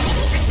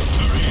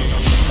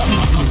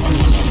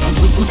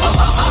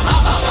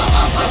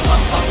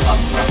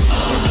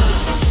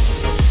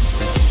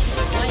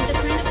Find the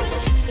kind of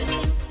with good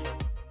things.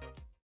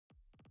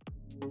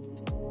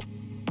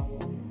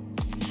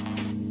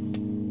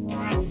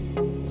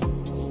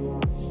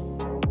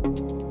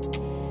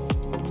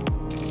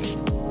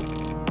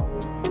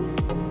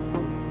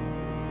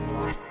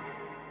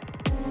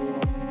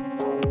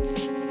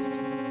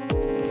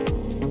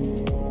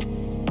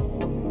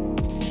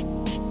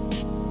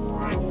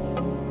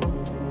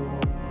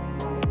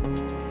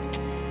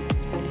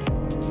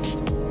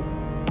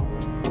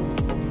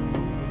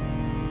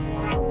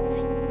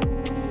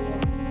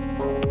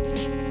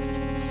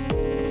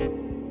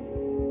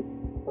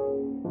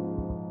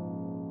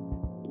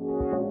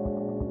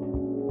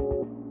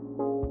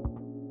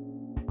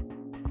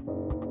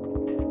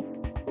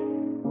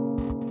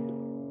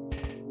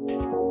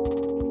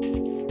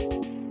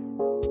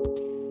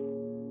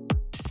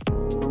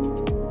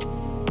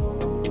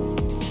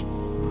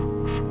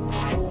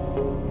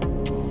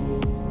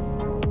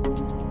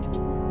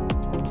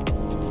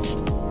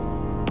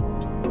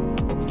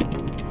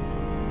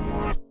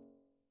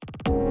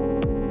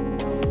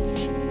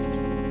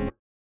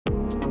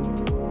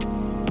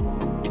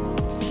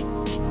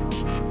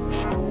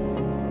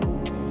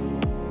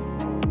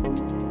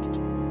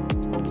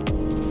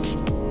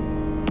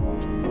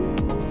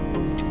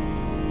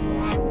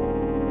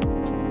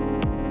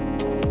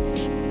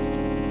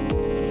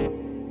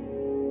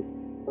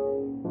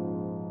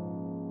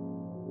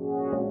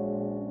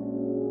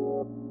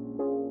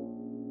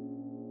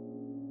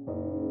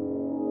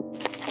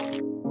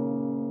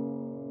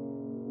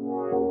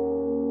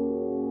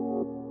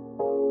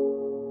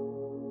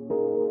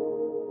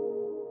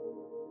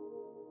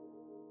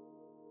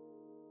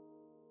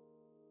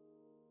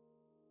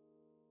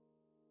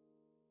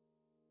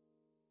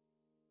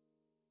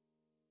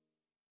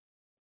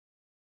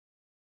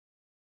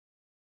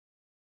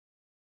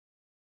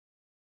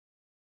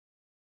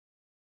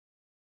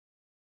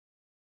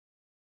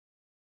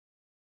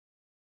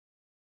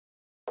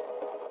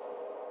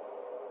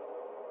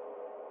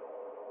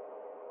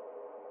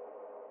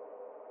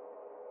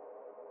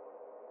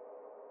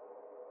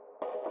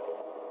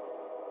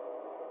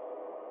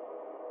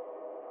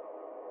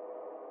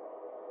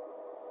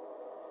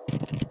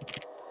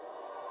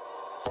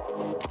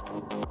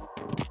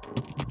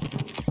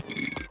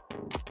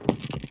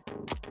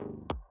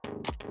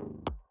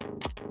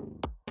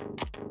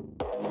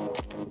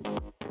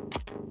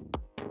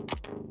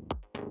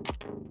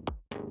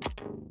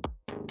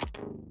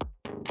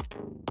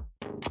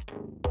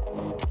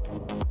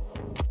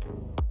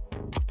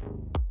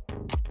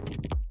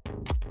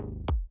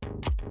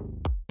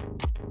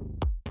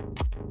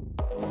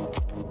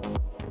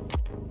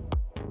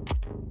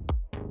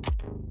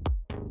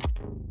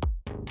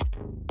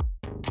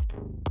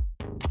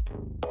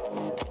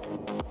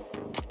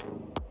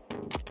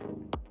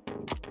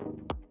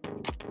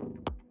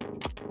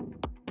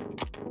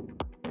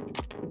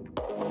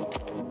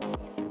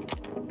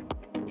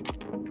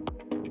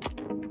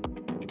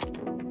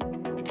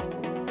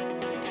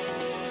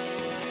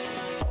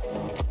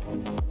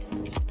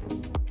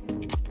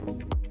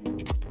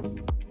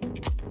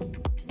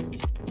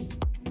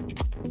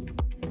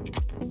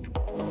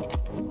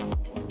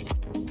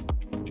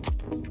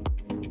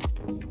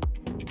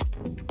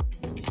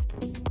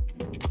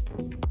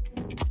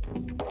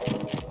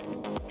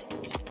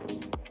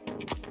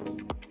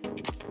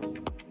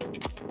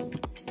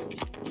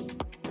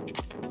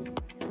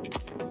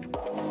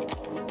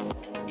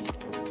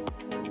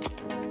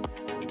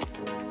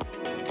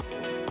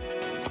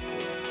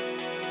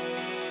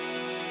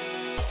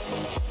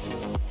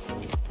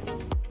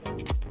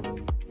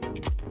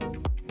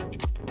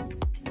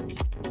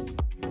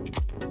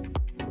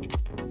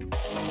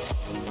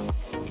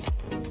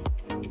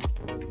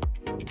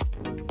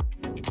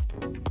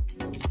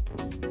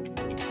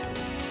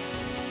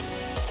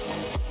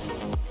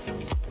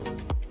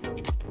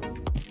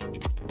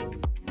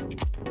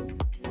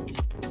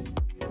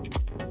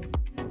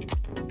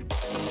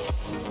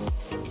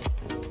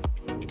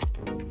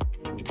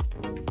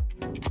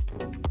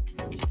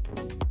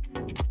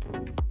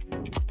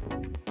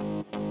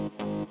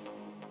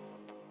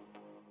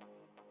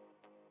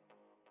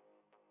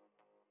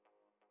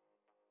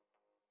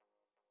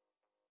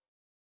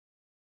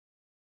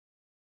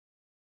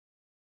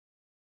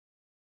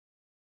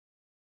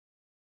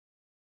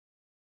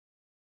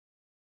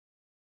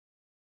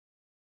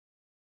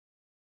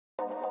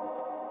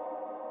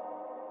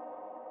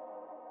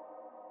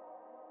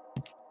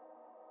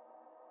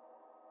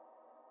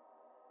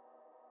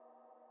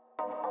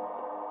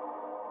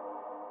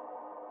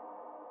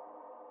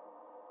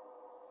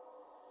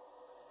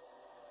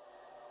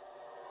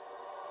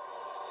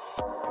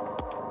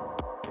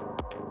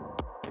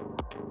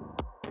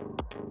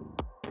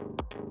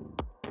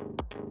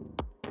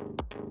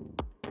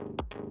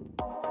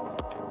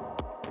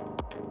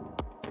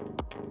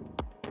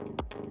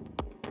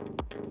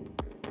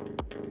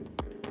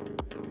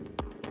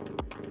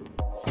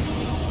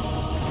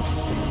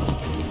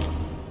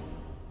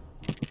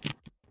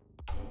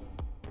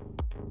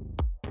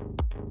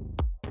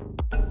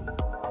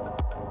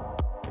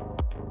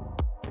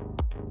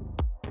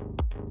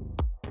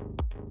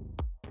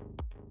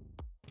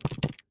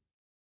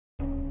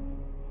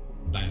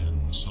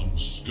 Some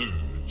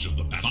scourge of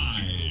the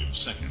battlefield. 5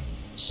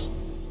 seconds.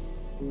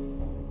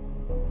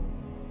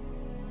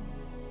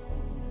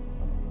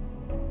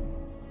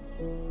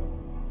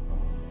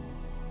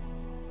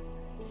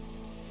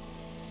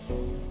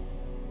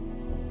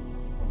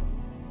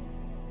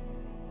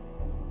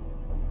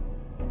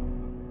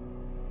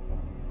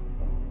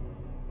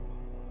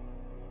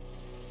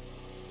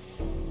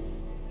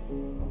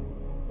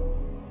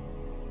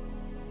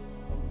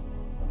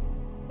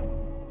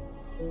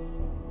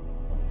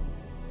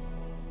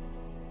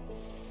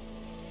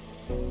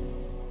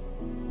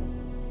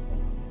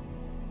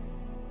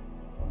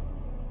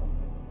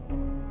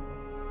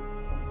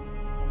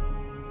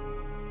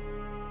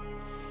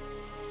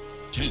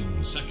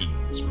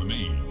 Seconds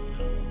remain.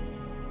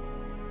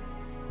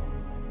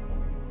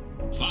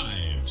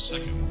 5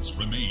 seconds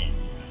remain.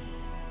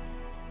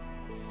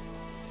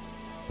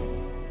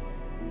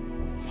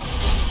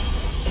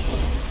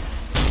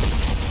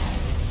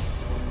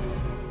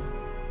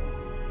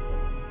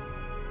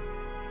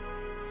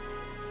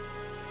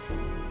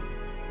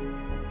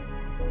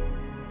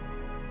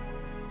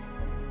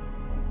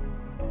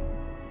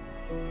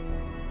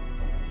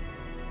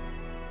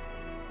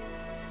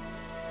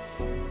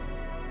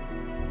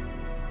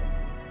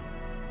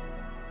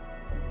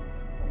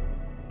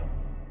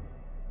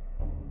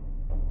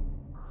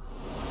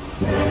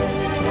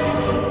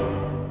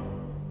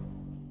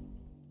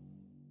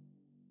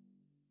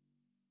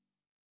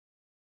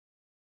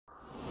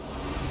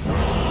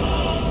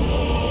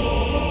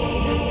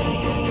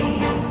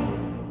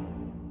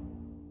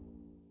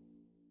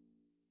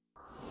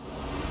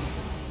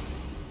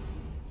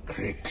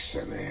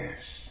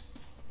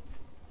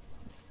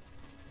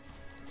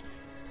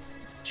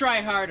 Try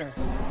harder.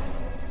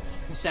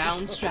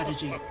 Sound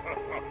strategy.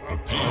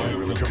 I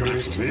will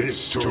commit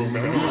this to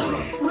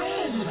memory.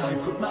 Where did I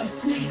put my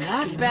snake?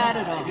 Not bad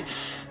at all.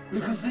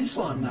 Because this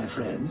one, my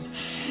friends,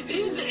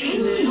 is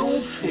in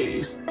your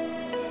face.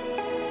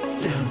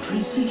 Don't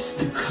resist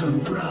the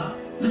cobra,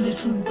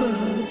 little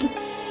bird.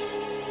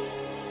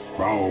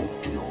 Bow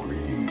to your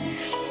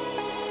liege.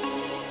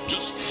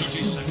 Just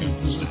 30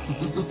 seconds left.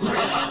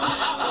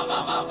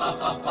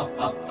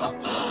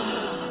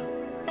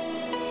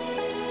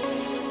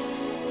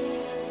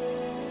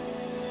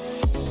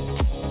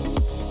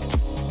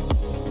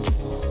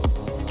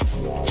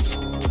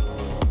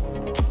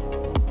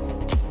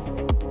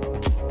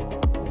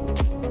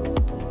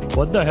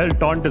 What the hell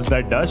taunt is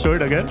that, Dash? Show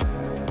it again.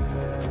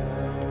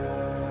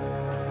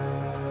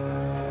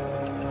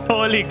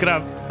 Holy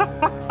crap.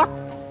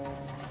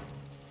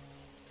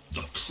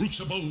 The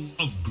crucible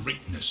of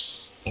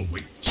greatness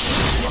awaits.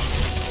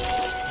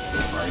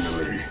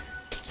 Finally.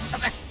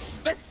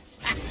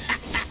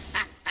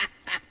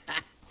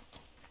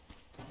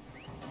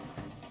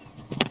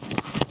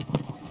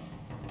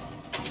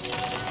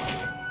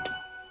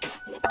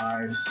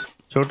 Nice.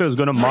 Choto is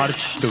gonna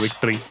march to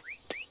victory.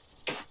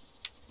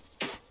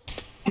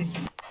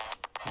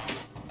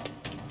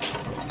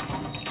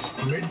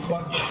 Mid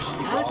punch.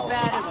 Not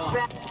bad at all.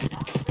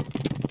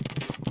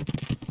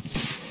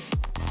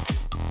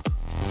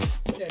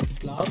 That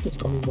last is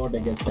coming out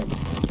against him.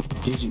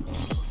 GG.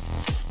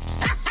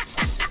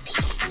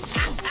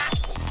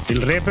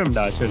 He'll rape him,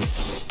 Dash.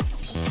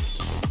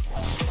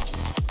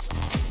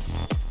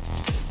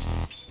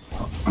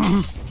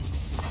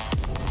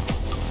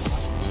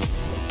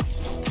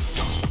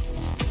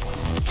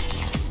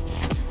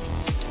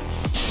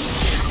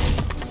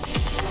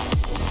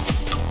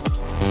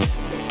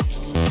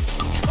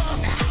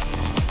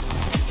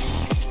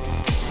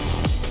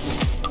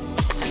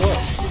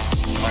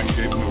 Mine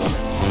gave me one.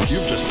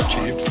 You've just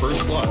achieved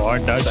first blood. Oh,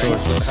 that's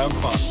Thanks good. and have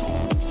fun.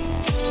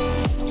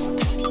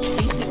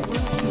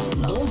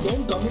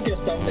 Don't commit your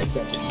stuff like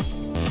that.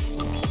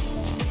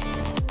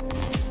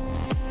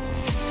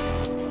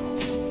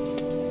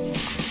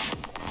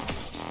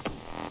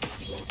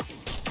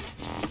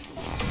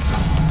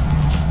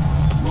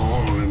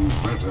 More and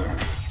better.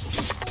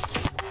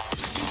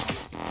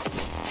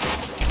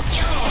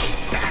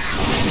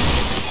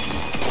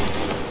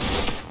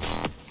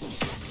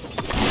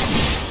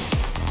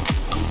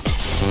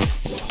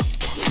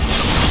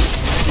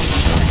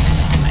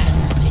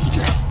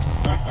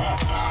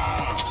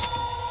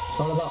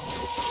 அவ்வளவுதான்.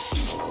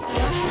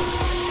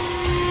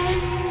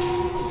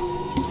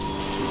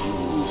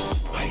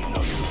 My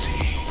loyalty.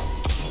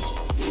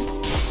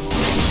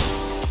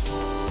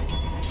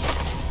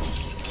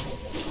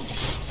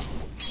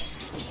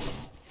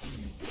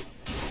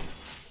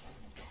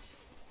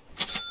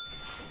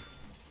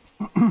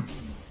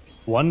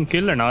 One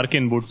kill and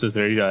Arcane Boots is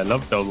ready. I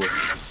love Turbo.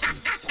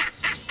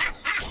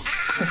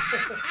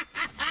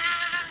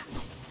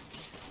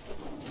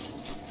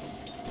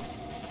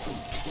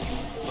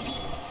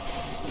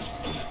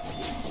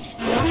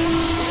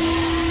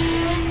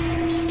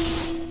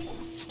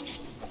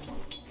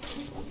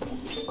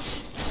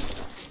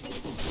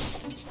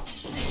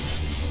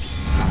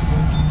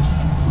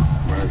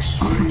 My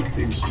strength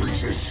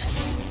increases.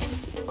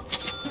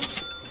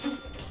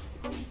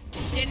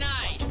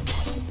 Denied.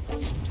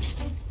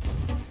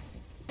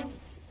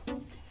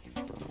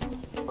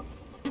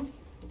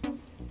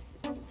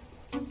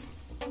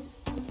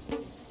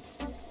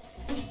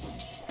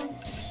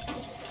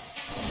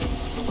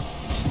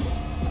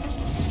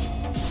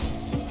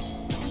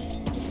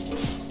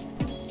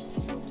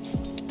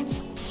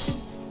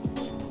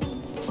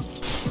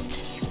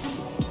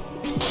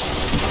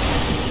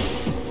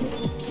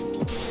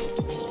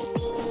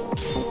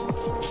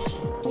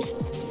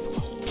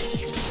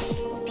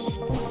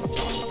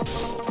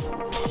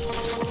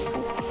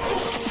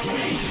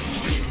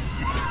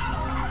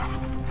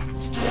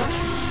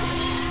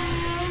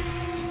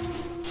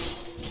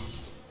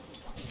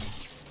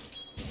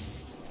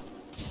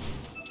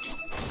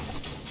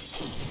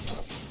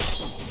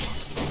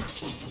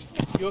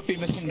 UOP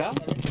missing da.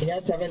 He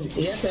has 7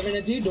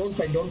 energy. Don't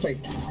fight.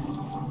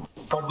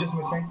 Got just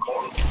missing.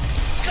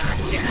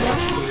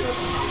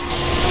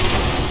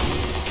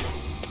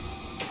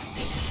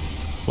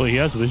 Oh, he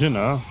has vision,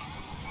 huh?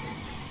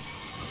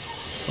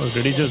 Or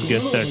did he just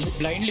guess that?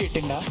 Blindly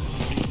hitting da.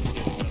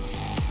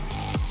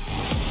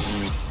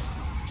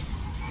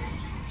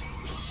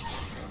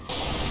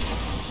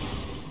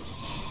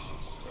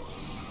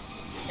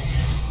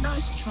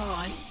 Nice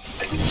try.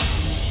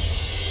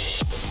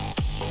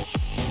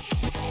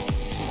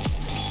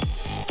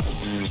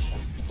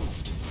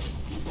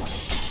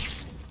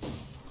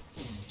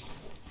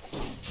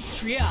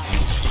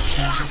 Triage.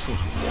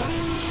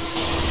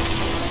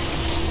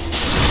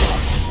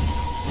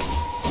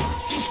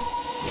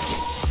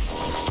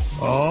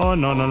 Oh,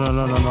 no.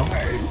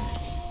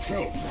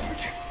 Felt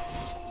that.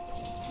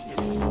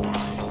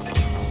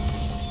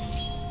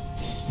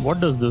 What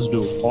does this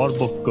do?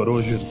 Orb of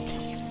Corrosion.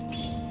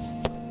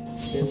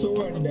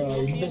 So and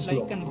Indus Like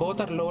low. and both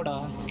are low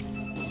da.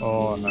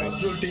 Oh, nice.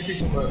 Absolute TP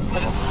super.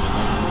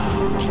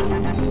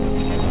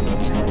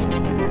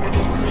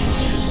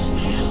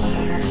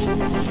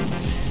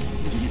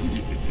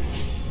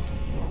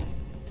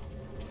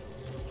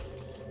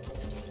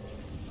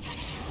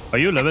 Are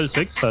you level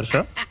 6,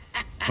 Harsha?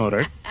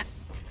 Alright.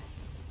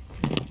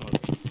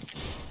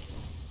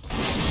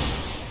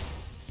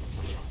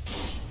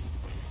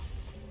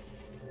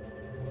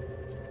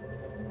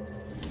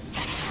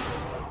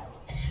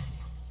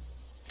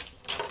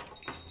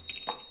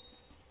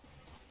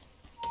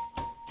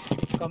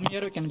 Come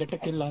here, we can get a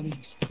kill on.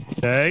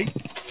 Okay.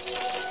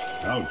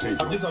 I'll take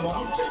I'm it. just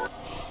along.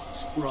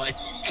 Right.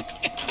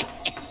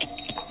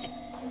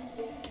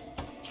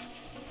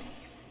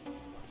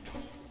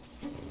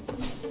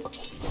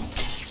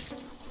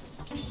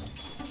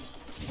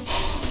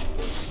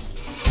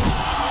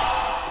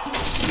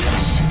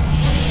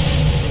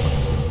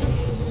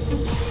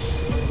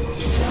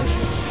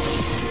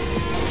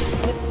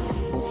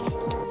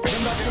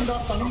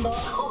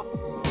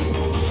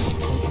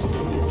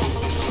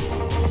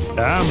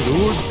 Damn,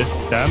 dude.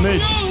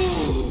 Damage.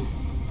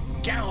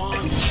 Go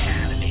on,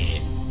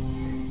 Candy.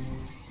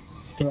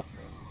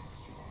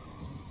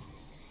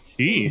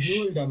 Sheesh.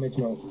 Dual damage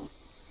now.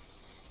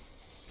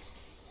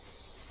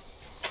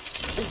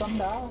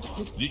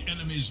 The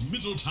enemy's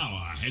middle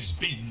tower has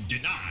been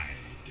denied.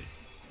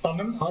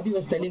 Adi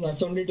was telling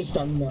us only to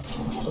stun.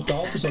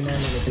 Top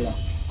சொன்னாங்க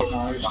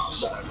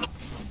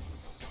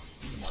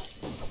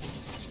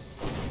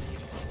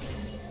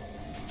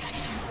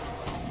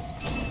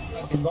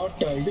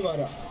got இது வர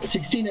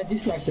 16 energy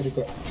slacks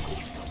இருக்கு.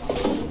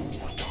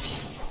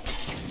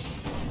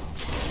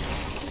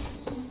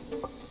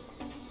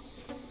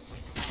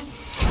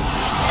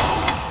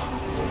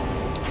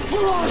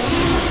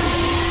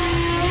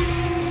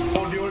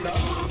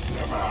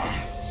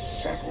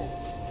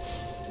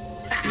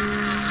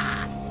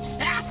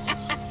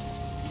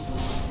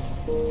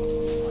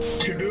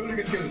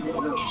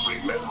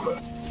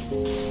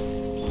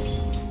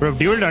 Bro,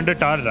 dueled under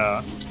Tara.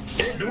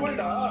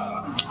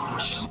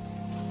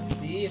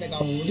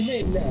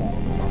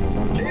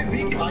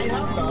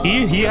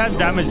 He has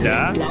damage da.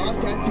 Last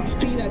has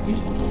 16 energy.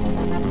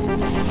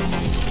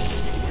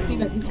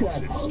 16 energy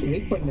slacks.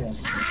 Wait பண்ணு.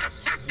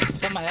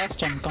 Come, I have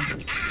stun, come.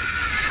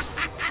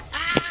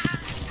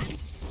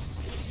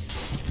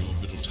 Your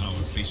middle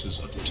tower faces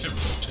a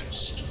terrible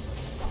test.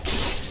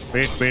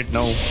 Wait,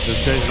 no. This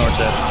guy is not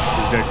there.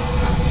 He's dead.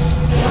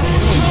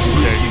 He's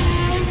dead.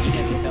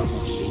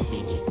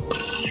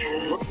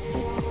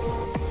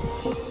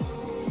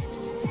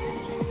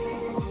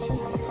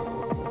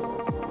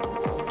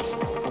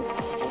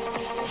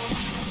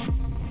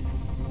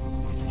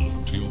 Look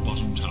to your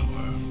bottom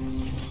tower.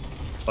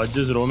 Fudge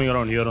is roaming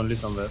around here only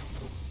somewhere.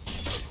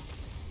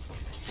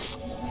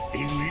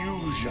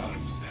 Illusion.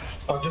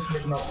 I'll just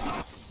wait now.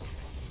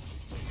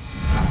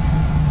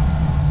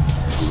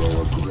 Grow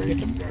a grain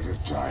at a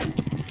time.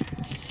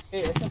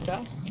 Hey, what's up,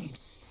 guys?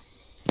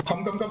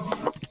 Come.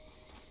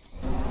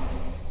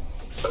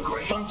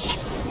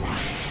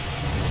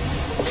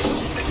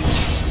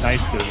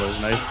 Nice kill, boys.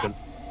 Nice kill.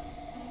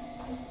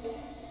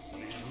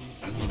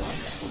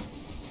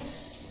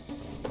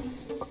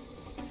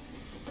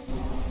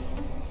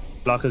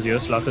 Slack is here.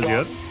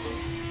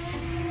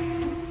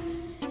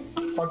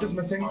 What is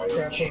missing?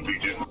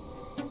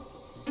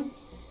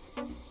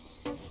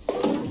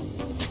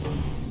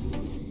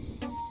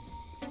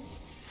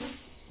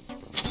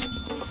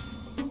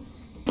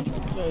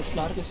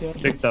 Slark is here.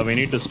 Stick, we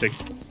need to stick.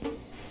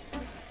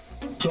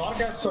 Clark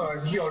has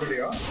SB already,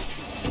 huh?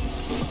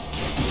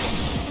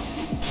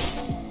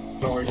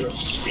 No, I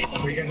just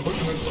we can push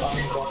with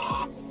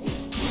bot.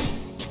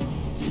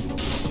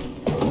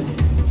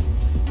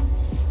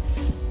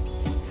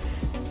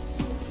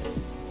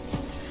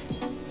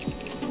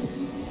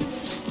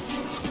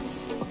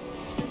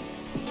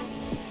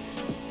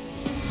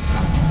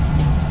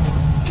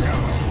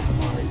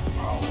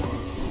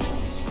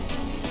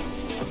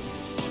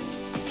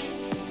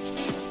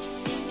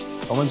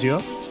 Someone's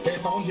here. Hey,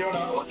 someone's here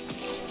now.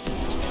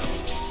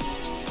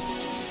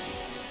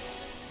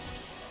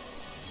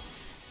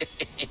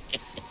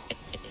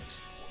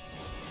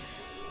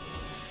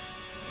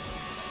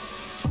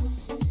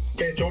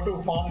 Hey, Jotu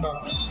found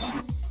us.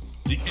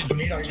 The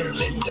enemy enters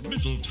your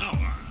middle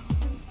tower.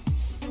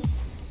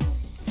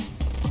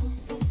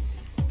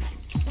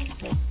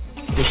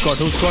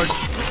 Who's got?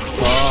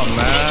 Oh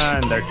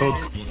man, that hook.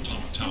 Your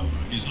top tower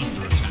is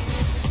under attack.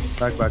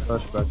 Back.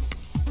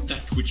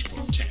 That which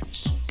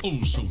protects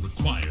also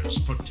requires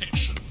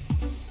protection.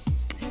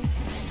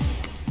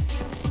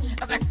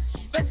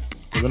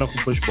 We're gonna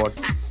push bot.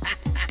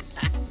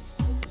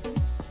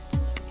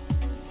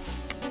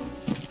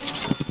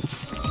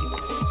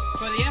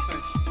 For the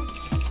effort.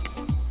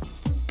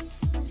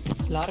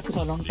 Slark is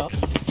along top.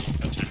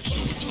 Attacks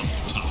your top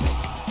tower.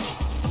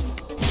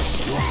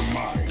 You're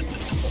mine.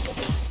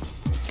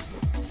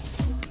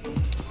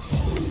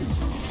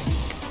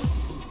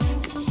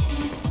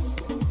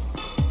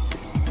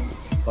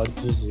 Fudge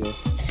is here.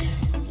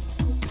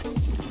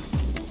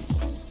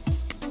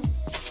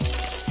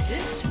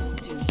 This will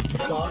do.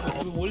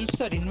 Wolves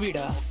are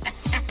invida.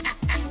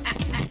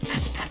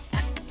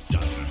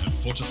 Dire have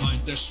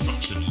fortified their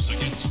structures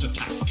against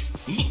attack.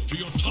 Look to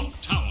your top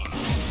tower.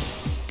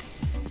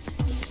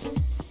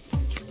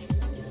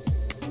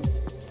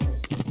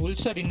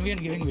 Wolves are envy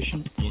and giving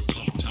vision. Your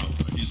top tower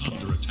is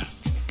under attack.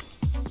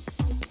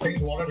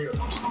 Please water here.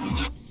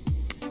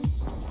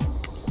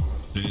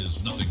 There's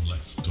nothing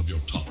left of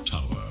your top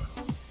tower.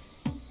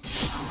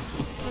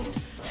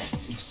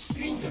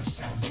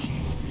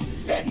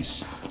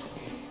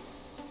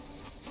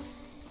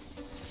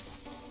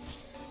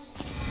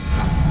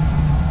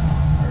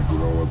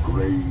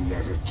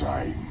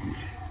 time.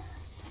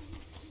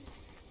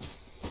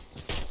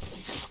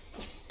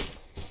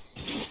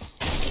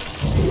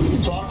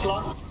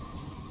 Slot.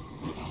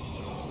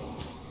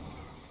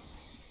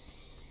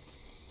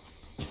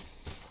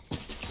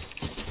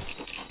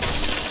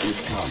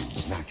 It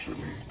comes naturally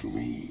to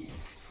me.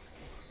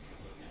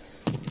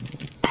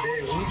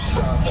 Hey,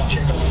 oops,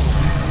 touching.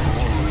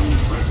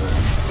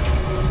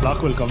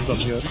 Block will come from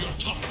here.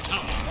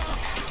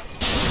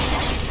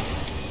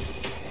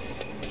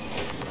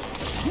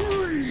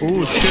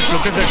 Oh shit,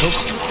 look at that hook.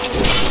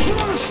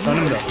 Stun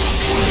him down.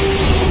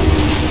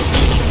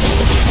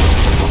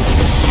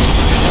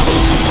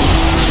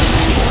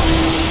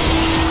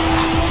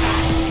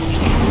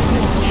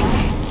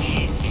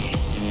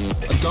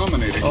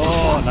 Dominating.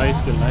 Oh, nice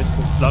kill, nice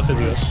kill. Block is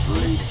here.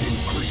 Strength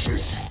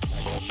increases.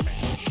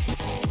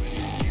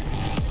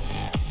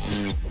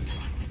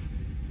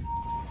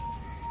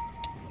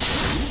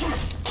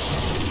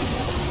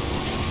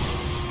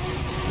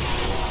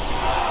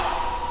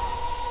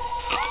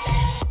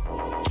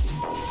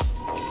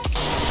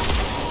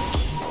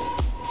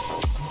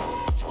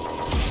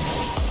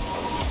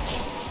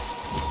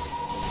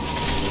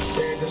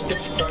 Hey, just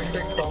take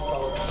top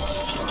out.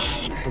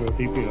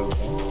 TP out.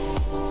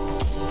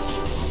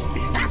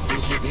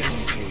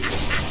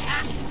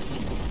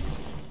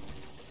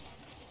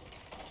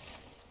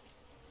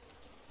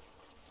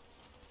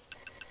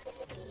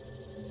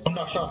 I'm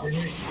not shot.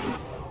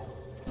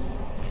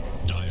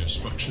 Dire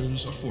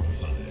structures are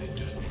fortified.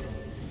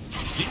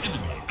 The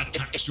enemy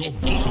attacks your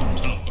bottom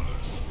tower.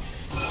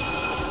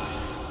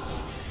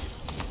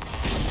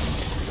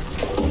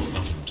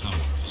 Bottom tower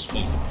has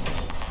fallen.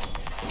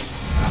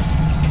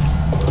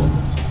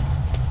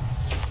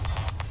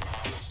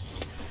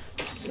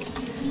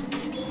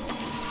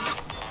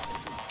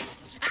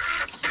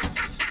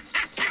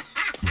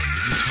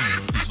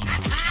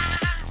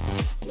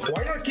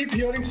 Why do I keep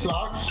hearing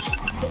slots?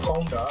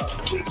 Sound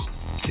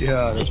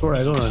Yeah, that's what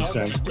I don't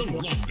understand. No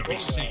longer be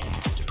saved.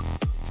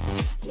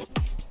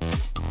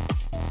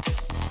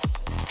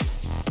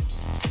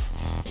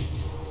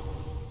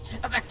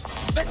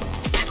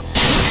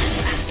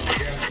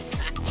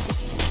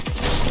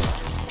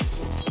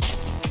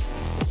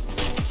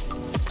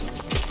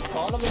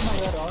 All of them are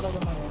here, all of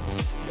them are here.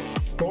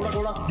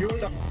 Dota, you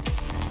will.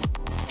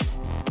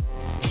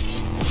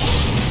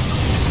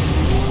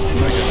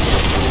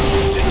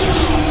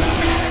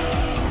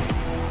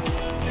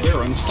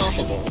 They're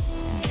unstoppable.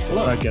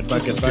 Hello, Back.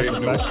 this is Gabe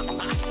Newell.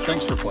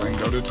 Thanks for playing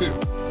Dota 2.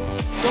 Double.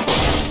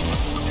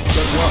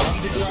 But well,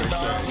 as they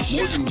say,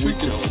 more than 2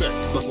 kills, sick,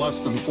 but less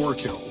than 4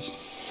 kills.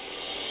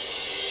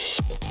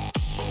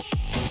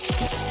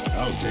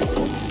 I'll take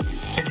those.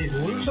 These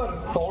wolves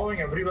are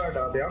following everywhere.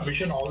 They have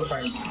vision all the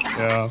time.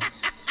 Yeah.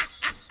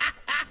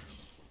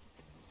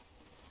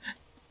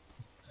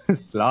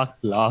 Slacks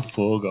laugh,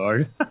 oh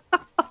god.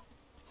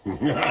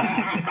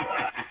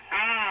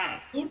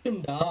 Shoot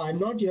him, I'm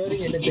not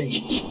hearing anything.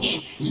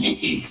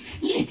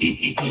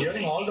 I'm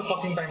hearing all the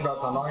fucking time.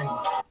 That's annoying.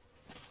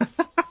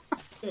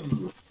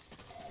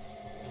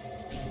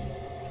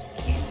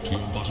 To your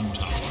bottom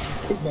tower.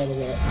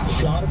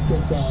 Clark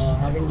is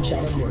having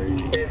shadow here.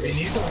 Hey, we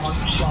need to hunt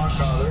Clark,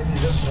 otherwise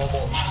he's just no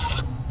more.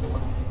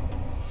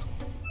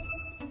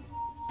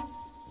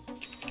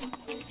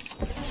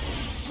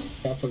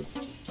 Careful.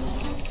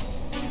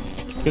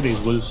 Look at these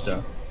wolves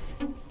there.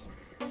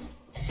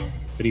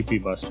 Creepy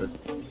bastard.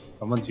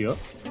 Someone's here.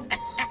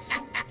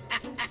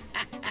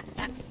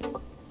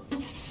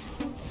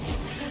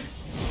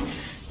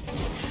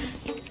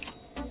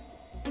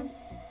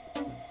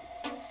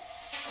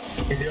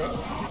 He's here.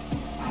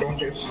 Don't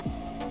chase.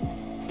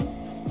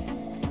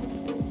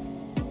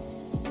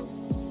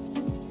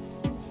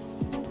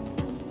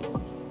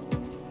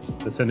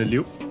 Let's send a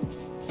loop.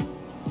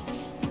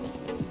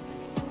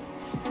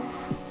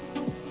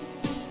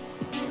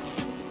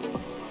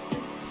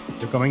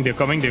 They're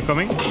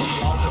coming.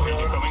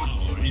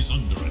 Tower is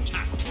under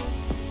attack.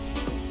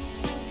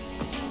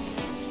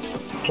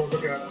 Close the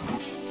gap.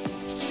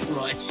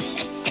 Right.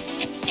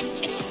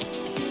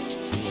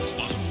 Your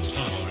bottom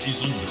tower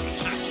is under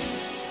attack.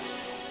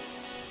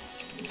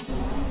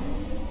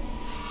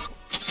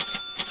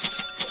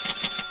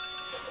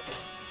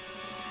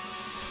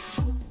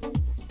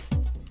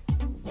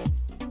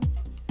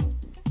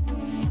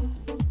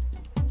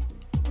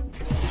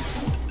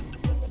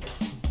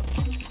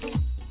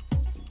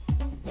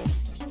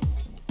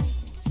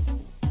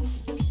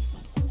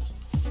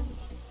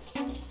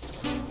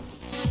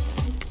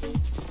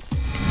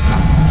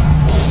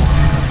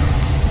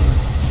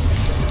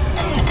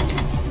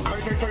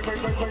 Fight.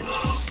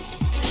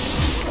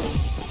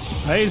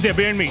 Hey, is there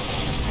behind me?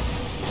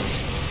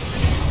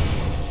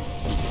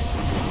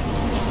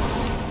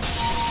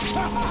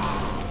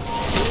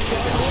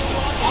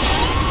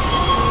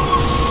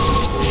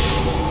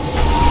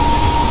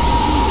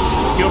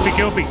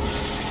 KOP.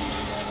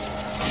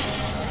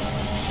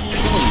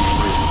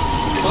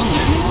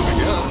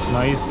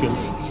 Nice kill.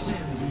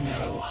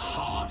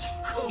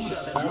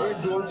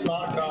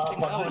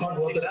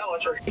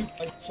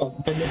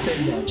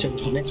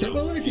 Next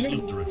time, Is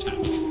under attack.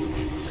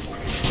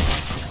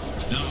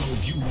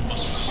 You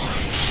must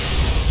decide.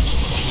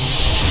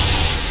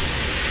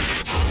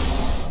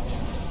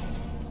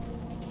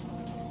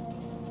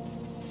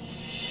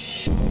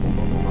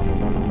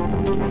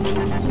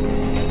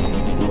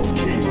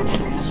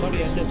 Sorry, I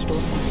just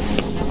told.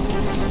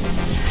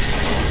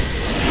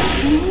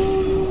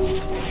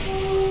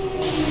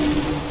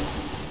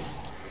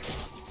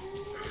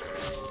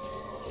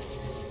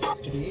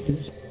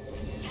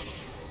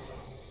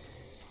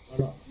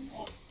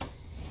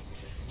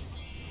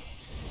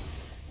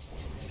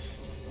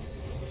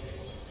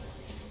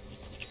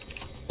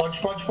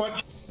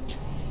 Punch.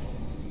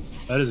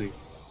 Where is he?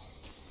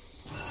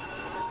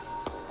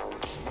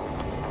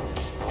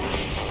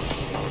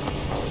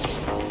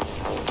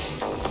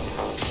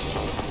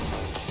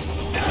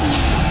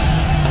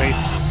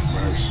 Nice.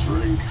 My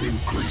strength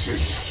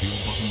increases. To your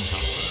bottom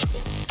tower.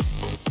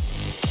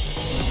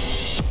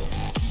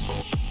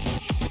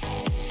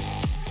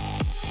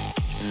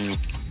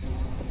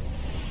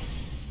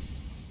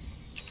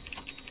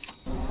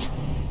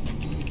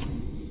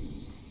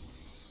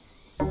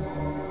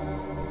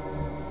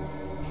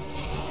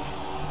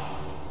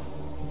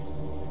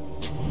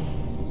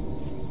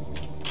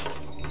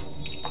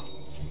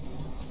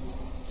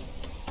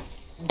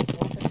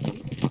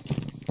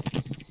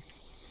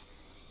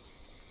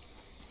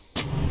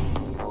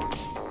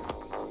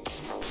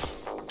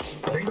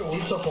 I think the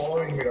wolves are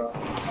following me now.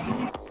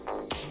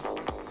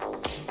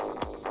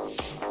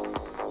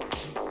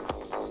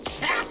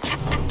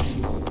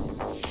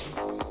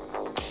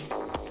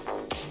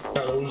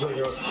 Yeah, the wolves are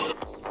here.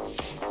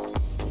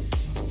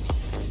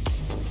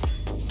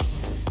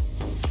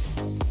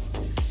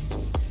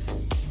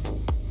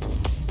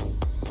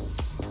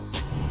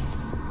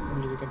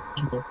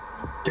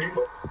 Take.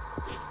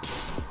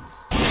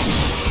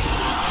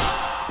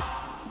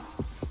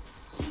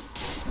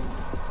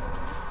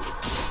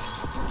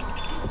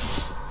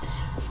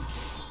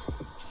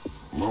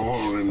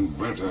 More and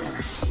better.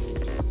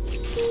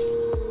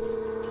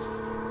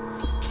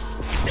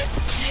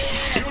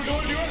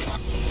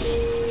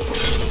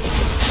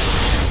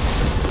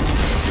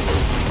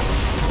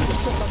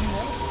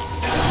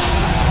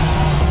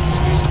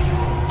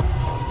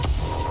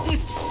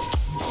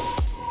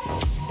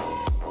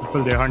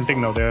 People, they're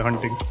hunting now. They're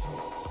hunting.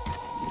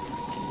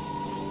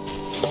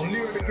 Only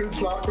when they kill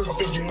Slav is the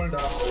jewel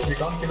down. We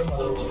can't kill him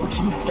otherwise.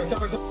 Fetch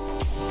up.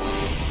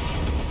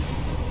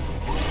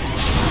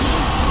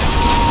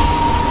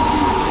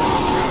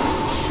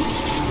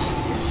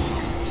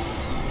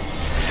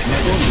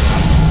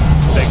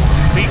 Like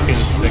 3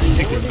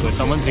 kills. Like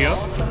someone's here.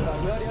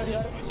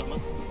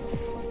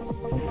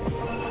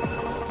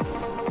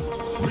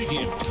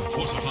 Radiant have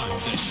fortified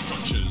their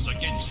structures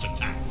against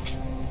attack.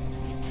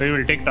 We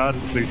will take tower.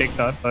 We'll take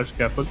tower. First,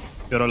 careful.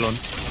 You're alone.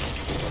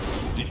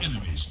 The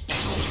enemy's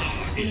bottom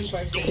tower is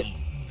gone.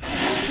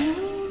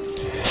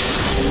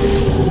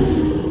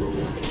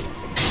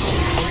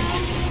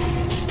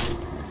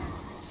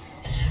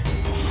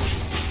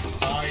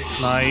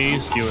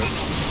 Nice, dude.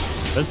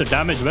 Where's the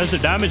damage? Where's the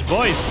damage,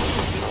 boys?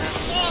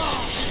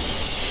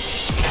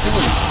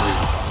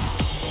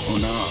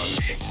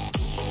 Onage.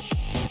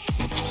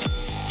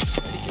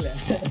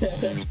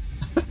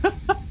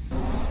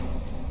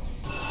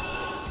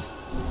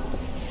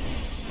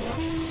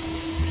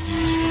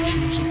 Radiant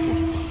structures are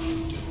fortified.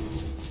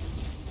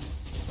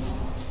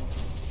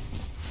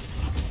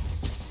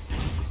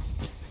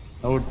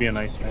 That would be a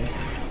nice night.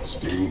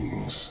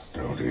 Stings,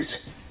 don't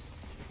it?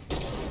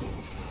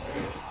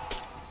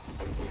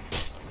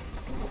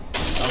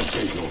 I'll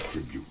take your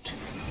tribute.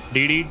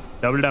 DD,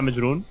 double damage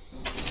rune.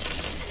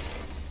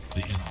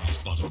 The enemy's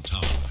bottom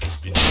tower has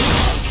been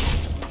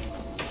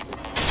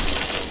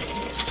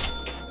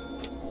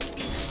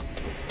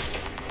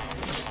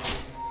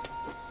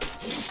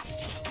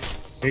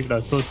Take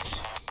that first.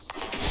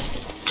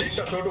 Take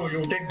the photo,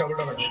 you take double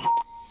damage.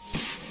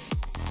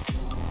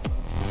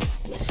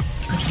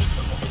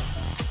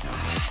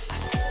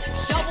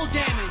 Double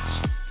damage.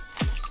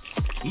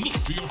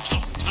 Look to your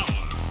top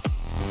tower.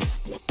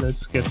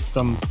 Let's get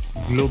some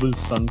global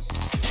stuns.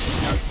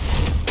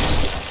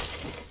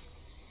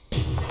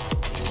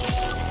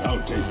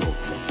 I'll take your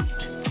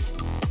tribute.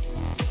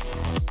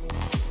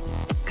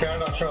 Can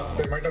Asha,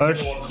 they might have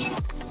Harsh. been the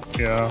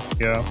ones.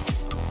 Yeah.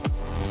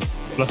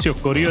 Plus your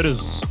courier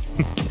is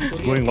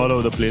going all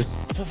over the place.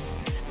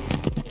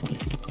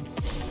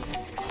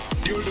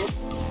 You will do.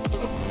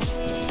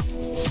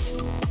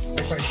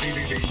 That's like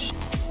DDD.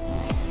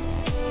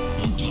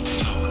 Your top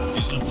tower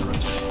is under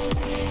attack.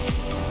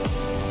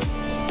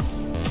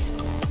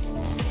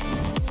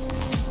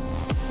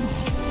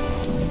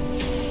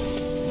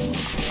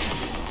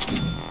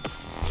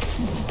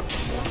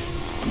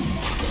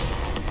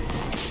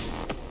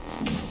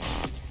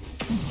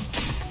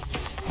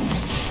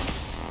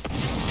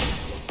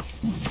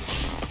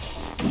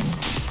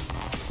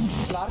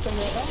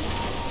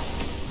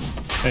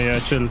 Yeah,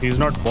 chill. He's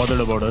not bothered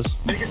about us.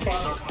 Take it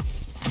far.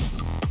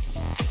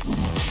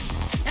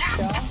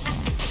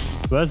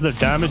 Where's the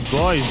damage,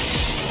 boys?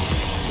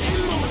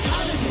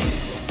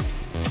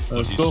 But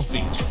Let's his go.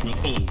 fate will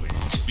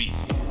always be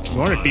You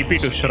want a TP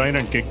to Shrine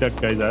and kick that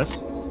guy's ass?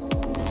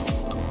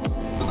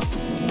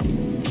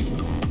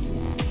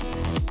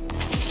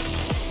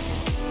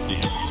 The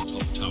enemy's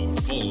top tower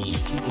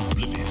falls to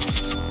oblivion.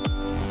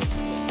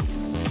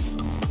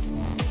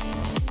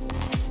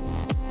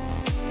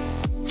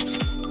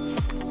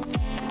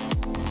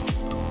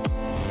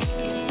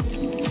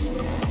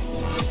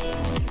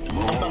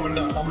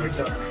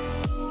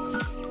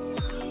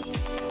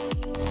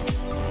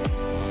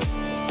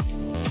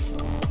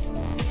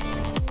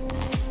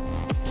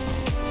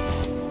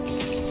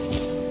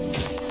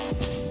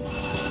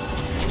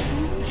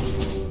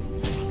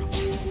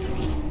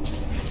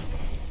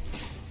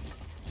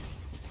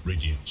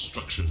 Radiant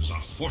structures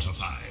are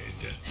fortified.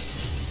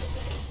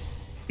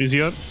 He's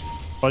here.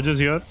 Pudge is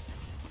here.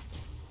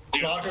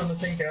 Not on the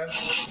same cat.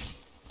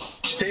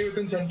 Stay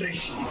within sentry.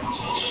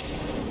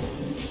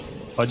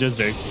 Pudge is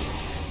dead.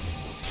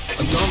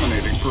 A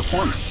dominating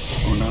performance.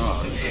 Oh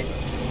no.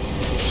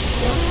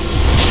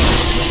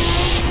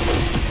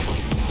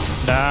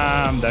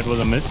 Damn, that was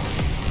a miss.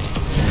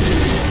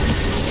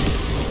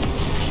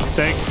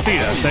 Sexy,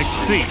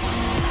 sexy.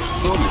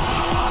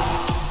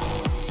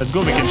 Let's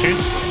go, we can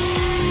chase.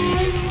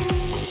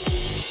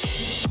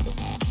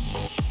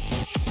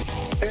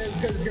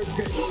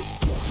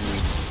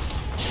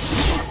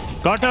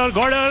 Got her,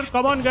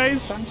 come on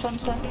guys. Stun.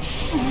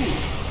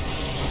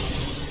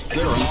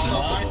 They're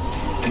unstoppable.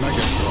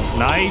 Mega kill.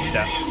 Nice.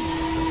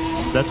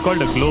 That's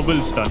called a global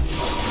stun.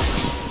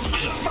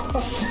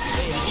 What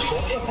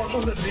the fuck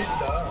was that reach,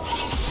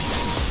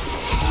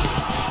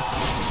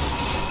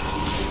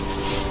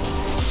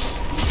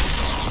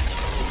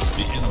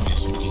 The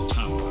enemy's middle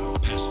tower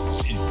passes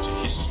into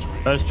history.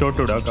 That's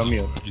Chotuda, come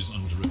here. Is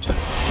under attack.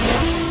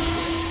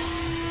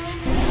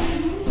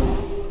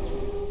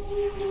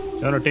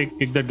 You wanna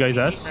kick that guy's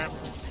ass?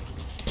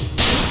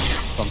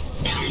 Come.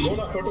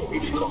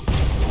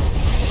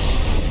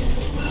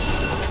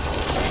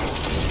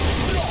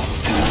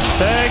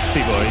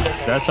 Sexy boys.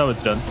 That's how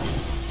it's done.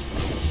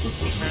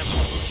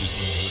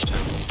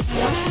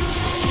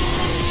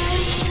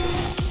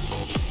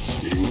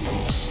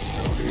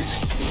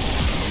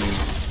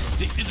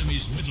 The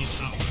enemy's middle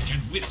tower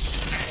can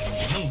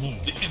withstand no more.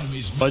 The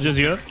enemy's Pudge is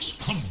here.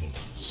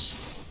 crumbles.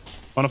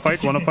 Wanna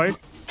fight?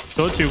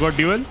 Toads, you got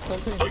duel?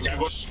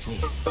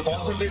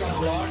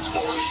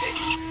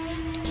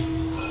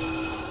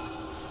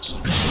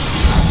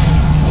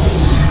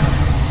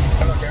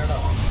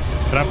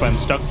 Crap, I'm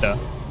stuck there.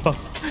 Oh,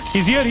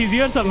 he's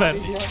here somewhere.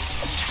 He's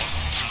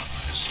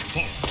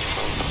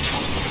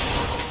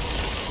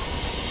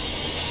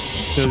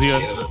here.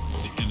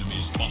 The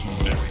enemy's bottom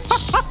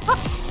barracks.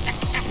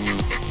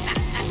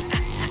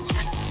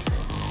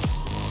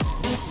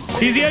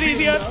 He's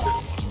here.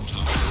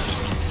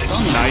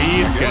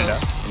 Nice, Keda.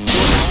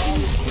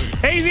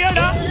 Hey, he's here,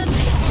 da.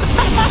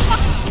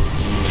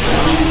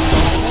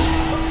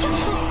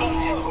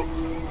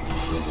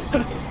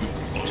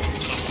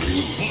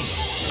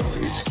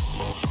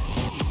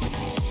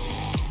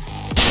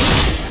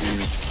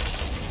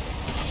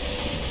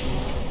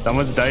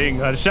 Someone's dying.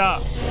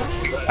 Harsha.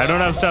 I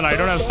don't have stun.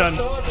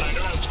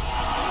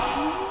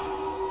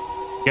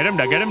 Get him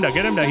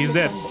da. He's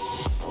there.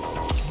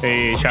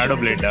 Hey, Shadow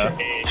Blade da.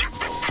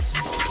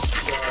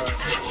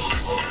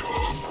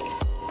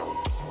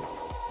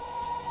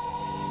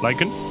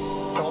 Lycan?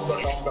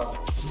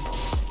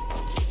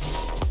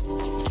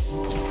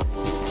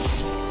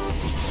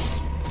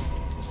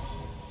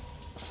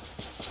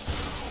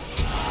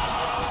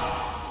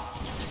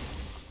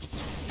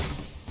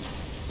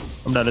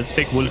 Let's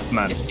take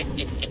Wolfman.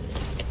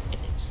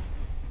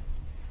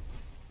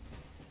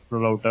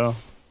 Roll out.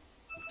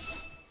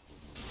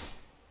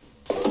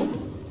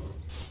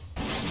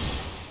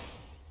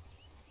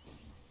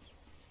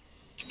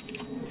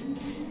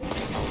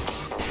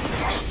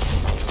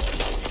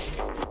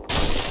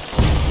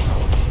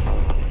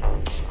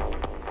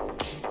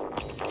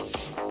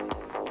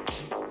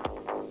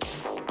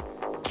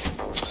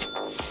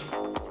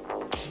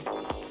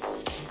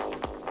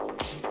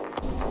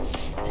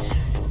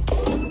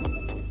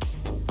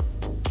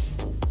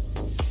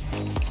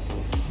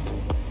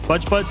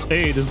 Pudge.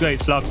 Hey, this guy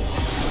is locked.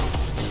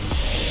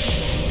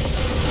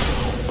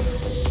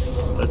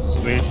 Let's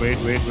wait.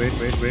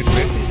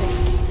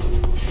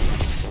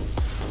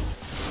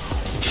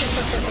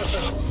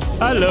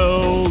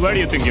 Hello, where do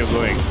you think you're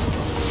going?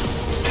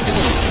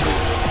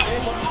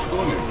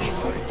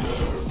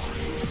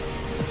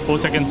 4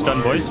 seconds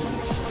stun, boys.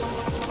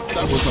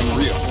 That was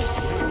unreal.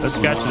 Let's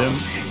catch them.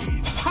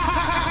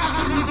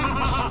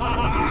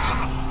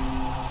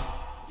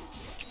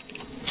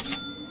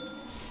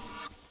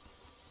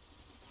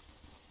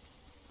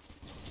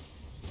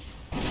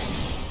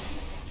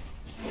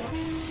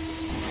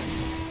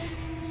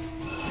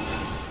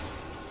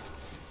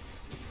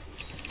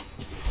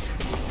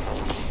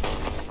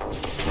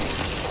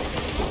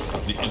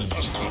 The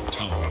enemy's top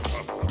tower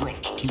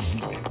brought to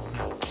ruin.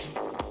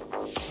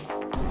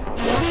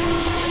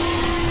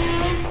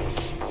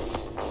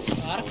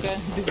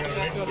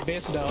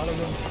 Based all of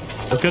them.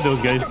 Look at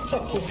those guys.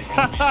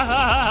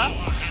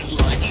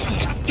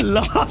 More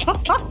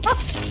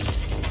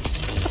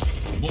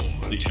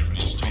the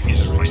terrorist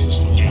is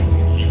races for gain.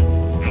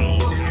 Now,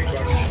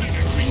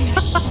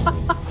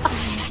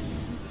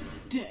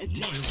 Dead.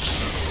 loyal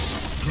service,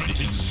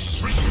 granting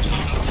strength to the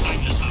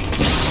finest hour.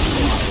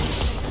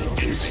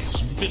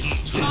 Enemy's middle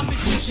tower.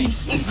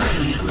 Competition.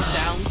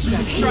 Sounds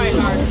strategy. Try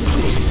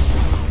hard.